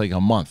thinking, it's like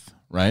a month,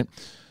 right?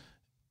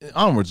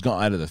 Onward's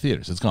gone out of the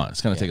theaters. It's gone.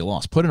 It's going to take a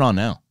loss. Put it on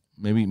now.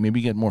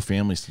 Maybe get more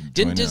families to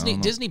Didn't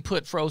Disney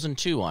put Frozen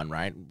 2 on,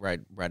 right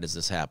as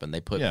this happened? They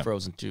put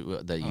Frozen 2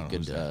 that you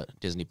could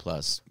Disney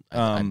Plus,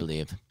 I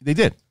believe. They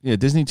did. Yeah,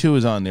 Disney 2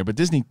 is on there, but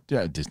Disney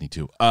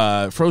 2.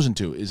 Frozen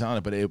 2 is on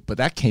it, but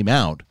that came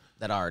out.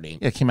 That already.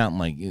 Yeah, it came out in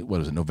like what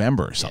was it,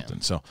 November or something.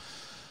 Yeah. So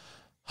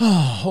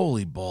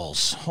holy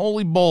balls.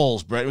 Holy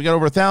balls, Brett. We got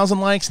over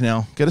 1,000 likes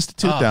now. Get us to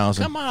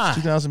 2,000. Come on.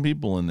 2,000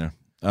 people in there.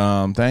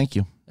 Thank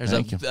you.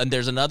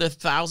 There's another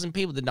 1,000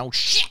 people that know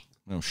shit.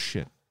 No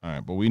shit. All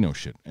right, but we know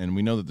shit, and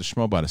we know that the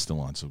Schmobot is still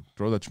on. So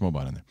throw that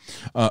Schmobot in there.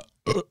 I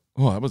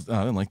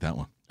didn't like that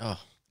one. Oh,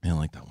 I didn't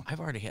like that one.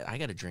 I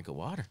got a drink of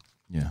water.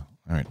 Yeah.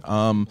 All right.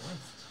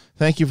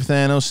 Thank you for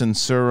Thanos and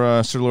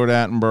Sir Lord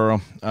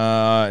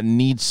Attenborough.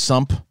 Need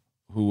Sump,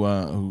 who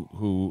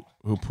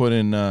put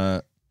in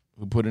the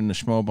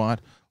Schmobot.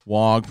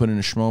 Wog put in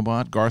a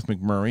Schmobot. Garth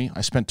McMurray. I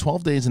spent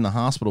 12 days in the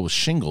hospital with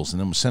shingles, and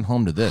then was sent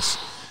home to this.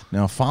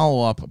 Now,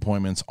 follow-up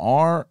appointments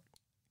are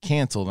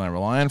canceled, and I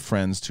rely on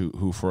friends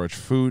who forage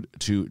food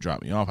to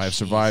drop me off. I have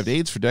survived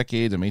AIDS for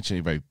decades. I'm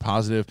HIV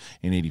positive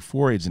in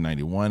 84, AIDS in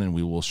 91, and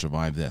we will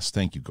survive this.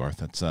 Thank you, Garth.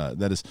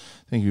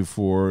 Thank you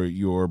for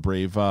your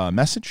brave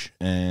message,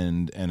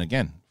 and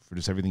again, for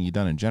just everything you've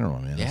done in general,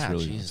 man.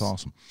 That's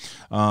awesome.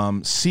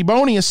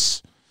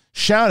 Sebonius,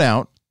 shout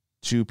out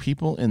to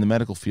people in the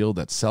medical field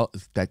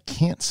that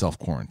can't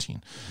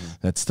self-quarantine,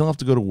 that still have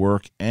to go to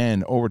work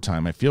and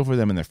overtime. I feel for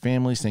them and their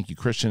families. Thank you,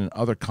 Christian, and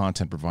other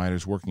content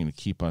providers working to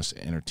keep us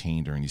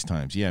entertained during these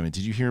times. Yeah, I mean,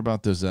 did you hear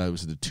about those?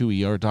 Was it the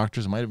 2 ER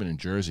doctors? It might have been in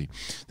Jersey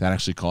that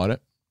actually caught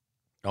it.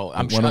 Oh,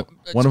 I'm sure.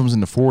 One of them's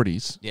in the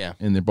 40s. Yeah,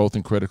 and they're both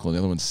in critical, and the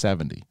other one's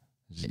 70.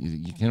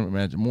 You can't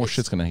imagine. More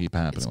shit's going to keep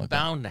happening. It's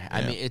bound to.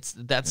 I mean,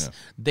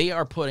 they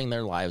are putting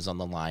their lives on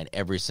the line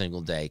every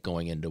single day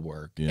going into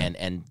work,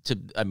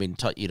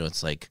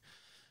 it's like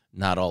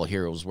not all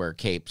heroes wear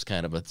capes,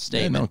 kind of a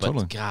statement.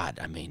 Totally. But God,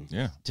 I mean,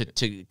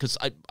 because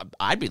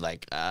I'd be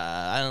like,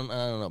 I don't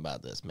know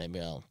about this.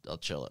 Maybe I'll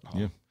chill at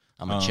home. Yeah.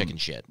 I'm a chicken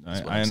shit.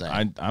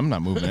 I'm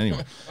not moving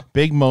anywhere.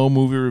 Big Mo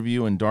movie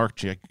review and Dark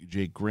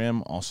Jake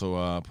Grimm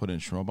also put in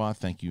Schmobot.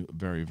 Thank you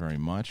very, very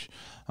much.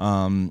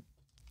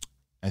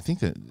 I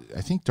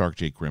think Dark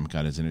Jake Grimm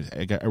got his in.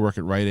 I work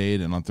at Rite Aid,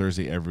 and on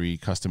Thursday, every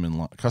customer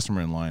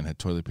in line had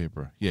toilet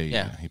paper.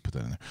 Yeah. He put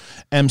that in there.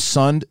 M.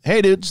 Sund,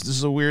 hey dudes, this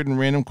is a weird and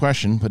random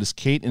question, but is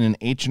Kate in an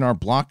H&R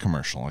Block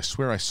commercial? I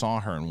swear I saw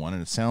her in one,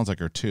 and it sounds like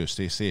her too.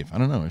 Stay safe. I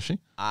don't know. Is she?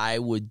 I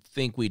would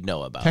think we'd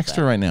know about. Text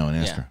her right now and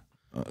ask her.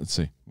 Let's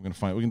see. We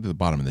can get to the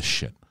bottom of this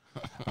shit.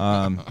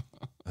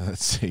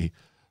 Let's see.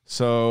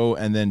 So,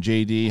 and then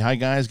JD, hi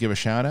guys, give a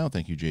shout out.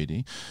 Thank you,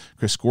 JD.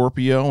 Chris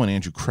Scorpio and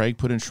Andrew Craig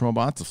put in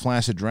Schmobot. The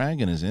Flaccid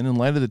Dragon is in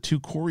light of the two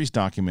Corys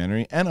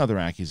documentary and other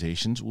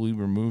accusations. We'll be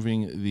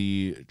removing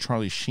the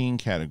Charlie Sheen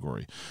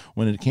category.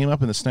 When it came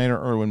up in the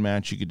Snyder-Irwin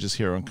match, you could just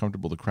hear how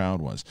uncomfortable the crowd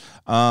was.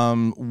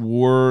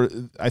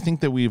 I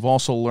think that we've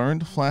also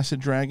learned, Flaccid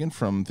Dragon,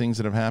 from things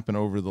that have happened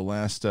over the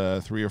last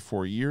 3 or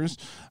 4 years.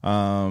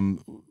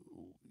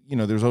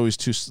 There's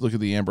always look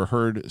at the Amber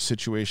Heard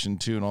situation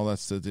too and all that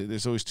stuff.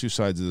 There's always two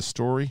sides of the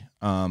story.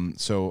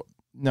 So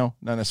no,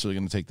 not necessarily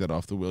going to take that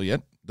off the wheel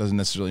yet. Doesn't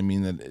necessarily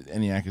mean that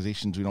any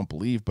accusations we don't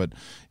believe, but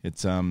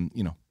it's,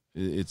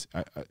 It's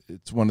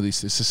one of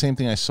these. It's the same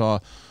thing I saw.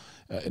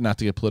 Not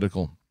to get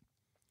political,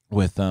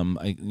 with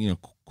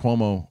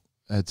Cuomo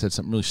had said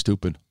something really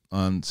stupid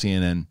on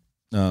CNN.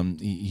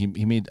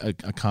 He made a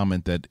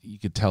comment that you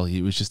could tell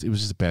it was just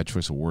a bad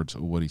choice of words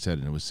of what he said,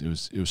 and it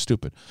was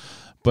stupid.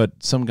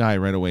 But some guy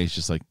right away is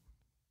just like,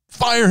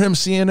 fire him,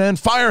 CNN,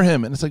 fire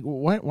him. And it's like,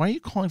 why are you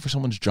calling for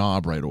someone's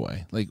job right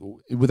away? Like,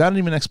 without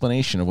even an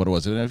explanation of what it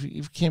was. And if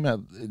he came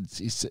out,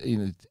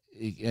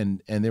 and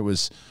there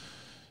was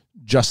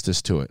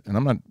justice to it. And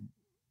I'm not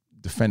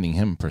defending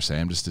him per se.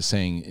 I'm just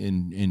saying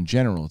in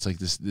general, it's like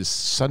this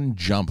sudden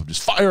jump of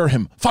just fire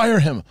him, fire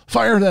them,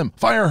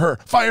 fire her,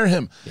 fire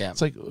him. Yeah.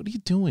 It's like, what are you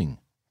doing?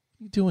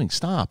 What are you doing?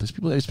 Stop. There's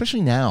people,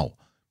 especially now,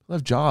 people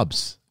have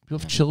jobs, people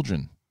have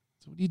children.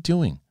 So what are you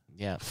doing?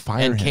 Yeah,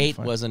 Fire him. Kate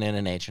wasn't in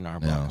an H&R.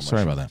 No,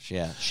 sorry about that.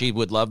 Yeah, she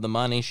would love the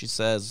money, she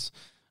says,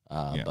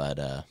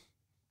 but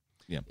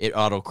it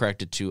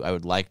auto-corrected to, I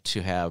would like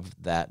to have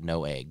that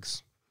no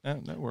eggs.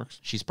 That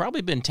works. She's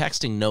probably been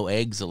texting no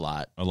eggs a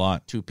lot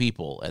to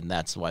people, and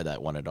that's why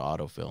that wanted to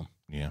autofill.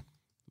 Yeah.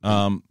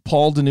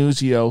 Paul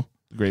Denuzio,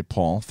 the great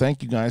Paul,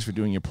 thank you guys for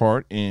doing your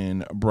part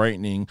in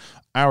brightening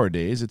our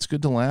days. It's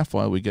good to laugh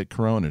while we get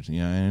coronaed.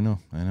 Yeah, I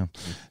know.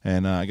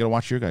 And I got to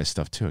watch your guys'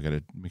 stuff, too. I got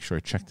to make sure I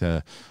check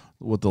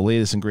what the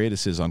latest and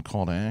greatest is on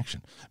call to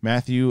action.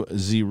 Matthew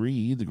Z.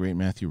 Reed, the great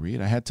Matthew Reed,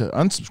 I had to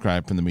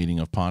unsubscribe from the meeting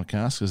of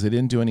podcasts because they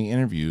didn't do any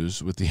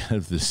interviews with the head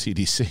of the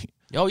CDC.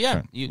 Oh,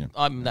 yeah.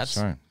 Sorry. That's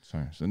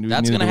So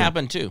that's going to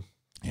happen, too.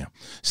 Yeah.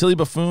 Silly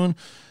Buffoon.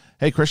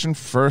 Hey, Christian,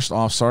 first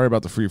off, sorry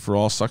about the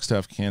free-for-all. Sucks to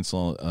have to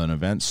cancel an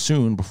event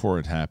soon before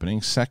it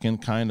happening.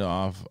 Second, kind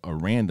of a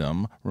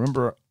random.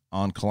 Remember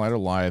on Collider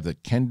Live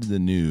that Ken did the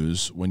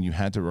news when you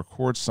had to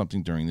record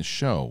something during the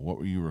show. What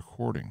were you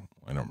recording?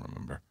 I don't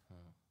remember.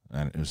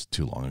 It was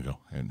too long ago,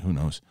 and who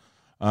knows.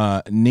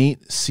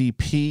 Nate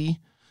CP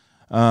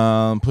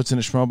puts in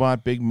a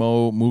Schmobot. Big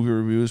Mo movie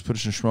reviews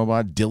puts in a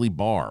Schmobot. Dilly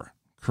Bar.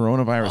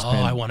 Coronavirus.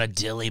 I want a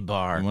Dilly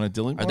Bar. You want a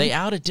Dilly Bar? Are they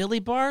out of Dilly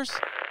Bars?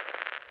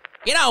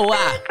 You know,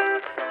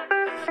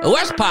 the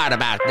worst part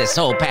about this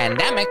whole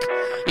pandemic,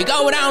 you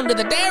go down to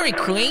the Dairy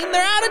Queen,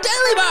 they're out of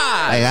Dilly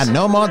Bars. I got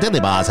no more Dilly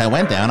Bars. I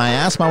went there and I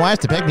asked my wife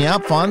to pick me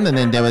up fun, and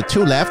then there were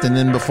 2 left, and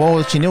then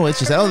before she knew it,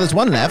 she said, oh, there's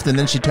 1 left, and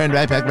then she turned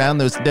right back around,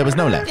 there was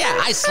no left. Yeah,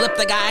 I slipped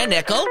the guy a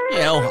nickel,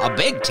 a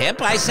big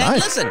tip. I said,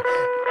 listen,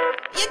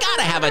 you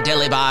gotta have a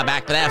Dilly Bar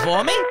back there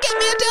for me. Give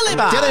me a Dilly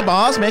Bar. Dilly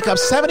Bars make up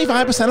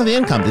 75% of the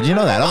income. Did you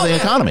know that? Of the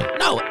economy.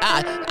 No,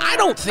 I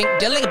don't think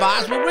Dilly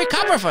Bars will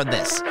recover from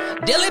this.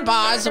 Dilly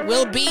Bars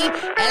will be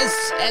as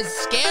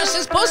scarce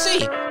as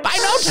pussy by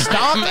no time.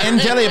 Stock in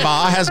Dilly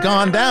Bar has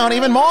gone down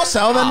even more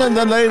so than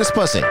the latest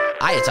pussy.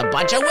 It's a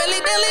bunch of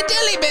willy-dilly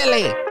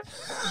dilly-billy.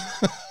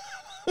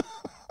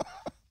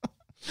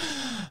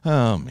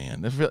 Oh,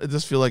 man. It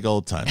just feel like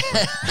old times.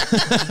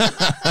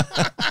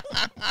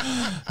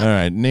 All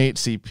right. Nate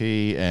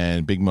CP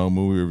and Big Mo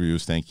movie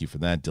reviews. Thank you for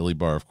that. Dilly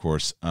Bar, of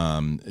course.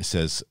 It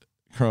says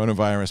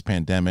coronavirus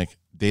pandemic,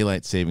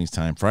 daylight savings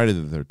time, Friday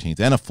the 13th,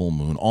 and a full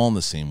moon all in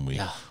the same week.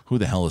 Yeah. Who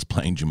the hell is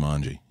playing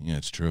Jumanji? Yeah,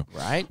 it's true.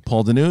 Right.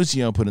 Paul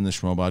Denuzio put in the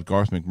Schmobot.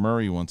 Garth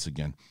McMurray once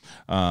again.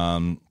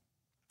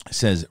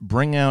 Says,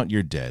 bring out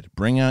your dead.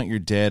 Bring out your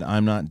dead.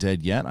 I'm not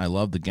dead yet. I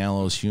love the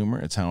gallows humor.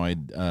 It's how I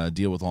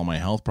deal with all my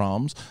health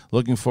problems.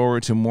 Looking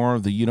forward to more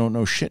of the You Don't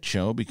Know Shit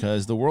show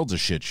because the world's a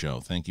shit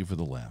show. Thank you for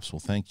the laughs. Well,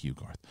 thank you,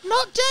 Garth.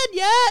 Not dead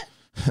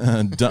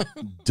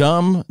yet.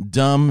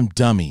 Dumb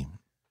dummy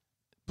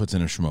puts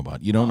in a Schmobot.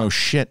 You don't know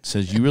shit.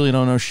 Says, you really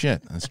don't know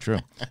shit. That's true.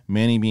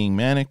 Manny being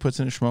manic puts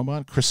in a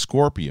Schmobot. Chris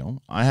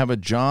Scorpio. I have a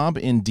job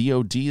in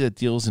DOD that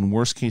deals in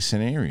worst case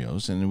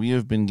scenarios, and we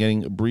have been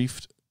getting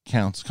briefed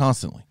counts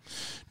constantly.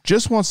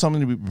 Just want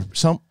something to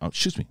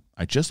be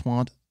I just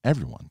want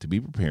everyone to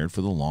be prepared for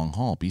the long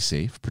haul. Be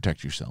safe,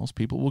 protect yourselves.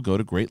 People will go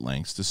to great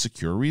lengths to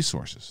secure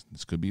resources.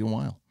 This could be a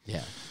while.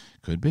 Yeah.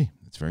 Could be.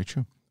 It's very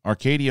true.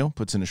 Arcadio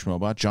puts in a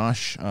Schmobot.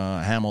 Josh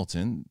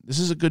Hamilton. This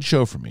is a good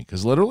show for me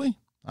because literally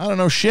I don't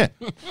know shit.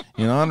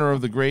 In honor of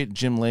the great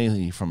Jim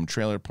Leahy from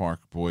Trailer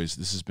Park Boys,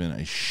 this has been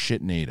a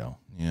shitnado.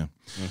 Yeah.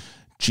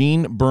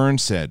 Gene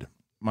Burns said,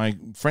 my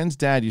friend's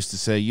dad used to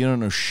say, you don't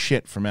know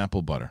shit from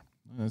apple butter.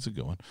 That's a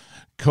good one.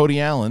 Cody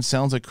Allen,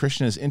 sounds like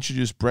Christian has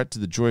introduced Brett to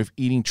the joy of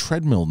eating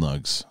treadmill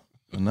nugs.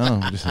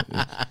 No,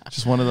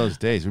 just one of those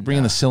days. We're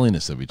bringing the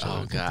silliness of each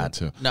other. Oh, God.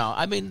 Too. No,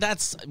 I mean,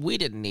 we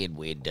didn't need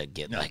weed to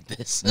get like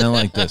this. Not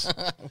like this.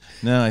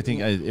 No, I think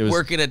it was...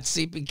 Working at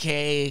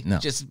CPK. No.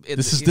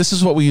 This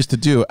is what we used to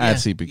do at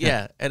CPK.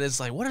 Yeah, and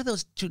it's like, what are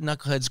those 2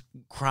 knuckleheads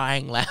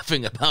crying,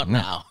 laughing about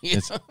now?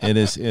 It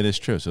is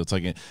true. So it's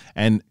like...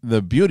 And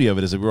the beauty of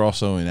it is that we're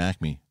also in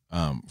Acme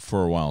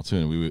for a while, too.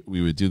 And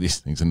we would do these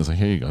things. And it's like,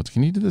 here you go.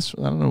 Can you do this?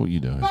 I don't know what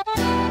you do.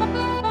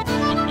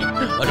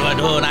 What do I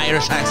do in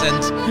Irish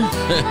accent?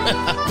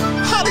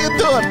 How do you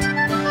do it?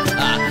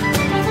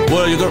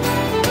 Well, you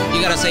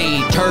gotta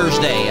say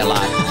Thursday a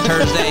lot.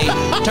 Thursday,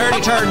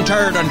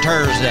 turd on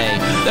Thursday.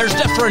 There's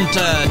different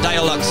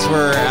dialects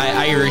for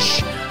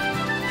Irish,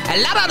 A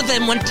lot of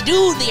them want to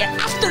do the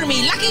After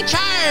Me Lucky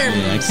Charms.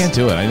 Yeah, I can't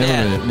do it. I never.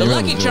 Yeah, never the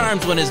Lucky do it.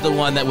 Charms one is the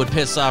one that would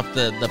piss off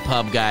the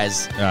pub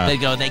guys. They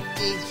go, you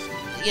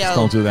know,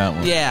 don't do that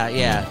one.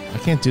 Yeah. I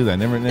can't do that.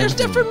 Never. There's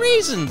different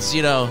reasons,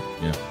 you know.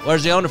 Yeah.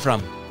 Where's the owner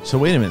from? So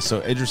wait a minute.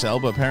 So Idris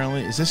Elba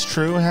apparently, is this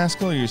true,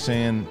 Haskell? Or you're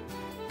saying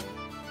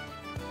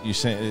he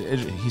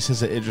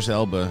says that Idris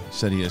Elba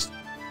said he has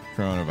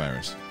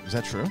coronavirus. Is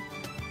that true?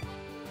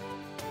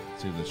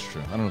 Let's see if that's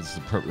true. I don't know if it's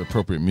the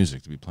appropriate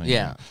music to be playing.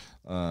 Yeah.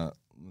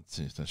 Let's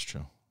see if that's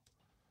true.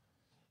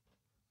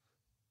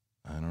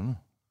 I don't know.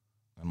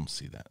 I don't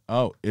see that.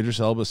 Oh, Idris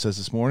Elba says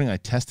this morning, I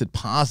tested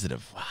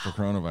positive for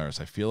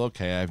coronavirus. I feel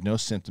okay. I have no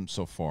symptoms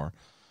so far,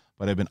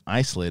 but I've been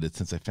isolated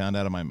since I found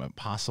out of my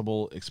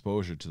possible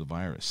exposure to the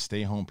virus.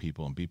 Stay home,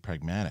 people, and be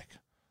pragmatic.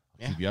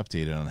 I'll keep you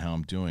updated on how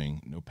I'm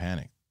doing. No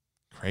panic.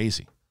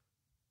 Crazy.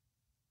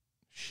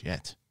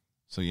 Shit.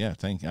 So, yeah,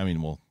 thank you,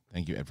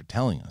 Ed, for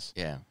telling us.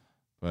 Yeah.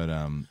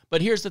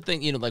 But here's the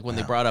thing, you know, like when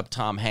they brought up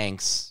Tom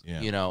Hanks,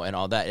 you know, and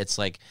all that, it's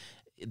like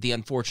the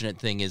unfortunate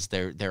thing is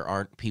there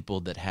aren't people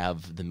that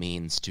have the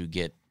means to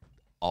get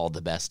all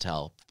the best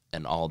help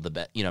and all the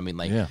best, you know, I mean,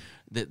 like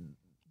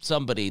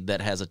somebody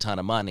that has a ton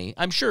of money,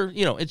 I'm sure,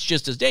 you know, it's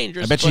just as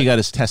dangerous. I bet you he got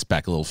his test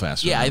back a little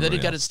faster. Yeah, I bet he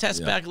got his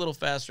test back a little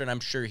faster, and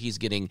I'm sure he's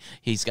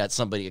got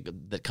somebody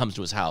that comes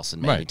to his house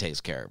and maybe takes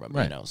care of him,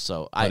 you know.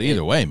 So but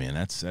either way, man,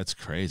 that's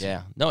crazy.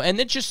 Yeah. No, and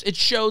it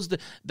shows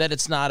that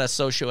it's not a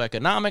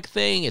socioeconomic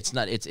thing. It's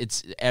not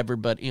it's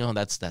everybody, you know,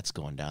 that's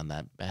going down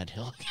that bad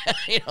hill.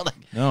 You know, like,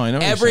 no, I know.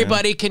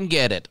 Everybody can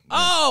get it.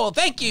 Oh,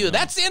 thank you.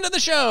 That's the end of the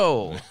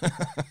show.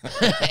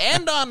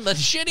 End on the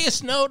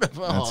shittiest note of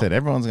all. That's it.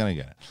 Everyone's gonna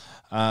get it.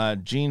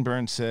 Gene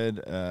Burns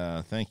said,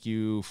 thank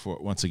you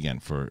once again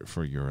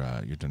for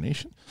your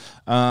donation.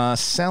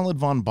 Salad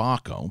Von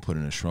Baco put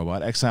in a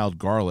Schmobot. Exiled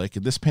Garlic.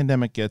 If this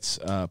pandemic gets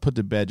put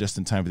to bed just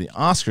in time for the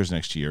Oscars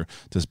next year,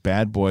 does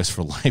Bad Boys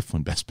for Life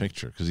win Best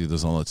Picture? Because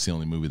that's the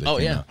only movie that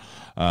came out.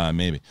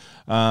 Maybe.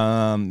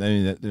 I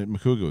mean,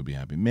 Makuga would be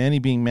happy. Manny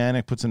Being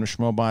Manic puts in a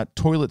Schmobot.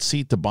 Toilet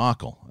Seat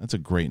Debacle. That's a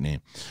great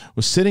name.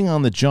 Was sitting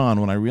on the John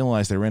when I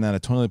realized I ran out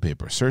of toilet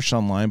paper. Searched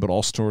online, but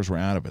all stores were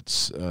out of it.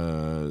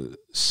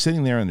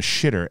 Sitting there in the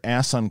shitter,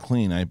 ass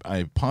unclean,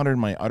 I pondered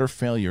my utter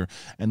failure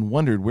and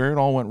wondered where it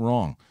all went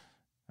wrong.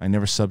 I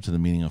never subbed to the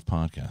Meaning of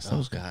podcast. That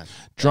was God.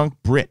 Drunk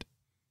Brit.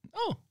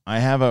 Oh. I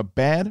have a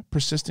bad,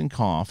 persistent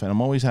cough, and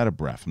I'm always out of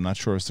breath. I'm not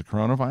sure it's the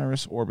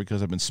coronavirus or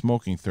because I've been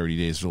smoking 30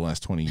 days for the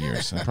last 20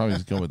 years. I'd probably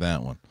just go with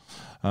that one.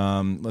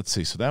 Let's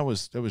see. So that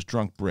was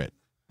Drunk Brit.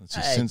 Let's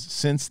see.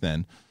 Since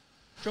then.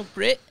 Drunk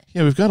Brit?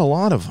 Yeah, we've got a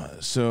lot of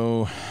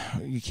so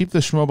you keep the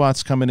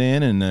Schmobots coming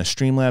in and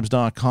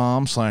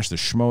streamlabs.com/the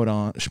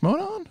Schmodon.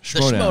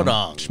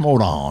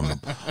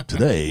 Schmodon.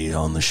 Today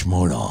on the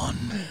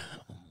Schmodon.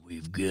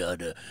 We've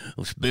got a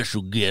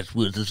special guest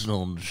with us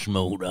on the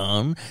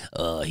Schmodon.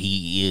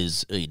 He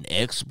is an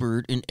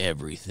expert in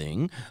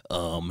everything.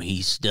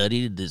 He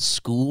studied at the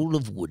School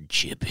of Wood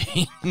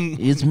Chipping.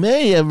 It's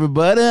me,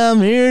 everybody.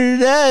 I'm here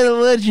today to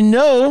let you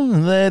know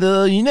that,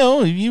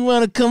 if you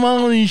want to come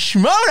on and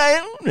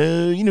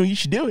Schmodown, you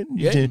should do it.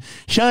 Yeah.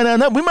 Shine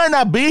on up. We might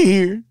not be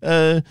here.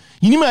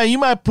 You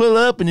might pull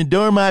up and the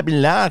door might be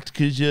locked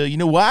because, you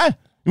know why?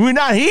 We're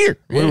not here.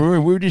 Yeah.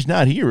 We're just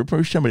not here. We're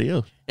probably somebody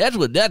else.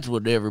 That's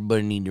what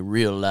everybody need to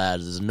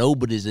realize is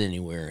nobody's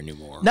anywhere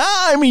anymore. No,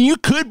 I mean, you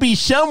could be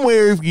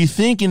somewhere if you're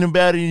thinking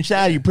about it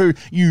inside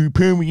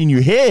in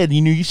your head.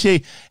 You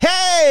say,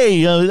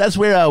 hey, that's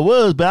where I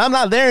was, but I'm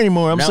not there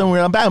anymore. I'm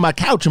somewhere. I'm back on my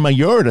couch in my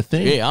yard, I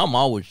think. Yeah, I'm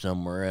always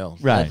somewhere else.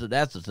 Right.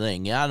 That's the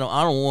thing. Yeah, I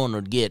don't want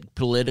to get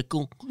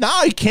political.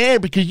 No, you can't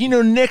because,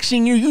 next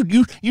thing you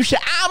say,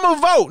 I'm going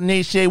to vote. And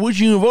they say, what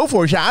you going to vote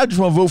for? I say, I just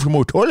want to vote for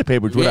more toilet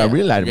paper is what I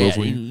realized to vote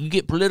for. You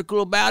get political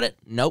about it?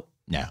 Nope.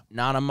 No.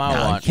 Not on my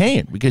watch. You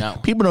can't because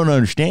people don't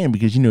understand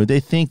because, they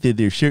think that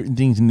there's certain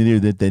things in there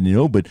that they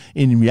know, but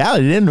in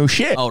reality, they don't know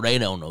shit. Oh, they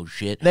don't know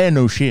shit. They don't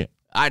know shit.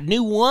 I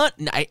knew one.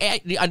 Now,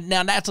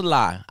 that's a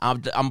lie.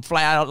 I'm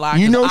flat out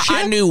lying. You know shit?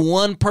 I knew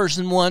one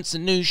person once that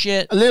knew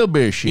shit. A little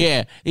bit of shit.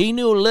 Yeah, he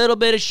knew a little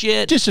bit of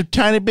shit. Just a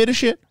tiny bit of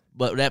shit.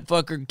 But that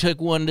fucker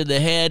took one to the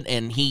head,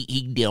 and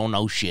he don't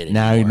know shit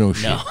anymore. Now he knows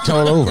shit. It's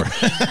all over.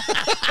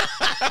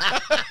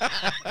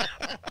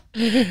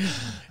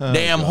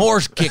 Damn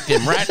horse kicked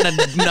him right in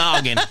the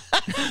noggin.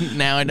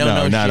 Now I don't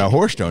know shit. No, the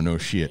horse don't know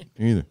shit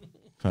either.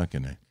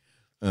 Fucking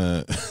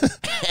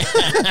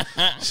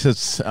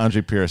says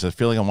Andre Pierce, I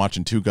feel like I'm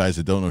watching two guys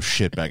that don't know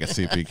shit back at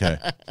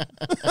CPK.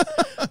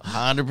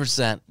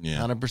 100%. Yeah.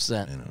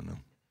 100%. I don't know.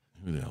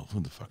 Who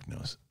the fuck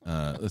knows?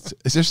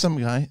 Is there some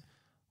guy?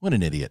 What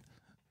an idiot.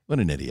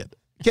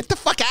 Get the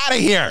fuck out of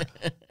here.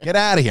 Get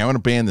out of here. I want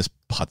to ban this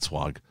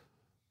putzwag.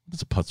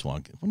 What's a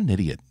putzwag? What an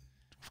idiot.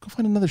 Go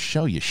find another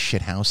show, you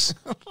shithouse.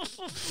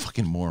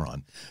 Fucking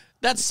moron.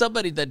 That's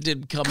somebody that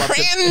did come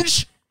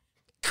Cringe. up.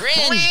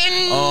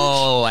 Cringe.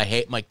 Oh, I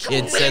hate my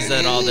kid says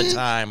that all the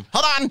time.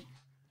 Hold on.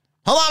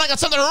 I got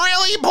something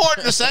really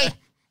important to say.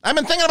 I've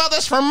been thinking about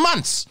this for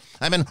months.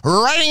 I've been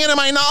writing it in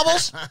my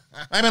novels.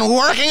 I've been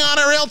working on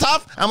it real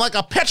tough. I'm like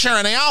a pitcher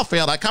in the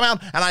outfield. I come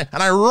out and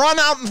I run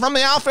out from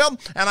the outfield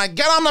and I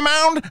get on the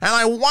mound and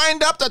I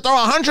wind up to throw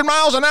 100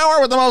 miles an hour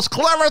with the most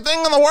clever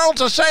thing in the world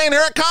to say, and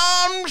here it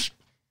comes.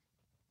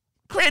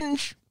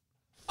 Cringe.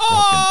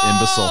 Oh,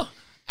 imbecile.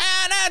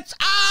 And it's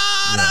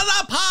out of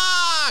the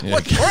park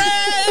with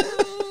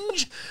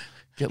cringe.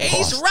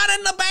 He's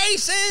running the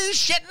bases,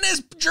 shitting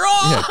his drawer.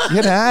 Yeah,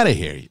 get out of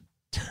here, you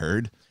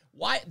turd.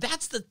 Why?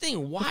 That's the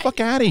thing. Why? Get the fuck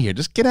out of here.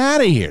 Just get out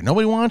of here.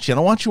 Nobody wants you. I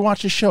don't want you to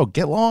watch the show.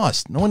 Get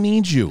lost. No one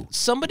needs you.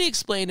 Somebody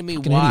explain to me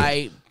Fucking why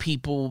idiot.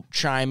 people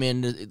chime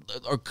in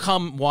or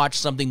come watch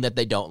something that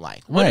they don't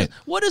like. Right.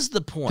 What is the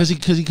point?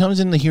 Because he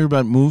comes in to hear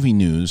about movie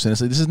news, and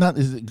it's like, this is not.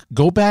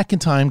 Go back in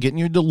time, get in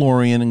your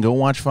DeLorean, and go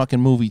watch fucking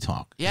movie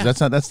talk. Yeah.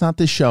 That's not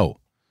this show.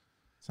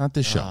 It's not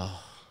this show.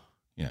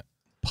 Yeah.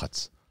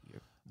 Putz.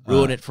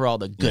 Ruin it for all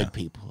the good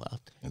people out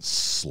there. It's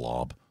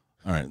slob.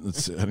 All right,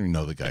 let's. I don't even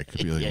know the guy.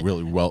 Could be like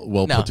really well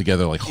No. put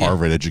together, like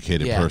Harvard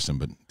educated Yeah. person,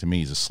 but to me,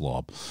 he's a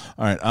slob.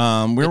 All right,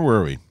 where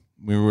were we?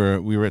 We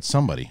were at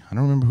somebody. I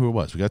don't remember who it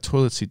was. We got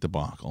toilet seat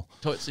debacle.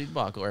 Toilet seat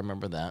debacle. I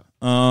remember that.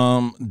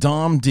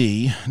 Dom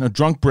D. No,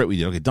 drunk Brit. We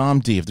did. Okay,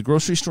 Dom D. If the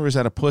grocery store is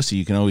out of pussy,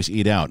 you can always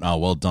eat out. Oh,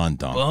 well done,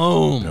 Dom.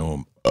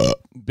 Boom.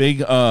 Big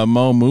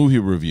Mo movie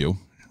review.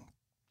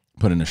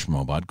 Put in a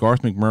schmobot.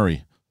 Garth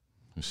McMurray.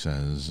 Who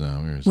says,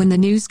 where is When the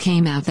news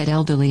came out that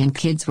elderly and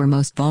kids were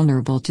most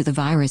vulnerable to the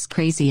virus,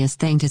 craziest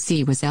thing to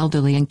see was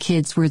elderly and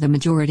kids were the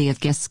majority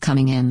of guests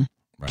coming in.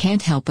 Right.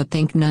 Can't help but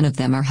think none of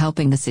them are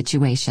helping the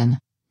situation.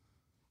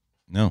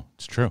 No,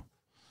 it's true.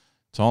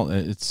 It's all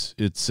it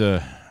is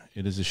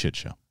a shit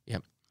show.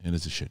 Yep. It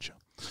is a shit show.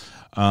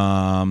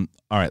 All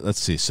right, let's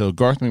see. So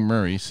Garth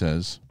McMurray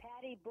says,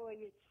 Patty boy,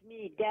 it's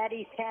me.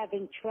 Daddy's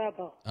having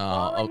trouble. Oh,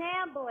 Call an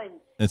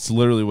ambulance. it's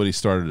literally what he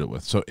started it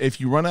with. So if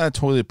you run out of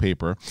toilet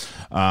paper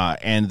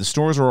and the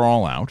stores are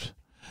all out,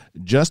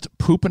 just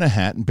poop in a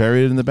hat and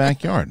bury it in the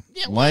backyard.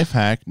 Life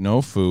hack,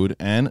 no food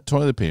and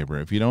toilet paper.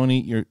 If you don't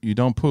eat, you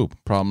don't poop.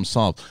 Problem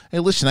solved. Hey,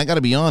 listen, I got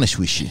to be honest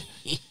with you.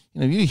 You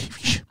know, you're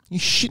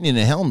shitting in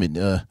a helmet.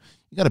 You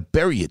got to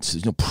bury it so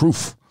there's no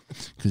proof.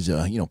 Because,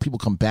 people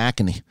come back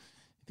and they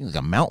think like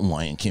a mountain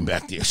lion came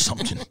back there or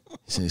something.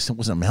 It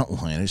wasn't a mountain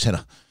lion. I just had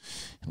a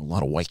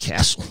lot of White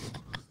Castle.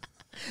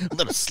 A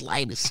little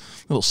sliders.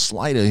 Little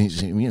slider,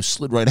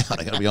 slid right out.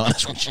 I got to be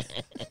honest with you.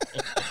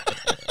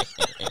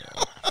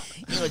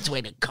 You know, it's a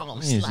way to call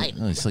them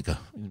sliders. It's like a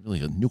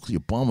nuclear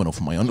bomb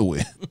off my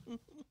underwear.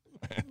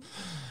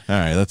 All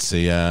right, let's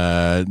see.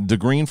 The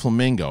Green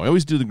Flamingo. I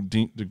always do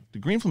the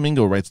Green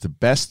Flamingo writes the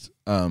best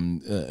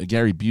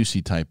Gary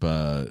Busey type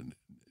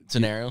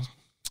Scenarios.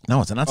 No,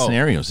 it's not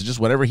scenarios. It's just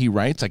whatever he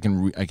writes. I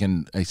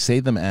say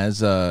them as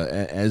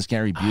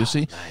Gary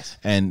Busey, nice.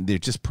 And they're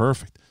just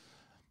perfect.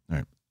 All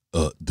right.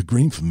 The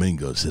Green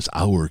Flamingo says,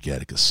 I work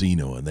at a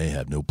casino and they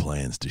have no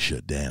plans to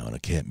shut down. I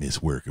can't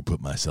miss work or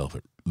put myself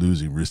at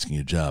risking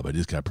a job. I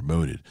just got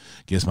promoted.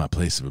 Guess my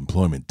place of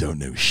employment don't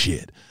know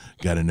shit.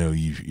 Got to know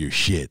your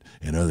shit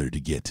in order to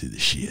get to the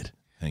shit.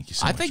 Thank you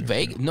so much. I think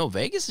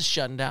Vegas is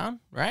shutting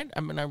down, right?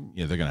 I mean,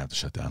 yeah, they're going to have to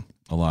shut down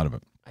a lot of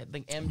it. I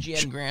think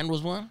MGM Grand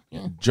was one.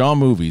 Yeah. Jaw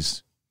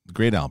Movies, the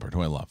great Albert,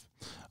 who I love.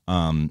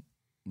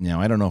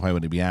 Now, I don't know if I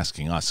would be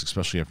asking us,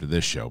 especially after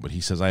this show, but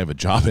he says, I have a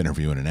job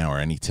interview in an hour.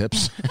 Any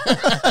tips?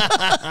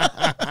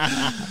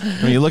 I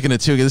mean, you're looking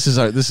at two. This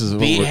is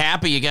Be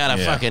happy you got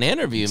a fucking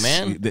interview,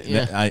 man.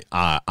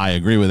 I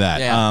agree with that.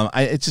 Yeah.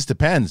 It just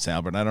depends,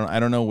 Albert. I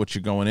don't know what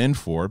you're going in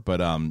for, but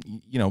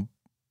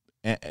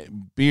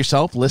be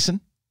yourself, listen,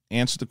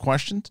 answer the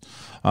questions,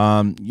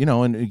 and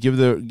give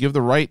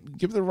the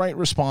right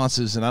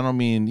responses. And I don't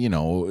mean, you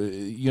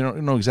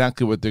don't know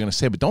exactly what they're going to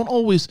say, but don't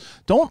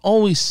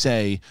always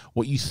say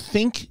what you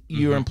think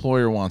your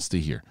employer wants to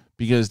hear,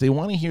 because they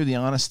want to hear the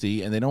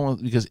honesty, and they don't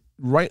want, because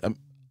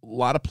a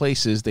lot of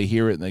places they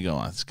hear it and they go,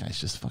 oh, this guy's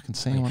just fucking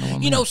saying what I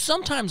want to hear.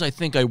 Sometimes I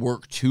think I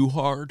work too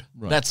hard.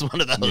 Right. That's one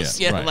of those.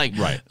 Yeah, right,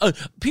 right. A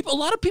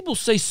lot of people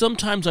say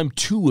sometimes I'm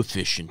too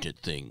efficient at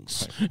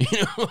things.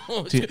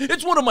 Right.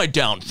 It's one of my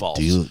downfalls.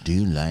 Do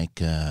you like?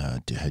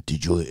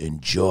 Did you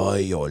enjoy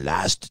your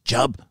last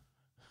job?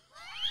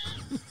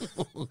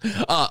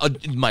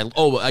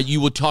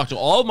 You would talk to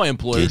all of my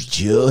employers. Did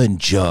you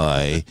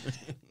enjoy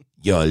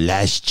your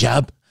last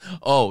job?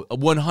 Oh,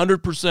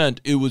 100%.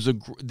 It was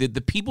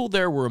the people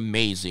there were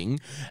amazing,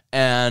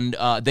 and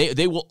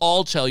they will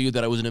all tell you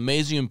that I was an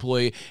amazing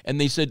employee. And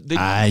they said,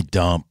 I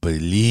don't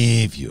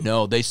believe you.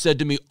 No, they said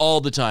to me all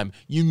the time,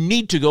 you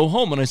need to go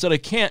home. And I said, I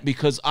can't,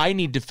 because I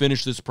need to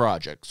finish this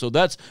project. So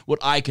that's what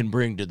I can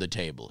bring to the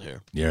table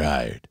here. You're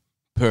hired.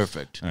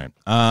 Perfect. All right.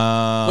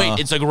 Wait,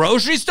 it's a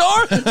grocery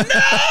store? No!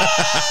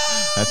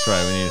 That's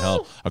right. We need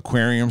help.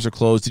 Aquariums are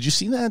closed. Did you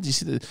see that? Did you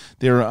see that?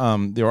 There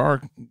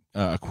are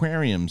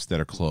aquariums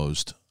that are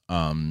closed,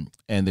 and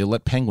they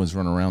let penguins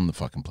run around the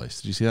fucking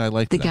place. Did you see that? I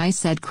like that. The guy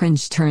said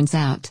cringe. Turns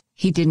out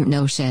he didn't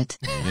know shit.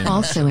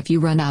 Also, if you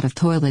run out of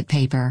toilet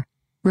paper,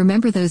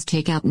 remember those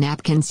takeout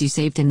napkins you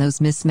saved in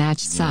those mismatched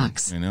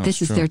socks. I know, this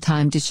it's is true. their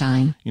time to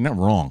shine. You're not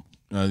wrong.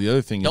 The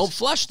other thing Don't is,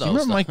 flush do you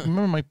those.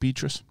 remember Mike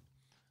Beatrice?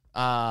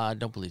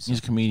 Don't believe so. He's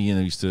a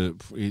comedian. He's a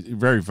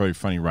very, very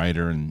funny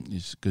writer, and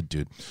he's a good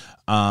dude.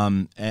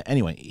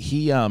 Anyway,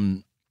 he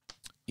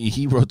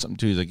wrote something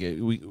too. He's like,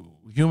 we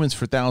humans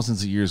for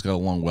thousands of years got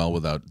along well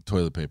without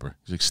toilet paper.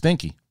 He's like,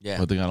 stinky,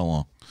 but they got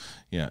along.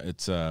 Yeah,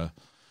 it's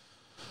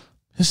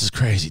this is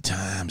crazy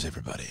times,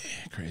 everybody.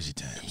 Crazy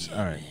times.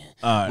 All right.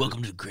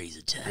 Welcome to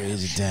Crazy Times.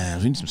 Crazy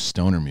times. We need some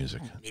stoner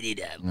music. We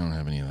need I don't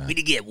have any of that. We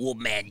need to get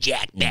Wolfman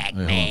Jack back,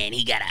 man.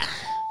 He gotta.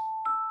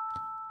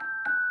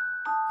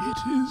 It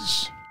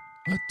is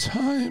a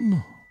time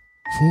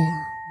for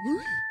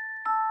worry,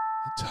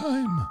 a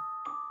time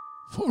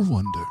for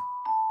wonder.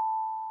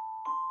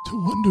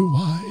 To wonder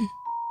why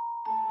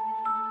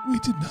we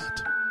did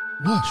not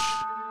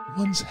wash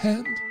one's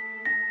hand,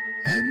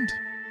 and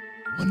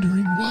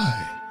wondering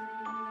why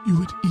you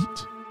would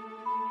eat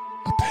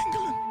a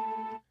pangolin.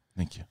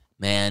 Thank you.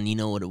 Man, you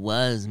know what it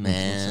was,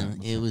 man.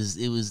 It was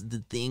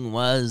the thing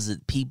was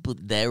that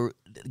the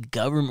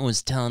government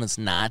was telling us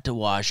not to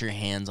wash our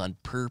hands on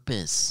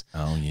purpose.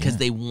 Oh yeah. Because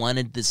they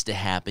wanted this to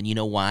happen. You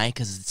know why?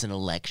 Because it's an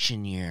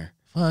election year.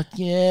 Fuck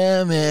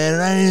yeah, man.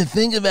 And I didn't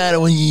think about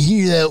it when you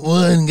hear that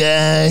one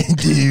guy,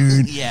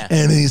 dude. Yeah.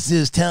 And he's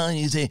just telling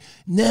you, say,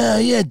 no,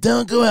 yeah,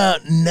 don't go out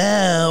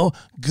now.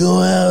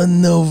 Go out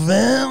in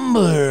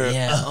November.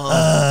 Yeah.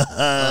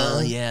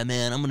 Oh, yeah,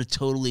 man. I'm going to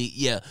totally,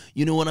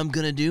 You know what I'm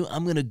going to do?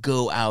 I'm going to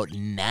go out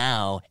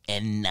now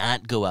and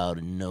not go out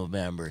in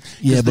November.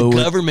 Yeah, but the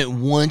government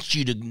wants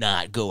you to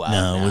not go out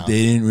now. What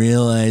they didn't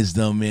realize,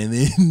 though, man,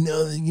 they didn't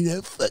know that you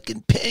have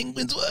fucking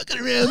penguins walking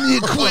around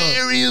the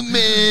aquarium,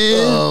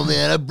 man. Oh,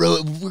 man.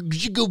 We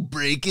should go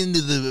break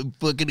into the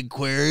fucking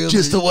aquarium.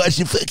 Just to watch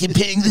the fucking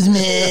penguins,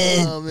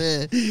 man. Oh,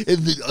 man.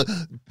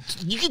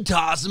 You can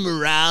toss them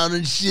around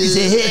and shit. You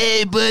say,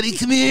 hey, buddy,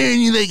 come here. And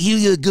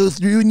you go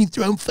through and you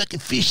throw them fucking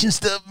fish and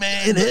stuff,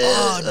 man.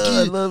 Oh,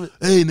 dude. I love it.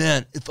 Hey,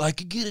 man, if I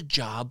could get a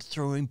job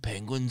throwing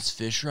penguins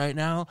fish right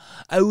now,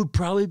 I would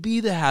probably be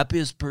the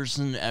happiest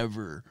person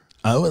ever.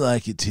 I would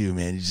like it too,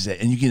 man.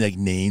 And you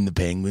can name the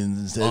penguins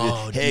and stuff.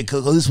 Oh, hey,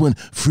 call this one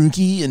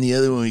Fruki, and the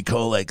other one we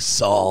call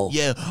Saul.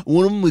 Yeah,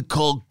 one of them we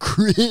call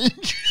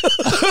Cringe.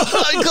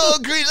 I call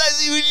Cringe. I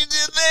see what you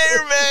did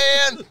there,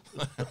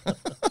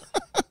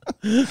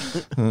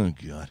 man. Oh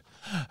God.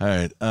 All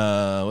right.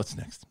 What's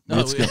next?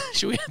 Let's go.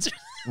 Should we answer?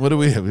 What do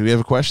we have? Do we have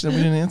a question that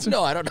we didn't answer?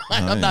 No, I don't know.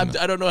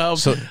 I don't know how.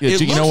 So it you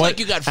looks know what?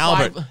 like you got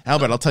Albert,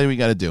 I'll tell you what you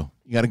got to do.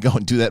 You got to go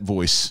and do that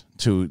voice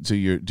to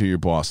your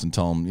boss and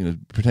tell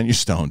him, pretend you're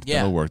stoned. Yeah.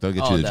 That'll work. They'll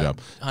get you the job.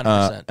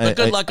 100%. But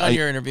good luck on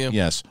your interview.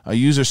 Yes. A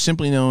user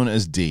simply known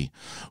as D.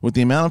 With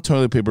the amount of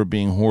toilet paper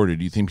being hoarded,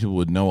 you think people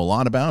would know a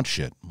lot about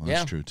shit. Well,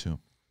 that's true, too.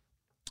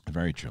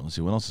 Very true. Let's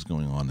see. What else is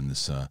going on in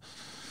this?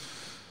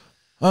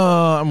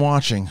 I'm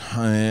watching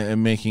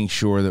and making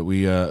sure that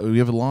we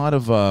have a lot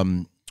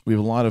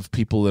of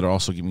people that are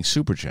also giving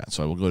super chats.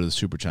 So I will go to the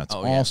super chats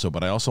also.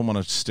 But I also want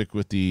to stick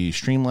with the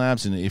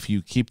Streamlabs. And if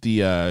you keep the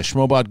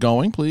Schmobot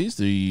going, please,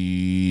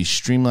 the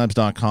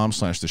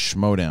streamlabs.com/the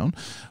Schmodown.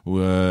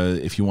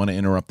 If you want to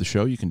interrupt the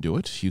show, you can do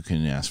it. You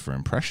can ask for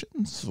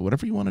impressions,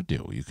 whatever you want to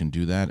do. You can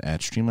do that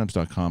at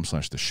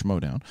streamlabs.com/the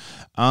Schmodown.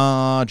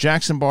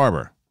 Jackson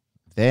Barber.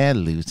 They're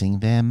losing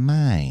their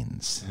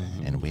minds,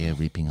 and we're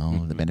reaping all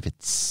the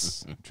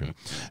benefits. True.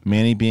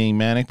 Manny being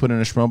manic, put in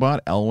a Schmobot.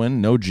 Elwin,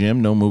 no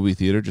gym, no movie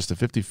theater, just a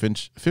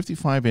 55-inch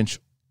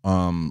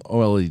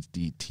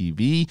OLED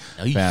TV,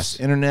 fast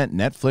internet,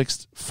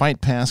 Netflix, Fight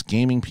Pass,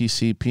 gaming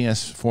PC,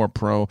 PS4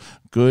 Pro,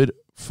 good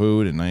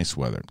food, and nice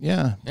weather.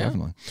 Yeah,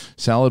 definitely.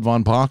 Salad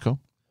Von Paco,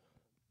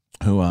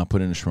 who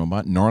put in a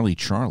Schmobot. Gnarly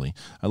Charlie.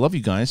 I love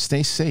you guys.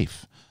 Stay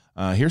safe.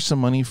 Here's some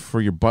money for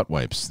your butt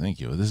wipes. Thank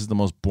you. This is the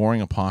most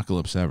boring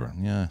apocalypse ever.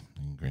 Yeah,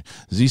 great.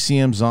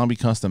 ZCM Zombie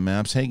Custom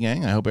Maps. Hey,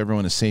 gang, I hope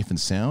everyone is safe and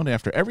sound.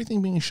 After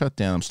everything being shut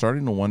down, I'm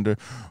starting to wonder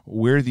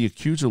where the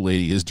accuser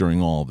lady is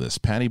during all of this.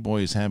 Patty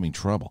Boy is having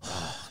trouble.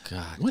 Oh,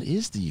 God. What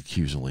is the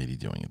accuser lady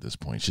doing at this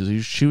point?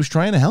 She was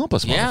trying to help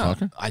us,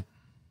 motherfucker.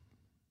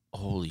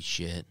 Holy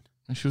shit.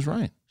 And she was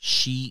right.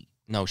 She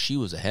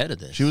was ahead of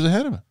this. She was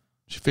ahead of it.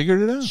 She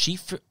figured it out.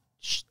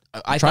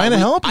 I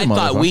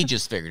thought we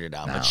just figured it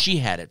out, but she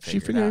had it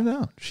figured out. She figured it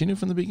out. She knew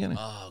from the beginning.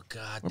 Oh,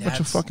 God. We're a bunch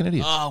of fucking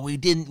idiots. Oh, we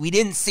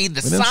didn't see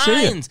the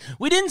signs.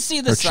 We didn't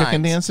see the signs. Her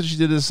chicken dance that she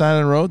did at the side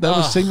of the road, that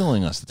was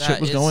signaling us that shit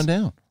was going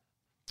down.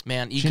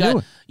 Man,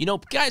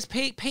 guys,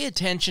 pay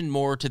attention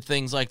more to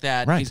things like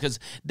that, right? Because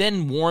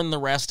then warn the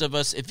rest of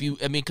us.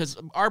 Because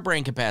our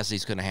brain capacity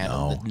is going to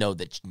handle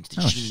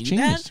she's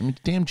genius. That.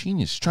 Damn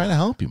genius. She's trying to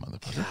help you,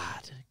 motherfucker.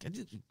 God,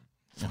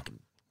 fucking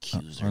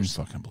accusers.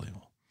 Unfucking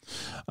believable.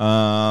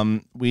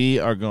 We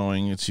are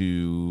going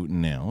to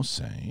now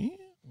say,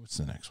 what's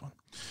the next one?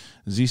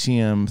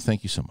 ZCM,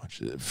 thank you so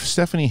much.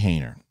 Stephanie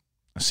Hayner,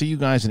 I see you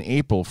guys in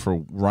April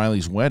for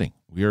Riley's wedding.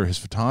 We are his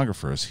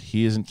photographers.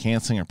 He isn't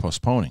canceling or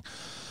postponing.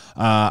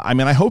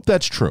 I hope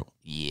that's true.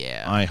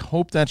 Yeah. I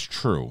hope that's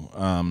true.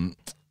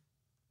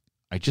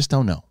 I just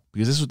don't know.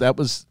 Because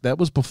that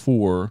was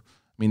before.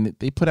 I mean,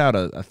 they put out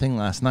a thing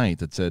last night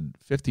that said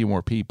 50 or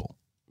more people.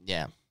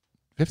 Yeah.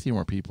 50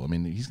 more people. I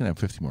mean, he's going to have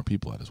 50 more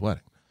people at his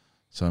wedding.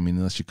 So, I mean,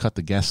 unless you cut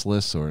the guest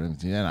list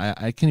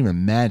I can't even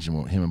imagine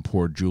what him and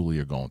poor Julie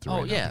are going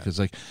through now. Because,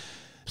 like,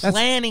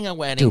 planning a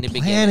wedding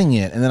planning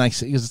it. And then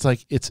because it's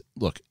like,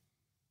 look,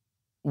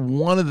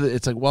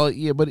 it's like, well,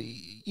 yeah, but,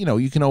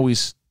 you can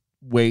always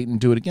wait and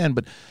do it again.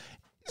 But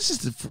this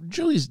is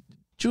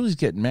Julie's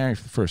getting married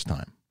for the first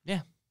time.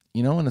 Yeah.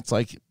 And it's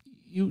like,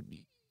 you're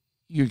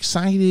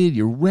excited,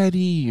 you're ready,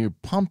 you're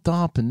pumped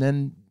up, and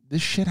then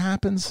this shit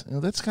happens.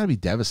 That's got to be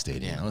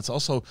devastating. Yeah. It's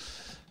also...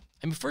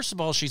 I mean, first of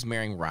all, she's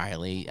marrying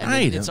Riley. I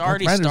right. mean, it's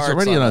already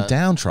on a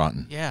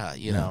downtrodden. Yeah,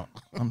 you know.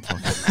 I'm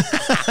fucking...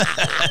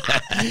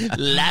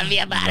 Love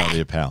you, buddy. Love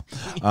you, pal.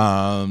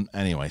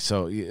 Anyway,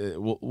 so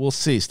we'll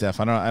see, Steph.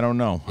 I don't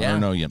know. Yeah. I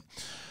don't know yet.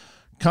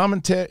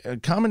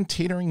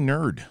 Commentating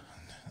nerd.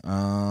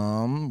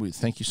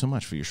 Thank you so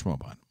much for your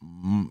schmobot.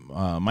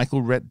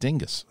 Michael Rhett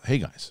Dingus. Hey,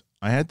 guys.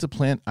 I had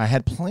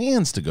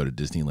plans to go to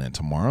Disneyland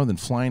tomorrow, then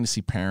flying to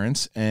see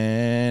parents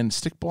and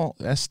state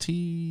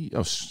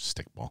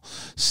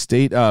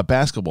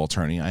basketball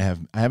tourney. I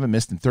haven't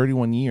missed in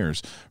 31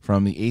 years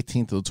from the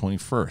 18th to the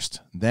 21st.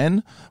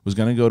 Then was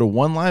going to go to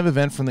one live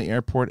event from the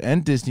airport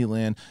and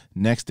Disneyland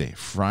next day.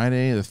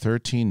 Friday the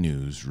 13th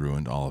news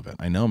ruined all of it.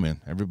 I know, man.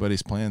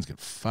 Everybody's plans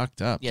get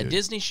fucked up. Yeah, dude.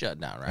 Disney's shut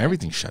down, right?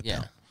 Everything's shut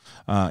down.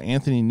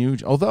 Anthony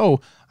Nugent.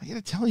 Although I got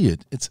to tell you,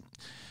 it's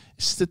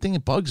just the thing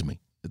that bugs me.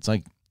 It's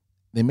like,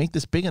 they make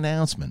this big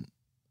announcement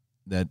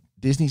that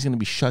Disney's going to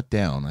be shut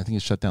down. I think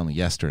it's shut down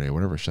yesterday or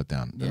whatever, shut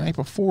down. The night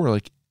before,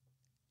 like,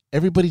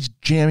 everybody's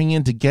jamming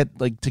in to get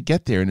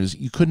there, and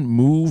you couldn't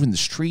move in the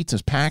streets. It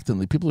was packed,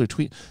 and people are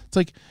tweeting. It's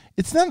like,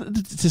 it's not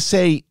to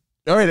say,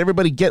 all right,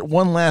 everybody get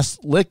one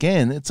last lick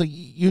in. It's like,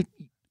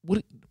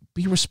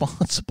 be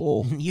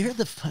responsible. You're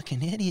the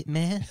fucking idiot,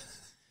 man.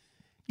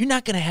 You're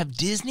not going to have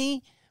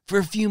Disney for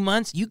a few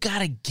months. You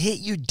gotta get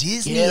your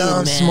Disney Get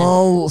on,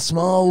 man.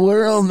 small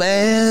world,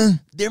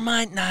 man. There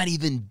might not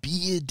even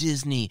be a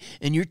Disney,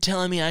 and you're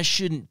telling me I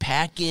shouldn't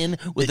pack in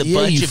with a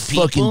bunch of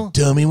people? Fucking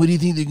dummy. What do you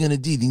think they're gonna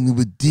do? Think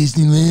with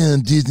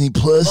Disneyland, Disney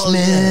Plus,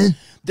 man? Yeah.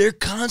 They're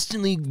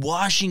constantly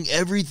washing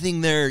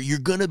everything there. You're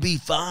gonna be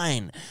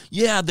fine.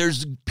 Yeah,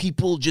 there's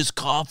people just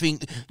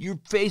coughing. You're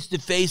face to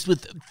face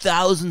with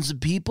thousands of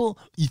people.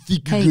 You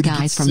think you're Hey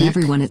guys from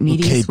everyone at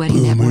Media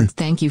Sweaty Network,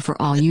 thank you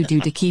for all you do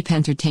to keep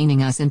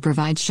entertaining us and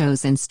provide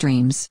shows and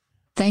streams.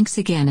 Thanks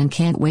again and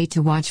can't wait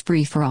to watch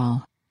Free for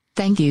All.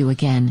 Thank you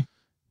again.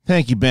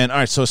 Thank you, Ben. All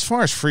right, so as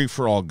far as Free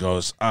for All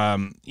goes,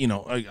 I'll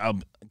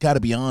got to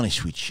be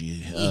honest with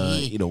you.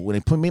 When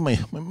I made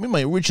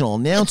my original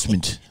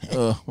announcement, it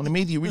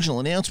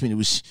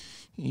was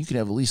you could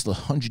have at least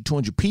 100,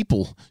 200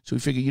 people. So we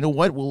figured, you know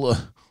what, we'll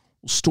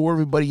store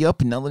everybody up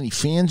and not let any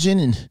fans in.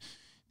 And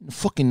the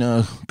fucking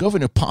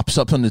governor pops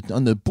up on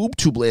the boob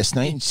tube last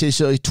night and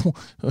says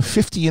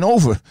 50 and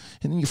over,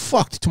 and then you're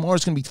fucked.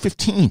 Tomorrow's gonna be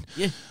 15.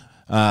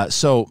 Yeah.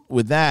 So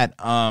with that,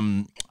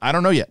 I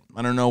don't know yet.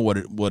 I don't know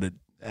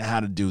how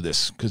to do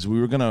this, because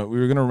we were gonna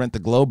rent the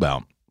Globe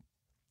out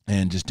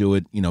and just do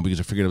it, because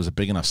I figured it was a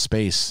big enough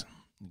space,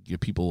 give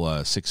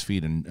people 6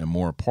 feet and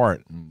more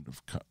apart.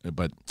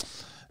 But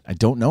I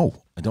don't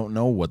know. I don't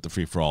know what the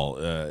free for all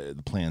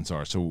the plans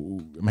are. So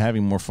I'm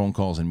having more phone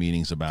calls and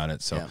meetings about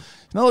it. So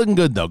It's not looking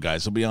good though,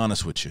 guys. I'll be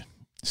honest with you.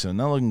 So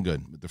not looking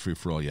good with the free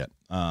for all yet.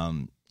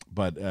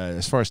 But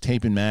as far as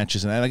taping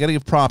matches, and I got to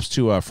give props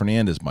to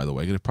Fernandez, by the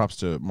way. I got to give props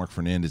to Mark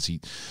Fernandez.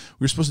 We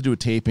were supposed to do a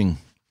taping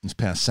this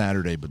past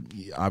Saturday, but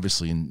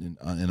obviously and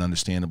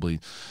understandably,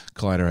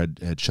 Collider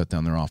had shut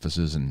down their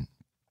offices and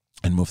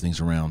moved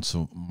things around.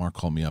 So Mark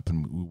called me up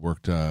and we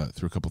worked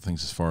through a couple of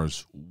things as far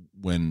as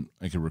when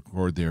I could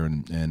record there,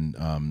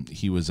 and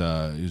he was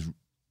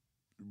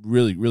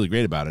really, really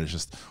great about it. It's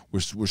just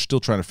we're still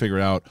trying to figure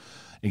out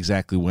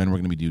exactly when we're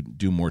going to be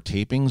do more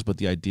tapings, but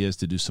the idea is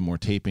to do some more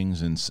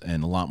tapings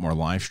and a lot more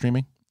live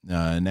streaming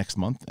next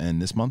month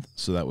and this month,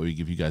 so that way we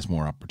give you guys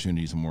more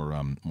opportunities and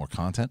more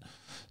content.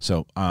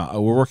 So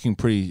we're working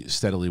pretty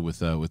steadily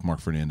with Mark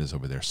Fernandez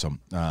over there. So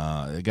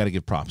I got to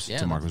give props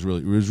to Mark. It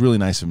was really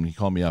nice of him. He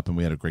called me up and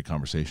we had a great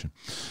conversation.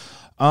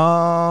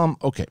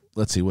 Okay,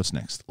 let's see what's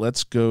next.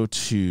 Let's go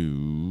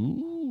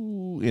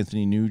to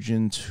Anthony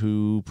Nugent,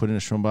 who put in a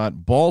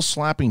Schrombot. Ball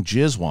slapping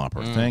jizz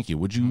whopper. Thank you.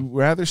 Would you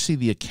rather see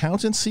The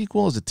Accountant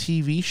sequel as a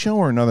TV show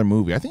or another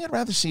movie? I think I'd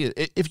rather see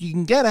it. If you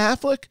can get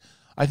Affleck,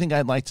 I think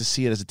I'd like to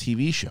see it as a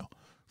TV show.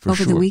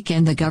 Over the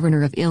weekend, the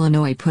governor of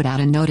Illinois put out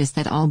a notice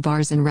that all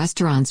bars and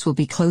restaurants will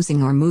be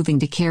closing or moving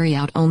to carry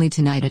out only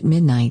tonight at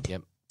midnight.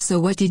 Yep. So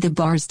what did the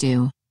bars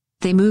do?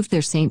 They moved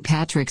their St.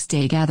 Patrick's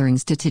Day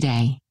gatherings to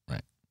today.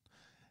 Right.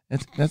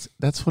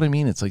 That's what I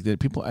mean. It's like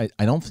that people. I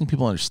don't think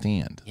people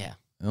understand. Yeah.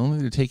 I don't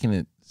think they're taking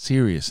it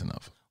serious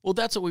enough. Well,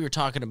 that's what we were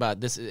talking about.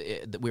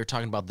 We were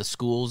talking about the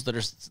schools that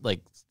are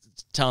like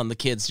telling the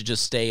kids to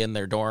just stay in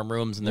their dorm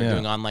rooms, and they're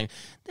doing online.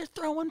 They're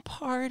throwing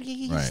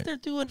parties. Right. They're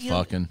doing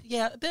fucking.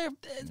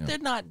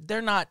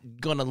 They're not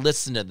going to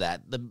listen to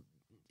that. No,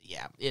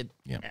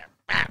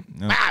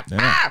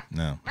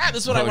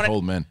 This is what I want.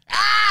 Old men.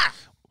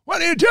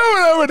 What are you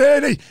doing over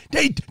there?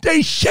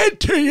 They said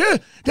to you,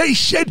 they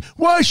said,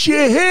 wash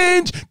your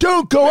hands,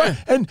 don't go out.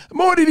 And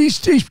more of these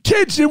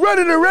kids are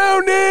running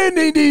around there,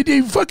 and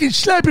they fucking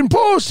slapping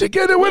balls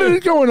together. What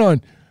is going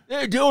on?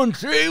 They're doing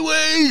 3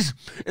 ways,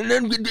 and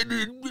then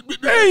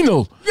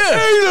Anal. Yeah.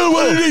 Anal,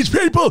 one of these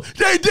people,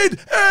 they did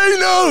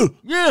anal.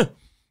 Yeah.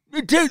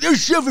 They're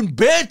shoving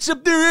bats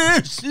up their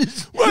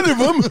asses. One of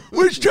them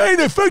was trying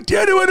to fuck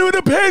the other one with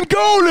a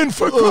pangolin,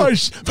 for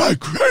Christ.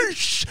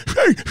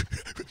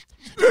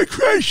 For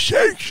Christ's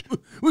sakes.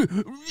 What are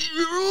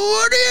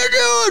you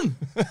doing?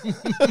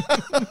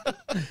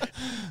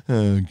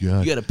 Oh, God.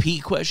 You got a pee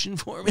question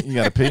for me? You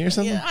got to pee or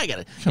something? Yeah, I got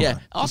it. Yeah,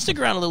 I'll stick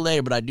around a little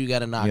later, but I do got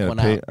to knock one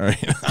pay? out. All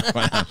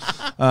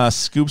right.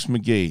 Scoops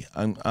McGee.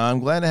 I'm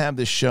glad to have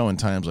this show in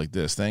times like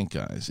this. Thank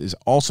guys. Is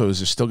there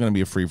still going to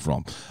be a free for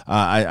all?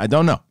 I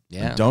don't know.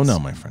 Yeah, I don't know,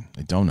 my friend.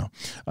 I don't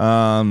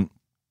know.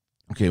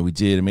 Okay, we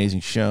did Amazing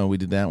Show. We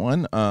did that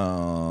one.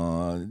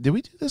 Did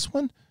we do this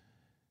one?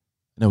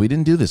 No, we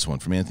didn't do this one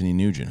from Anthony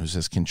Nugent, who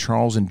says, can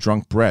Charles and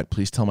Drunk Brett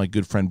please tell my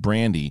good friend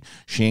Brandy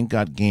she ain't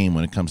got game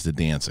when it comes to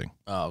dancing?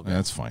 Oh, okay. Yeah,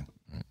 that's fine.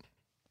 All right.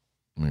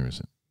 Where is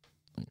it?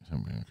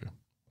 Okay.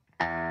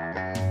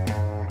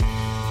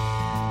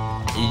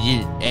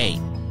 Hey,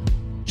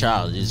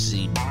 Charles, you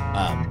see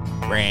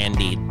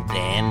Brandy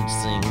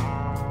dancing?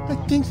 I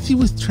think she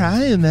was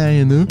trying that,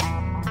 you know.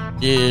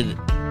 Dude,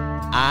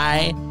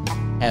 I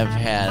have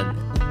had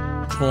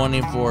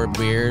 24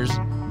 beers,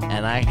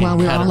 and I can While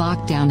we're cut all a-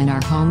 locked down in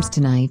our homes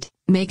tonight,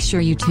 make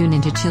sure you tune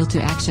into Chill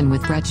to Action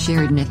with Brett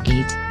Sheridan at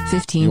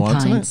 8:15 You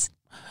want pints.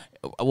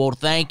 Well,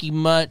 thank you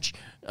much.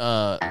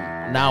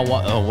 Now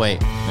what? Oh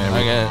wait,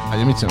 I'll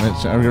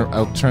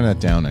turn that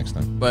down next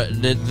time.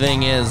 But the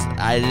thing is,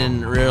 I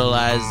didn't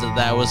realize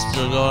that was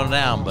still going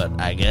down, but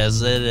I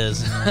guess it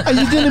is. Are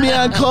you going to be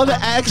on call to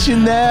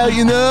action now,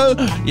 you know?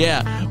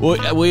 Yeah, we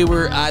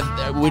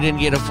didn't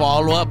get a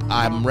follow up.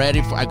 I'm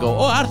ready for. I go.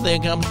 Oh, I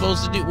think I'm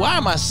supposed to do. Why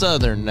am I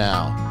Southern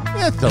now?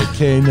 That's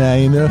okay now,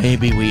 you know.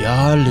 Maybe we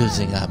are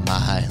losing our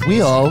minds.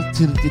 We all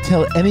to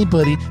tell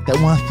anybody that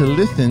wants to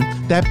listen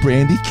that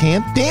Brandy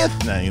can't dance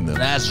now, you know.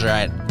 That's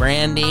right,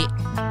 Brandy.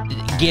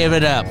 Give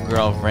it up,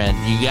 girlfriend.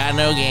 You got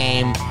no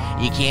game.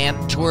 You can't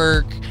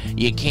twerk.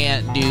 You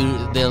can't do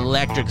the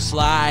electric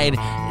slide.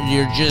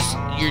 You're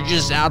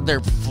just out there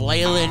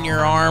flailing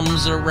your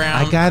arms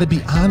around. I gotta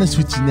be honest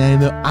with you now, you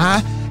know. I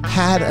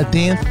had a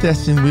dance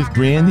session with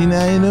Brandy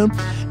now, you know,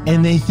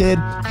 and they said,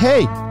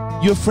 hey,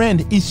 your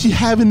friend, is she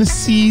having a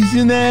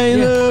season now, you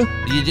know?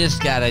 You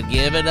just gotta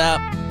give it up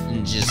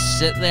and just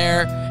sit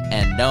there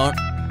and don't.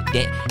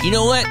 You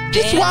know what?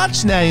 Just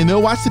watch now, you know.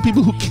 Watch the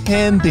people who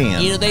can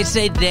dance. You know, they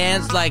say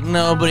dance like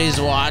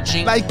nobody's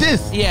watching. Like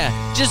this. Yeah.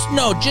 Just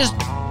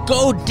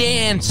go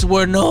dance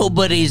where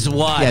nobody's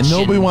watching. Yeah,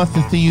 nobody wants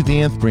to see you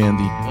dance,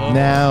 Brandy.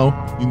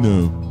 Now, you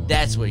know.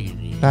 That's what you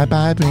need.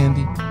 Bye-bye,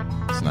 Brandy.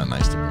 It's not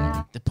nice to Brandy.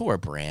 The poor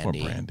Brandy.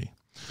 Poor Brandy.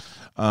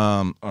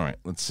 All right,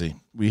 let's see.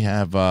 We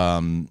have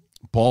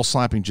ball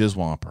slapping jizz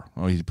whopper.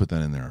 Oh, you put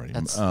that in there already.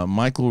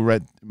 Michael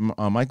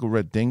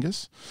Red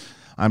Dingus.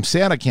 I'm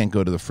sad I can't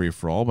go to the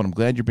free-for-all, but I'm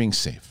glad you're being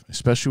safe,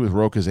 especially with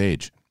Roka's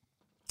age.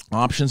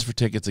 Options for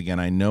tickets, again,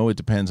 I know it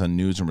depends on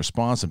news and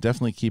response. I'm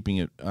definitely keeping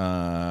it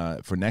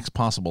for next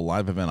possible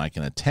live event I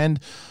can attend.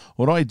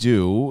 What do I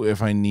do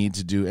if I need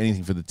to do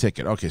anything for the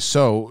ticket? Okay,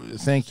 so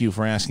thank you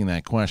for asking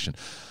that question.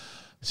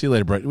 See you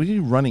later, Brett. What are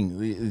you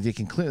running? They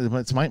can clear.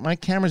 It's my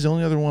camera's the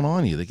only other one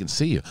on you. They can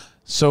see you.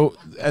 So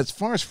as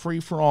far as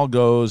free for all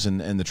goes and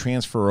the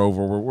transfer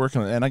over, we're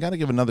working on, and I got to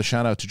give another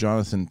shout out to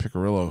Jonathan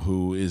Picarillo,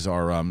 who is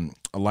our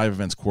live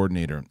events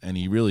coordinator, and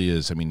he really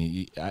is. I mean,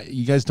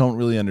 you guys don't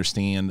really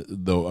understand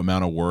the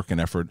amount of work and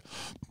effort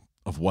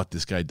of what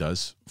this guy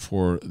does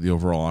for the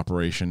overall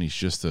operation. He's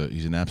just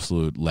he's an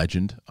absolute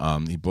legend.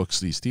 He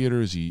books these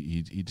theaters.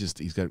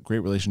 He's got great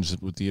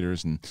relationships with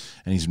theaters, and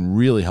he's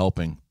really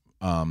helping.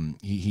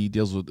 He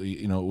deals with,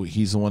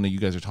 he's the one that you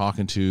guys are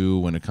talking to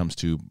when it comes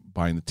to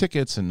buying the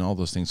tickets and all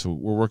those things. So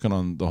we're working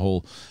on the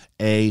whole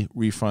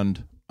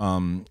refund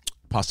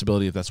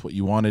possibility, if that's what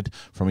you wanted,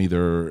 from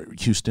either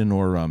Houston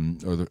or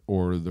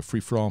the free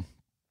for all,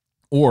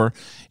 or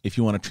if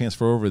you want to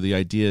transfer over. The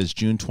idea is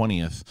June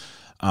 20th.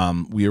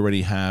 We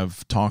already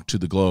have talked to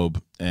the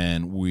Globe,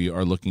 and we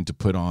are looking to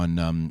put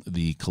on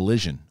the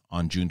Collision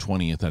on June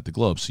 20th at the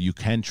Globe. So you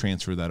can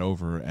transfer that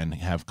over and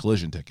have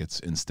Collision tickets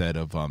instead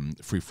of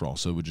free-for-all.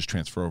 So it would just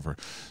transfer over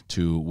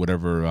to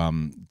whatever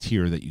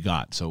tier that you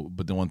got. So,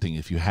 but the one thing,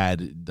 if you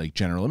had like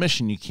general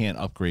admission, you can't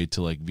upgrade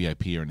to like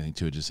VIP or anything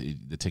to it. Just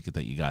the ticket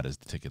that you got is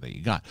the ticket that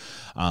you got.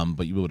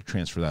 But you'll be able to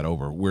transfer that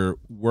over. We're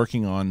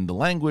working on the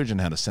language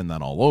and how to send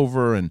that all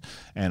over. And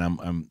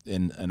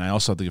I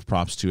also have to give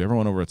props to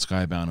everyone over at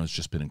Skybound who's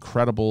just been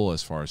incredible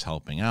as far as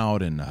helping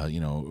out, and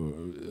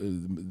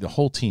the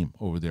whole team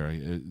over there.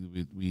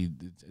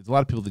 It's a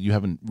lot of people that you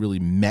haven't really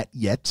met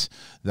yet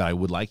that I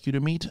would like you to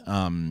meet,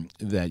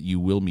 that you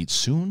will meet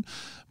soon.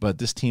 But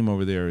this team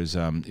over there is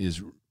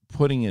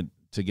putting it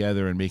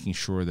together and making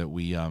sure that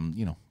we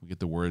we get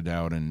the word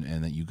out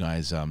and that you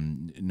guys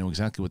know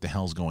exactly what the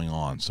hell's going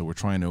on. So we're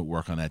trying to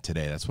work on that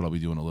today. That's what I'll be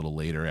doing a little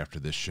later after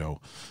this show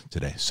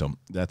today. So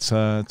that's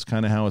it's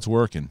kind of how it's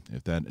working,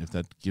 if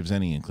that gives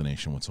any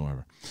inclination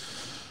whatsoever.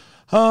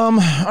 All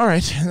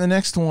right, the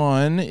next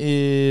one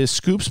is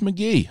Scoops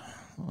McGee.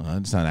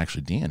 It's not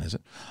actually Dan, is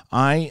it?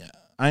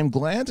 I'm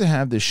glad to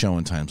have this show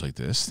in times like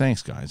this.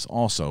 Thanks, guys.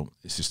 Also,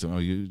 it's just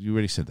you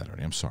already said that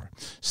already. I'm sorry.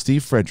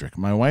 Steve Frederick.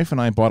 My wife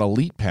and I bought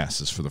elite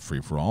passes for the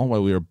free-for-all.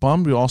 While we are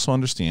bummed, we also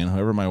understand.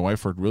 However, my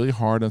wife worked really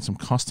hard on some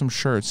custom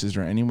shirts. Is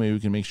there any way we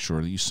can make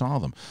sure that you saw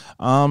them?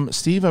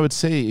 Steve, I would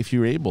say if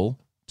you're able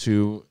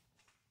to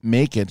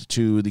make it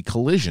to the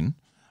Collision,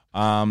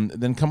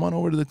 then come on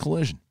over to the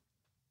Collision.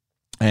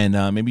 And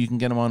maybe you can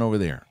get them on over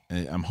there.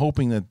 I'm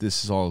hoping that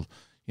this is all,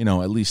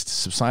 at least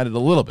subsided a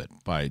little bit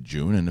by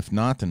June. And if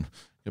not, then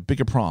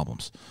bigger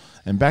problems.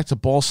 And back to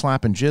Ball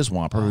Slap and Jizz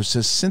Whopper, who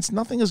says, since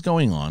nothing is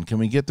going on, can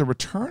we get the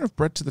return of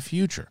Brett to the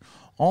Future?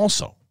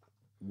 Also,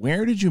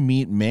 where did you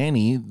meet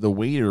Manny, the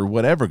waiter,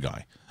 whatever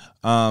guy?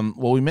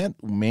 Well, we met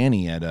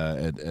Manny at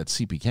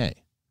CPK.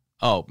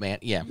 Oh, man,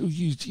 yeah.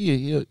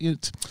 These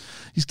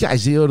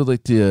guys, they ordered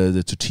like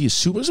the tortilla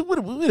soup. I said,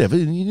 whatever.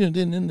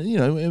 And,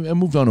 I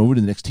moved on over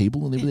to the next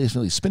table, and they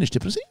really spinach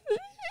dip. I said,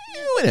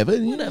 whatever.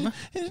 And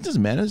it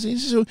doesn't matter.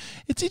 So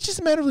it's just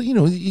a matter of,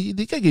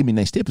 the guy gave me a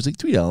nice tip. It was like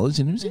 $3,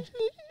 and it was like,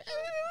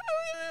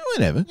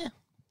 whatever. Yeah,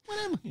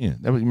 whatever. Yeah,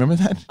 remember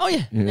that? Oh,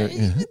 yeah.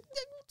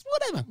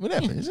 Whatever.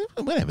 Whatever. Yeah.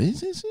 Whatever.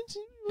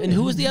 And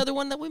who was the other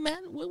one that we met?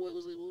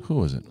 Who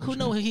was it? Who?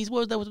 No,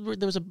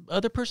 there was a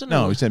other person.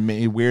 No, he said,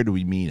 where do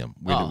we meet him?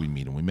 Where did we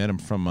meet him? We met him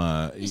from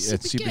at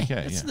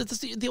CPK. That's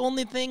the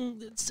only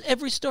thing. It's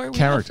every story.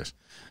 Characters.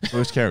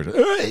 First character.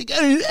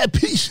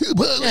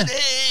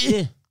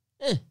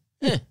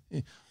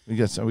 We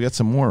got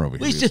some more over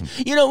here.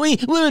 We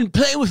wouldn't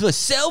play with our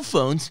cell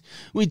phones.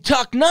 We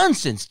talk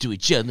nonsense to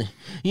each other.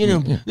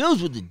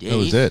 Those were the days. That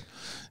was it.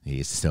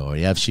 The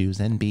story of Shoes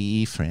and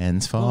Bee,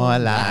 friends for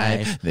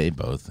life. They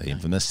both came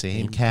from the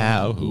same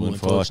cow who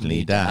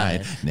unfortunately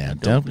died. Now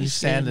don't be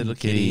sad, little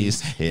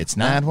kitties. It's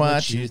not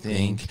what you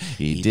think.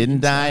 He didn't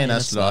die in a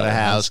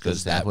slaughterhouse,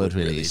 'cause that would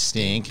really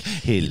stink.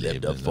 He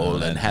lived a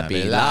full and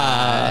happy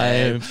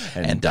life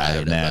and died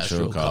of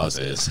natural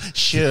causes.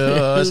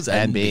 Shoes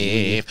and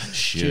beef,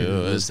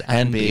 shoes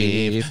and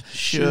beef,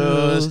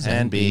 shoes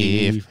and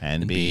beef,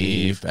 and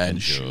beef and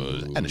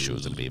shoes, and the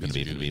shoes and beef, and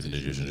beef and beef, and the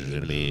shoes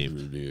and beef.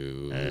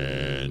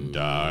 And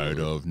died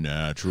of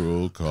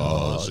natural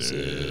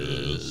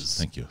causes.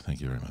 Thank you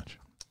very much.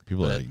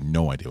 People have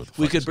no idea what the fuck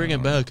we could bring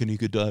him back, and he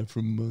could die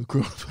from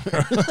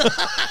coronavirus.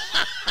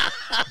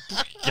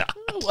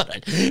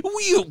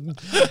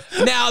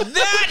 Now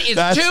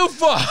that's too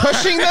far.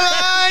 Pushing the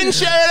line,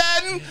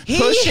 Sheridan.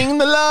 Pushing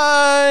the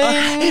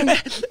line.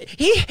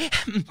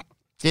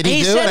 Did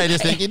he do it? I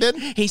just think he did.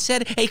 He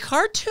said a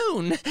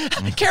cartoon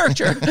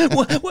character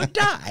would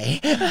die.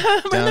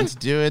 Don't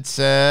do it,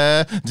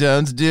 sir.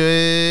 Don't do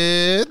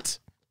it.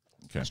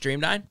 Okay.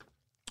 Stream died?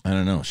 I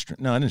don't know.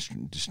 No, I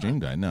didn't stream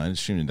die. No, I didn't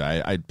stream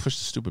die. I pushed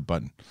the stupid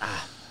button.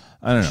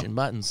 I don't know.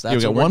 Buttons. That's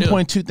we got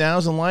 1.2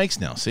 thousand likes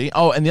now. See?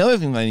 Oh, and the other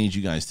thing that I need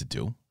you guys to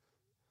do,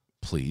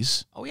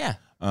 please. Oh, yeah.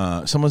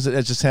 Someone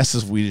just asked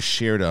us if we just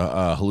shared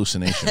a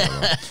hallucination.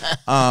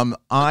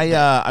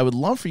 I would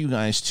love for you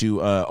guys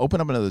to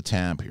open up another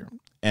tab here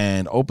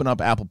and open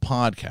up Apple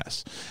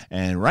Podcasts.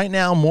 And right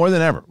now, more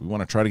than ever, we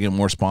want to try to get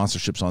more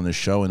sponsorships on this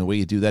show. And the way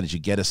you do that is you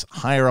get us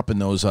higher up in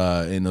those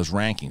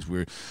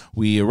rankings.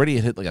 We already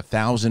hit like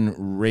 1,000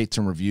 rates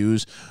and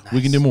reviews. Nice.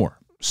 We can do more.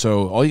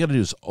 So all you got to do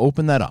is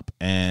open that up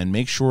and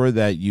make sure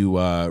that you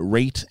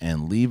rate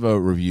and leave a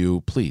review.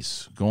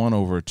 Please go on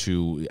over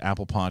to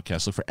Apple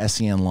Podcasts. Look for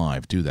SEN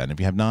Live. Do that. And if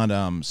you have not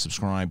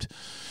subscribed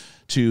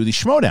to the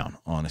Schmodown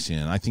on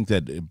SEN, I think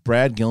that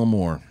Brad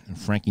Gilmore and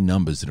Frankie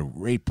Numbers did a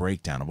great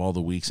breakdown of all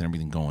the weeks and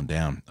everything going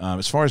down.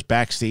 As far as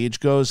backstage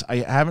goes, I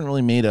haven't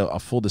really made a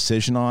full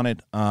decision on it.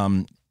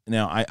 Now,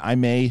 I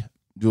may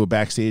do a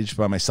backstage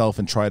by myself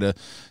and try to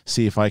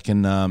see if I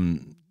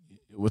can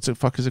what's the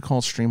fuck is it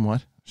called? Stream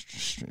what?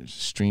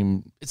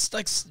 Stream. It's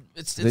like it's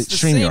the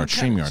StreamYard.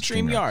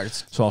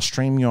 So I'll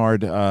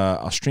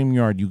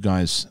StreamYard you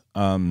guys.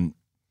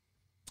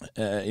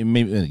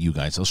 Maybe you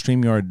guys. I'll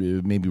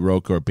StreamYard maybe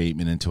Roka or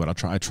Bateman into it. I'll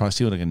try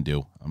see what I can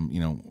do. I'm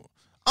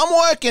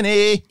working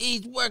here.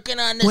 He's working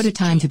on this. What a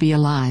time to be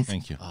alive.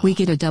 Thank you. We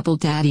get a double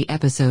daddy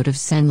episode of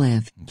SEN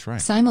Live. That's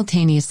right.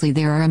 Simultaneously,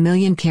 there are a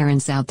million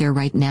Karens out there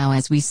right now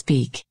as we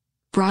speak,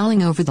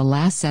 brawling over the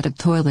last set of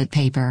toilet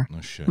paper.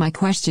 No shit. My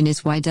question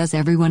is, why does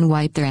everyone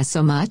wipe their ass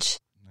so much?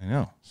 I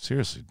know.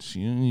 Seriously.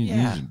 You need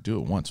to do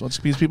it once. What's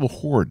because people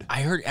hoard?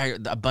 I heard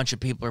a bunch of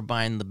people are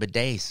buying the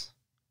bidets.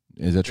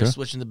 Is that true? They're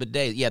switching the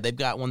bidet. Yeah, they've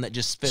got one that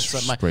just fits.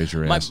 Sprays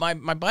your ass. My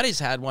buddy's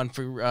had one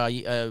for a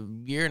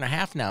year and a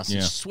half now. So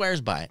he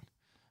swears by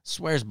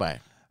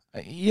it.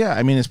 Yeah,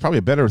 I mean, it's probably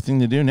a better thing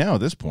to do now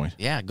at this point.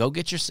 Yeah, go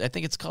get your. I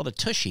think it's called a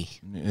tushy.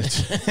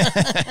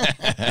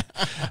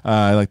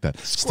 I like that.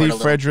 Squirt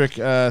Steve Frederick,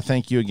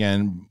 thank you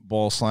again.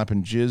 Ball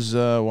slapping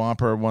jizz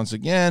whopper once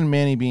again.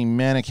 Manny being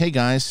manic. Hey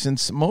guys,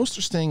 since most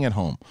are staying at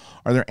home,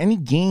 are there any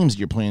games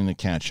you're planning to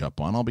catch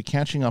up on? I'll be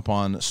catching up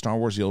on Star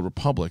Wars: The Old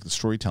Republic. The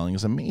storytelling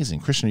is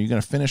amazing. Christian, are you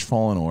going to finish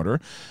Fallen Order?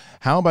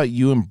 How about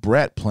you and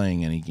Brett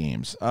playing any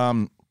games?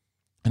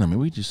 Maybe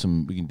we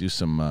can do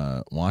some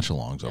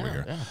watch-alongs over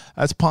here. Yeah.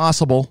 That's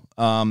possible.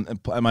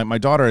 My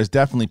daughter has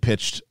definitely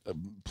pitched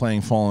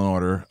playing Fallen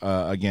Order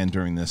again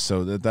during this,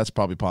 so that's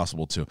probably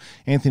possible too.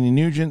 Anthony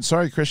Nugent,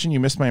 sorry, Christian,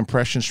 you missed my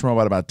impression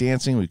about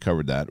dancing. We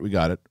covered that. We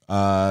got it.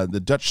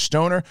 The Dutch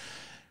Stoner.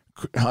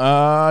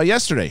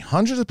 Yesterday,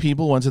 hundreds of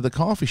people went to the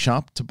coffee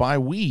shop to buy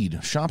weed.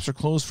 Shops are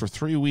closed for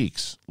 3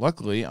 weeks.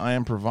 Luckily, I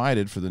am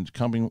provided for the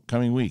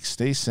coming weeks.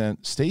 Stay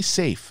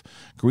safe.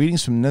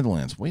 Greetings from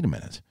Netherlands. Wait a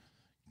minute.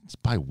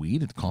 Buy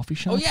weed at the coffee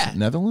shop? Oh, yeah.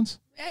 Netherlands?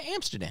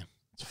 Amsterdam.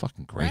 It's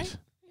fucking great. Right?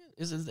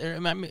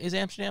 Is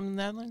Amsterdam in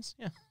the Netherlands?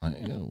 Yeah.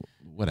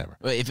 Whatever.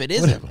 Well, if it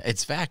isn't,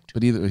 it's fact.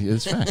 But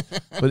it's fact.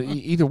 But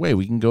either way,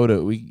 you can go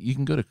to.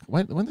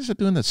 When they start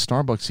doing that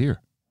Starbucks here?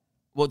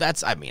 Well,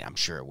 I'm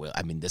sure it will.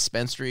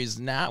 Dispensaries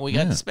now. We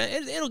got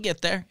it'll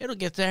get there. It'll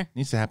get there.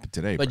 Needs to happen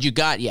today. But you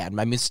got,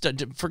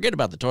 forget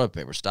about the toilet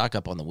paper. Stock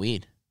up on the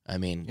weed.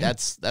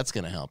 That's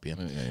going to help you.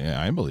 Yeah,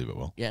 I believe it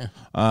will. Yeah.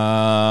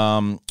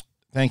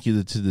 Thank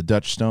you to the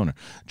Dutch Stoner.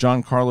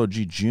 John Carlo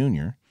G.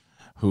 Jr.,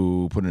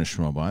 who put in a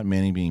Schmobot.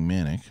 Manny being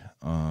manic,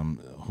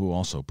 who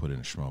also put in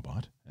a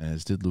Schmobot,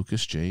 as did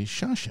Lucas J.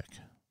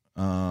 Shashek.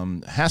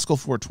 Haskell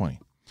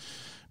 420.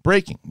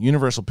 Breaking.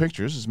 Universal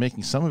Pictures is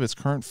making some of its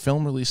current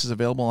film releases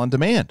available on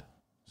demand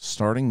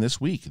starting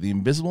this week. The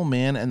Invisible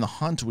Man and the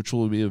Hunt, which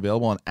will be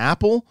available on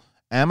Apple,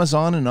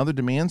 Amazon, and other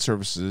demand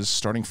services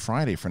starting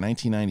Friday for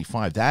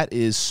 $19.95. That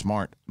is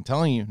smart. I'm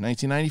telling you,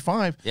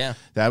 $19.95. Yeah.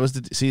 That was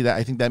that.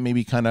 I think that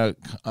maybe kind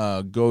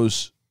of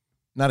goes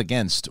not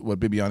against what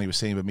Bibiani was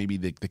saying, but maybe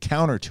the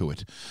counter to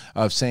it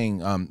of saying,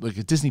 like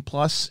at Disney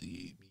Plus,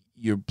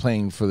 you're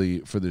playing for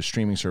the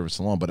streaming service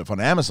alone. But if on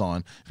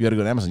Amazon, if you got to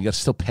go to Amazon, you got to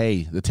still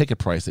pay the ticket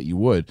price that you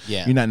would.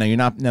 Yeah. You're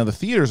not now the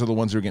theaters are the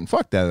ones that are getting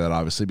fucked out of that,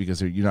 obviously, because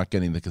you're not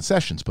getting the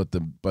concessions, but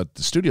the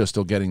studio's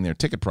still getting their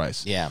ticket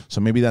price. Yeah. So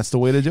maybe that's the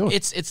way to do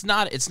it. It's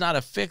not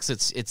a fix.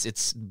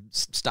 It's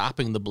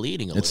stopping the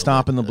bleeding a little bit. It's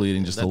stopping the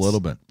bleeding just a little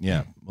bit.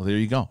 Yeah. Well, there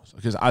you go.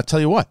 Because I'll tell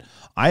you what,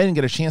 I didn't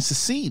get a chance to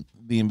see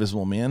The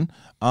Invisible Man.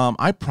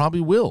 I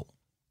probably will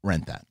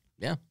rent that.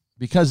 Yeah.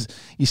 Because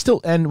you still,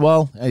 I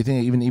think I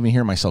even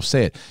hear myself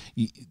say it.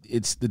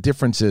 It's the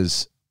difference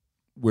is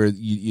where it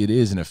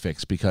is in a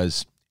fix.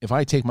 Because if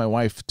I take my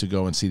wife to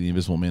go and see The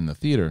Invisible Man in the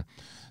theater,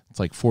 it's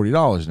like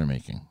 $40 they're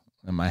making.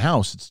 In my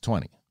house, it's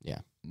 $20. Yeah,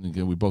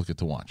 we both get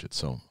to watch it.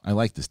 So I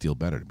like this deal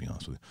better, to be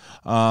honest with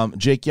you.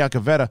 Jake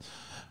Iacovetta,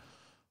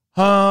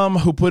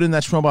 who put in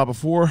that Schmobot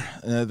before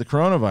the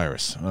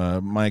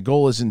coronavirus. My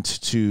goal is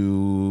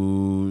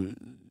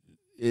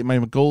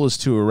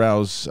to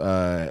arouse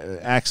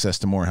access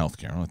to more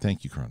healthcare. Oh,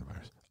 thank you,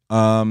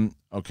 coronavirus.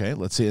 Okay,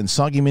 let's see. And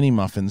Soggy Mini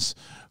Muffins,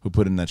 who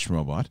put in that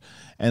Schmobot.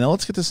 And now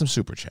let's get to some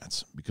super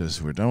chats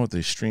because we're done with the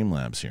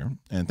Streamlabs here.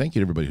 And thank you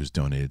to everybody who's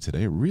donated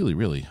today. Really,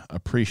 really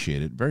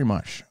appreciate it very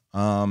much.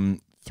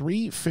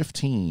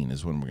 3:15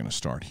 is when we're going to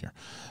start here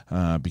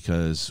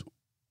because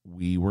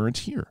we weren't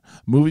here.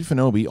 Movie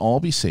Fanobi, all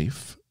be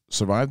safe.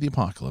 Survive the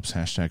apocalypse.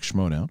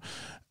 #Schmodown.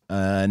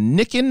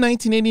 Nick in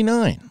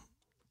 1989.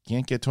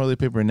 Can't get toilet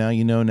paper, now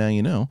you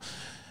know.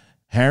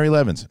 Harry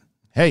Levinson.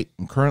 Hey,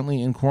 I'm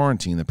currently in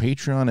quarantine. The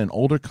Patreon and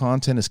older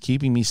content is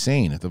keeping me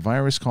sane. If the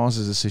virus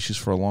causes us issues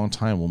for a long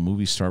time, will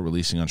movies start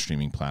releasing on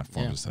streaming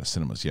platforms instead of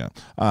cinemas? Yeah.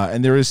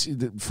 And there is,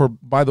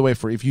 by the way,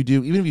 if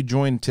you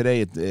join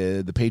today at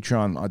the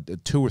Patreon at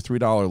 $2 or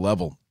 $3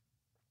 level,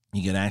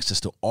 you get access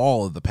to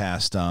all of the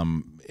past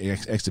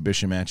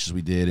exhibition matches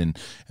we did and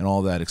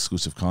all that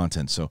exclusive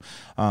content. So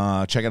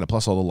check it out,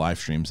 plus all the live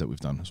streams that we've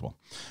done as well.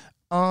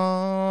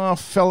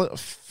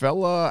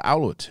 Fella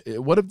Outlet.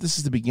 What if this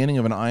is the beginning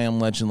of an I Am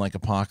Legend like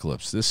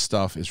apocalypse? This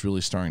stuff is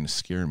really starting to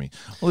scare me.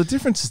 Well, the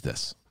difference is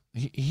this.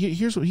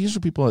 Here's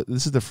what people.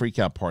 This is the freak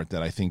out part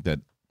that I think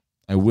that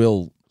I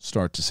will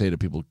start to say to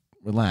people: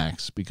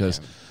 relax, because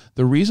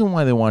the reason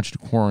why they want you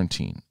to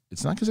quarantine,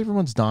 it's not because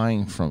everyone's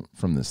dying from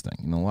this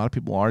thing. A lot of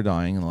people are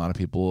dying, and a lot of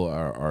people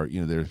are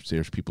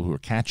there's people who are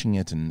catching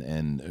it,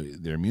 and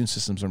their immune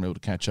systems aren't able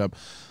to catch up.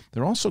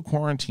 They're also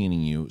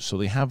quarantining you,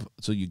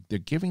 they're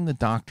giving the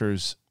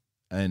doctors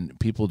and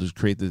people to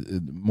create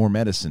the more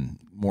medicine,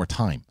 more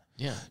time.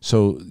 Yeah.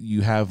 So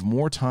you have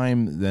more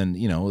time than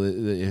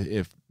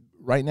if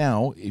right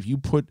now if you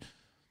put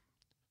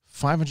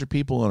 500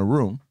 people in a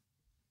room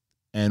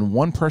and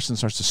one person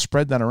starts to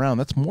spread that around,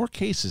 that's more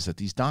cases that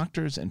these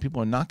doctors and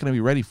people are not going to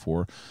be ready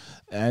for,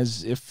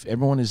 as if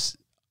everyone is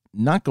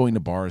not going to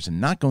bars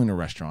and not going to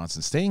restaurants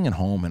and staying at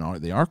home,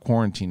 and they are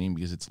quarantining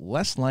because it's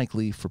less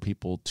likely for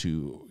people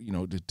to,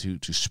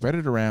 to spread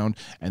it around,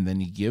 and then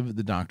you give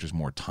the doctors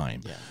more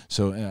time. Yeah.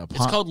 So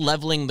it's called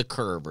leveling the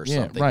curve or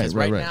something. Right, because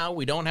right now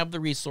we don't have the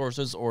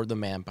resources or the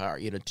manpower,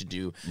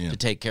 to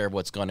take care of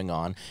what's going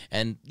on.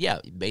 And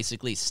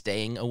basically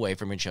staying away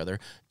from each other.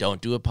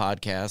 Don't do a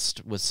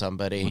podcast with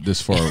somebody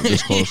this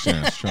close.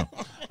 Yeah, it's true.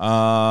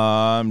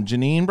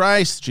 Janine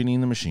Bryce,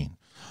 Janine the Machine.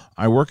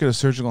 I work at a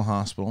surgical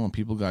hospital, and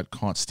people got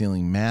caught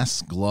stealing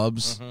masks,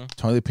 gloves,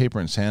 toilet paper,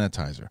 and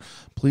sanitizer.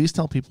 Please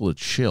tell people to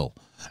chill.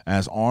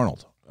 As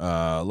Arnold.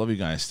 Love you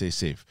guys. Stay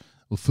safe.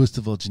 Well, first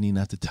of all, Janine, I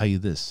have to tell you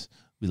this.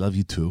 We love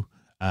you too.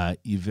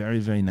 You're a very,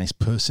 very nice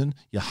person.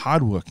 You're a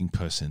hardworking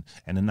person.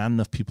 And not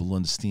enough people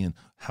understand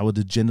how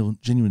the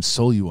genuine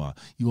soul you are.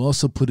 You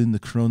also put in the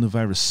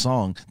coronavirus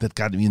song that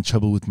got me in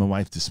trouble with my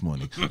wife this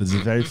morning. It's a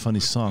very funny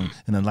song,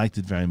 and I liked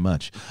it very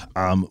much.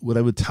 What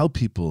I would tell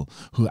people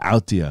who are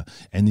out there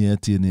and they're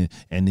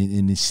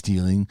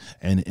stealing,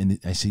 and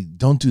I say,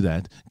 don't do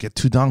that. Get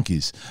 2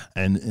 donkeys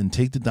and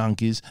take the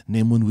donkeys,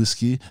 name one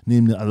whiskey,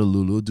 name the other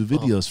Lulu, do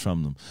videos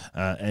from them,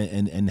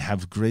 and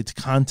have great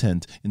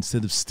content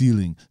instead of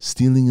stealing.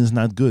 Stealing is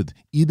not good.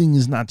 Eating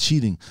is not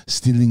cheating.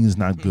 Stealing is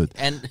not good.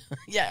 And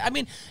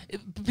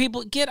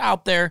people, get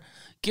out there,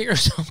 get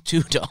yourself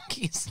 2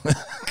 donkeys.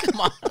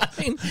 Come on,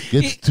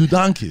 get 2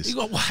 donkeys. You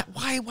go,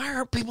 why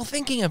aren't people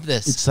thinking of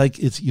this? It's like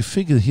you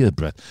figure here,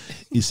 Brett.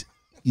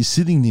 You're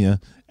sitting there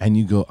and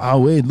you go,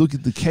 oh wait, look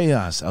at the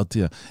chaos out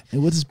there.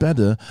 And what is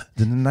better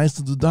than a nice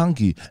little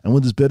donkey? And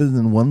what is better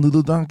than 1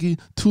 little donkey?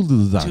 2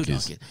 little donkeys. 2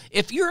 donkeys.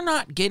 If you're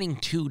not getting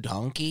 2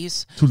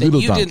 donkeys, 2 then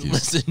little you donkeys. didn't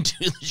listen to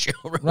the Joe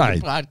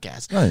Rogan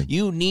podcast. Right.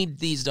 You need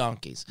these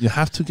donkeys. You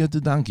have to get the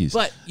donkeys.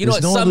 But you know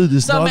what?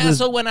 Some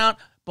asshole went out,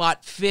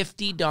 bought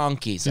 50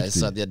 donkeys. 50. I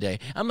saw the other day.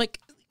 I'm like,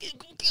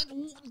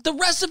 the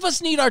rest of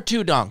us need our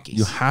 2 donkeys.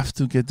 You have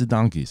to get the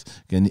donkeys,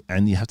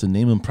 and you have to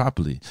name them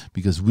properly,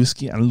 because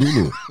whiskey and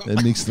Lulu,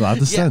 that makes a lot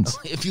of sense.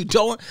 If you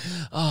don't,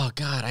 oh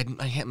God,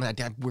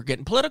 we're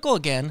getting political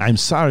again. I'm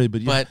sorry,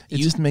 but it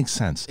just makes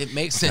sense. It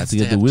makes sense to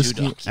get the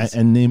whiskey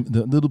and name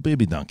the little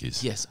baby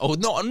donkeys. Yes. Oh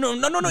no.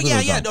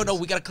 No.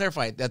 We got to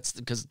clarify. That's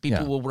because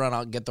people will run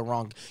out and get the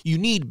wrong. You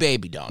need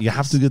baby donkeys. You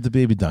have to get the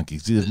baby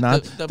donkeys. If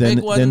not, the then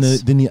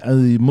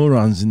the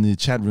morons in the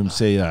chat room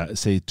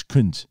say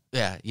cringe.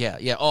 Yeah.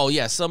 Oh,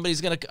 yeah.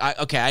 Somebody's going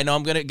to... Okay, I know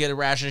I'm going to get a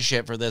ration of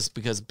shit for this,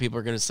 because people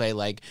are going to say,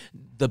 like,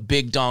 the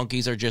big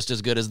donkeys are just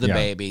as good as the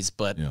babies.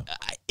 But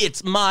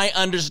it's my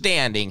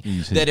understanding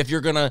that if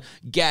you're going to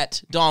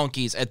get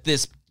donkeys at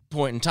this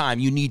point in time,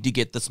 you need to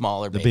get the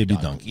smaller baby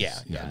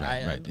donkeys.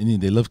 Yeah, right.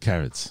 And they love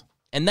carrots.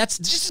 And that's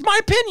just my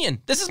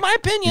opinion. This is my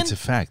opinion. It's a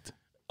fact.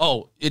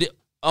 It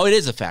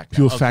is a fact.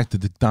 Pure fact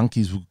that the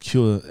donkeys will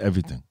cure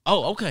everything.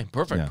 Oh, okay.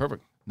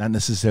 Perfect. Not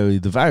necessarily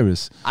the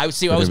virus. I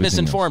was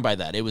misinformed by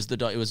that. It was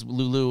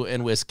Lulu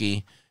and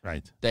whiskey.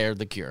 Right. They're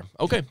the cure.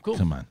 Okay, cool.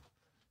 Come on.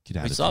 Get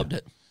out of here. We solved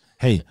it.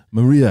 Hey,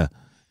 Maria.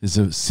 There's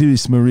a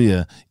serious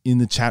Maria in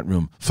the chat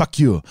room. Fuck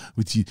you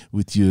with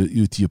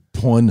your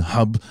porn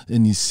hub,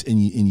 and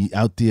you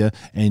out there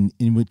and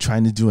we're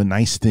trying to do a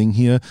nice thing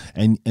here,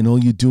 and all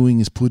you're doing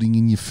is putting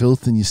in your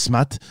filth and your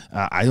smut.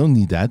 I don't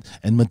need that,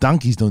 and my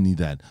donkeys don't need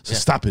that. So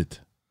stop it.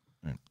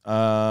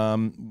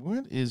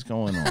 What is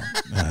going on?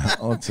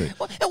 Let's see.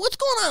 What's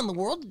going on in the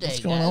world today? What's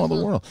going on in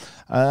the world?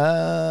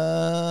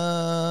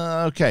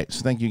 Okay,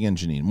 so thank you again,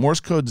 Janine. Morse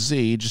code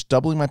Z, just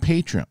doubling my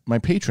patron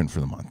for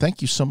the month.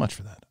 Thank you so much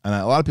for that. And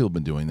a lot of people have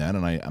been doing that,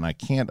 and I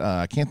can't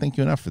thank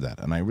you enough for that.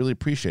 And I really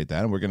appreciate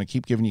that. And we're going to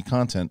keep giving you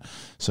content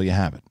so you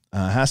have it.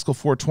 Haskell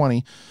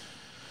 420,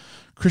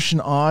 Christian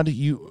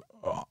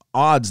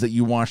odds that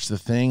you watch the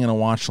thing and a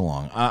watch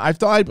along.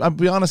 I'll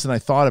be honest, and I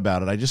thought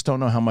about it. I just don't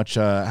know how much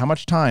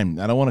time.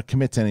 I don't want to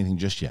commit to anything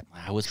just yet.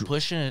 I was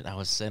pushing it. I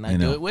was saying I'd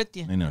do it with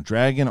you. I know.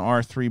 Dragon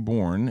R3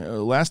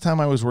 Born. Last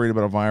time I was worried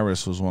about a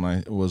virus was when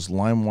I was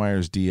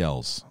LimeWire's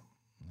DLs.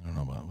 I don't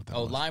know about what that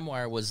was.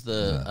 LimeWire was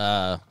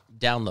the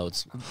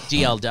downloads,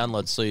 DL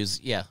downloads. So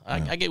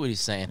I get what he's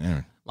saying.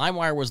 Yeah.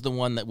 LimeWire was the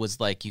one that was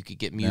like you could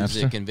get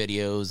music Napster? And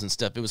videos and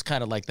stuff. It was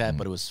kind of like that,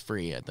 but it was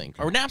free, I think.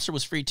 Or Napster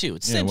was free too.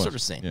 It's the same sort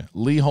of thing. Yeah.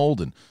 Lee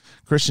Holden.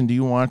 Christian, do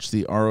you watch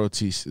the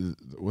ROTC?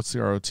 What's the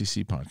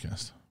ROTC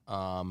podcast?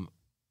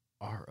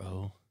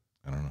 RO.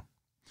 I don't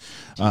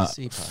know.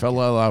 Fell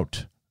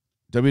out.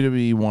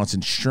 WWE wants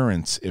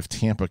insurance if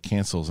Tampa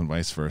cancels and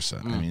vice versa.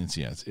 I mean,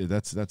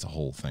 that's a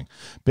whole thing.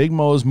 Big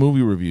Mo's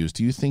movie reviews.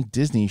 Do you think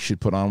Disney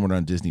should put Onward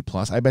on Disney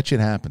Plus? I bet you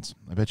it happens.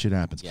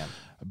 Yeah.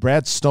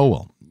 Brad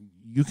Stowell.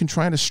 You can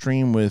try to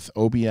stream with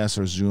OBS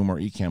or Zoom or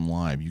Ecamm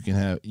Live. You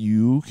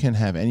can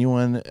have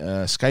anyone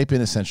Skype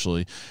in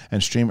essentially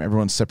and stream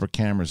everyone's separate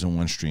cameras in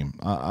one stream.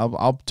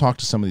 I'll talk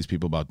to some of these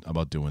people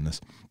about doing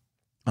this.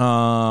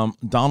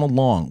 Donald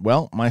Long.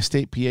 Well, my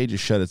state PA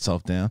just shut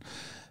itself down.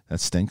 That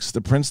stinks.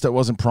 The prince that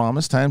wasn't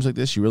promised. Times like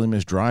this, you really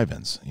miss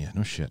drive-ins. Yeah,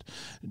 no shit.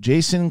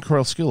 Jason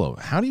Coralskillo.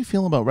 How do you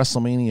feel about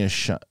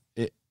WrestleMania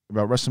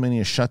about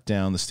WrestleMania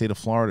shutdown, the state of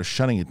Florida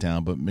shutting it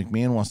down, but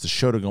McMahon wants the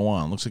show to go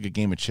on. Looks like a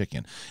game of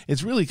chicken.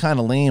 It's really kind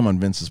of lame on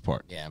Vince's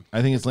part. Yeah.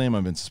 I think it's lame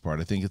on Vince's part.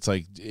 I think it's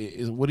like,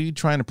 what are you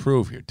trying to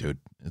prove here, dude?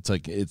 It's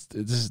like,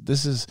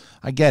 this is,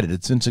 I get it.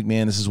 It's Vince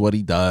McMahon. This is what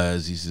he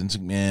does. He's Vince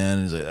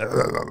McMahon. He's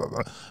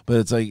like, but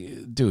it's like,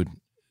 dude,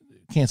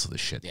 cancel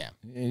this shit. Yeah.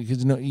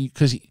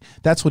 Because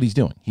that's what he's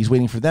doing. He's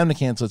waiting for them to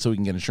cancel it so he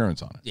can get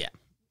insurance on it. Yeah.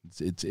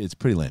 It's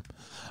pretty lame.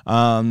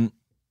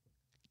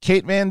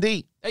 Kate Van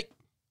D. Hey.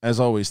 As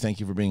always, thank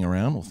you for being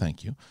around. Well,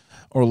 thank you.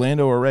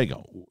 Orlando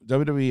Orrego.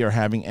 WWE are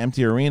having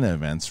empty arena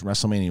events.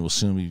 WrestleMania will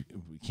soon be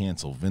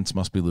canceled. Vince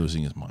must be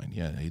losing his mind.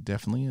 Yeah, he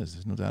definitely is.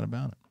 There's no doubt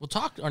about it. Well,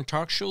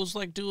 talk shows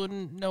like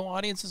doing no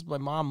audiences. My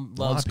mom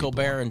loves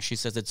Colbert, and she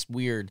says it's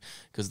weird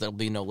because there'll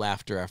be no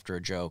laughter after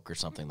a joke or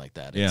something like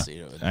that. Yeah,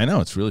 I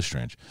know. It's really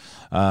strange.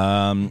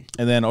 And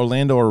then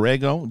Orlando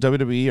Orrego.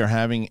 WWE are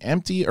having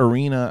empty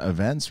arena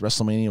events.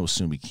 WrestleMania will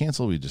soon be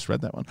canceled. We just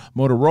read that one.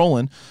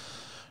 Motorola.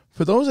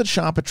 For those that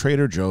shop at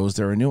Trader Joe's,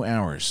 there are new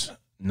hours,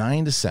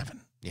 9 to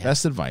 7. Yeah.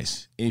 Best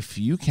advice, if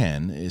you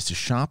can, is to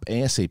shop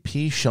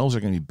ASAP. Shelves are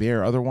going to be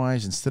bare.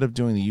 Otherwise, instead of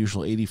doing the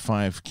usual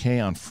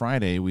 85K on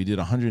Friday, we did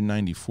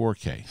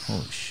 194K.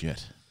 Holy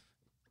shit.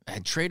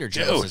 And Trader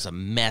Joe's is a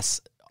mess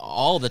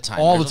all the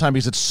time. All the time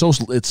because it's so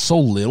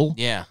little.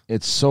 Yeah.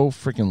 It's so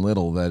freaking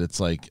little that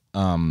it's like,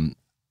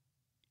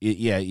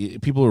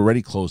 people are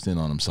already closed in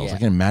on themselves. Yeah. I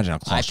can imagine how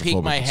claustrophobic I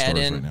peeked my head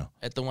in right now.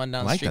 at the one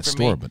down the I like street that from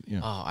store, me. but yeah.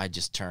 Oh, I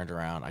just turned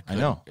around. I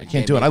know. I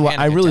can't do it.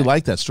 I really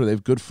like that store. They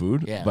have good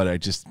food, Yeah. but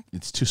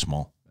it's too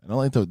small. I don't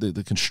like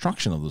the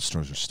construction of those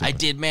stores are stupid. I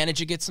did manage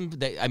to get some.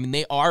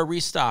 They are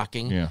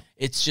restocking. Yeah.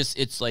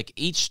 It's like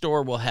each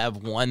store will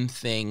have one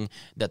thing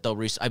that they'll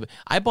restock.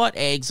 I bought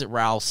eggs at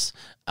Ralph's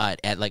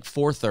at like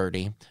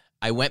 4:30.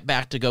 I went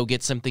back to go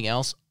get something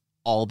else.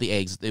 All the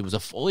eggs. It was a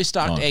fully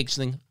stocked eggs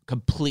thing,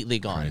 completely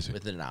gone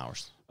within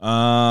hours.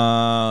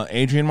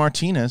 Adrian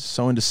Martinez.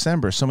 So in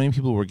December, so many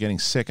people were getting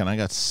sick, and I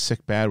got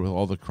sick bad with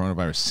all the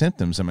coronavirus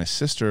symptoms. And my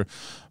sister,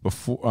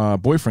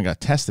 boyfriend, got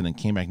tested and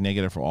came back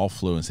negative for all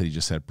flu and said he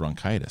just had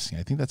bronchitis.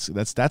 I think that's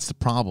the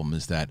problem.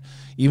 Is that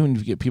even if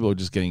you get people who are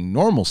just getting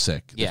normal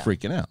sick, they're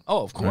freaking out.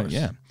 Oh, of course. Right?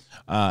 Yeah.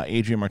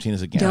 Adrian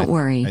Martinez again. Don't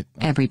worry,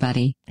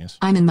 everybody. Yes.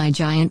 I'm in my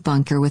giant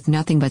bunker with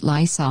nothing but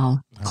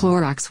Lysol,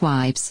 Clorox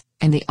wipes,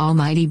 and the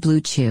almighty Blue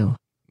Chew.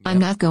 I'm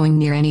not going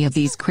near any of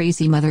these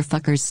crazy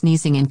motherfuckers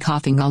sneezing and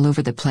coughing all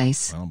over the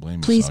place. I don't blame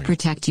you, Please Soggy.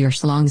 protect your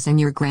schlongs and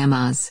your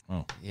grandmas.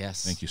 Oh,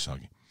 yes. Thank you,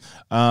 Soggy.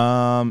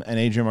 And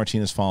Adrian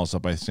Martinez follows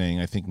up by saying,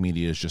 I think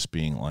media is just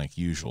being like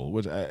usual.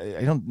 Which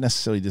I don't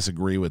necessarily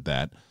disagree with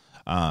that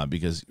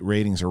because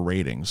ratings are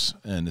ratings.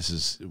 And this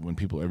is when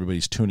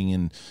everybody's tuning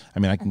in. I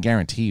mean, I can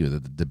guarantee you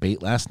that the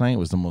debate last night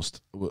was the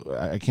most,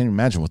 I can't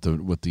imagine what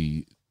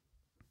the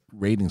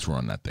ratings were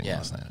on that thing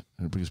last night.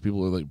 Because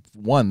people are like,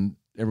 one,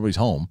 everybody's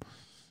home.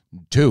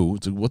 Two,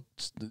 it's like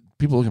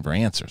people are looking for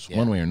answers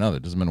one way or another.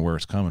 It doesn't matter where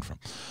it's coming from.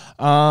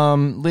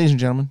 Ladies and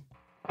gentlemen,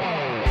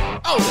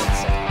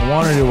 I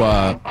wanted to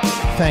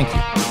thank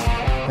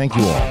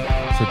you all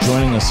for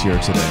joining us here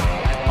today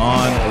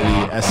on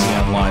the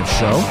SEN Live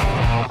Show.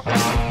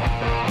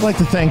 I'd like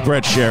to thank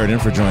Brett Sheridan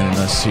for joining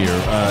us here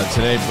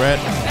today. Brett,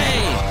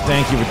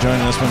 thank you for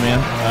joining us, my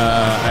man.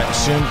 I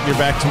assume you're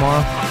back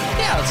tomorrow?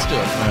 Yeah, let's do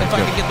it. Right, if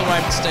I can get the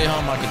wife to stay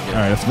home, I can do it.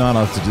 All right, if not,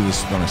 I'll have to do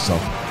this by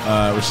myself,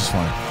 which is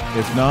fine.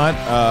 If not,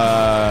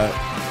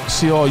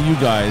 see all you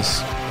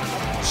guys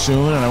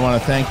soon, and I want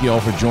to thank you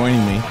all for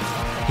joining me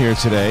here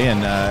today.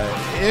 And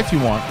if you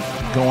want,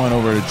 go on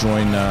over to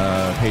join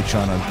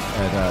Patreon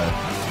at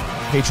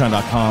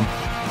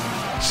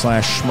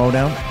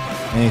patreon.com/schmodown.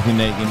 Anything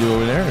that you can do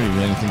over there, or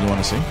anything you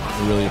want to see,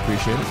 we really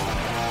appreciate it.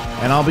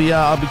 And I'll be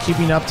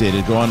keeping you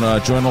updated. Go on,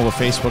 join all the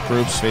Facebook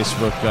groups,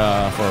 Facebook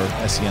for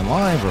SEN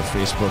Live, or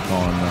Facebook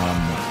on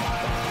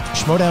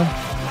Schmodown,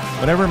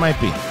 whatever it might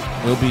be.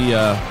 We'll be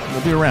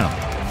around.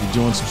 We'll be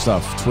doing some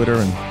stuff, Twitter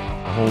and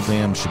the whole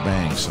damn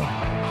shebang. So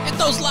hit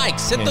those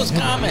likes, hit those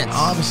comments.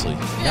 Obviously,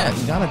 yeah,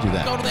 you gotta do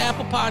that. Go to the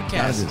Apple Podcast.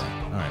 Gotta do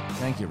that. All right,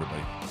 thank you,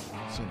 everybody.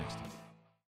 See you next time.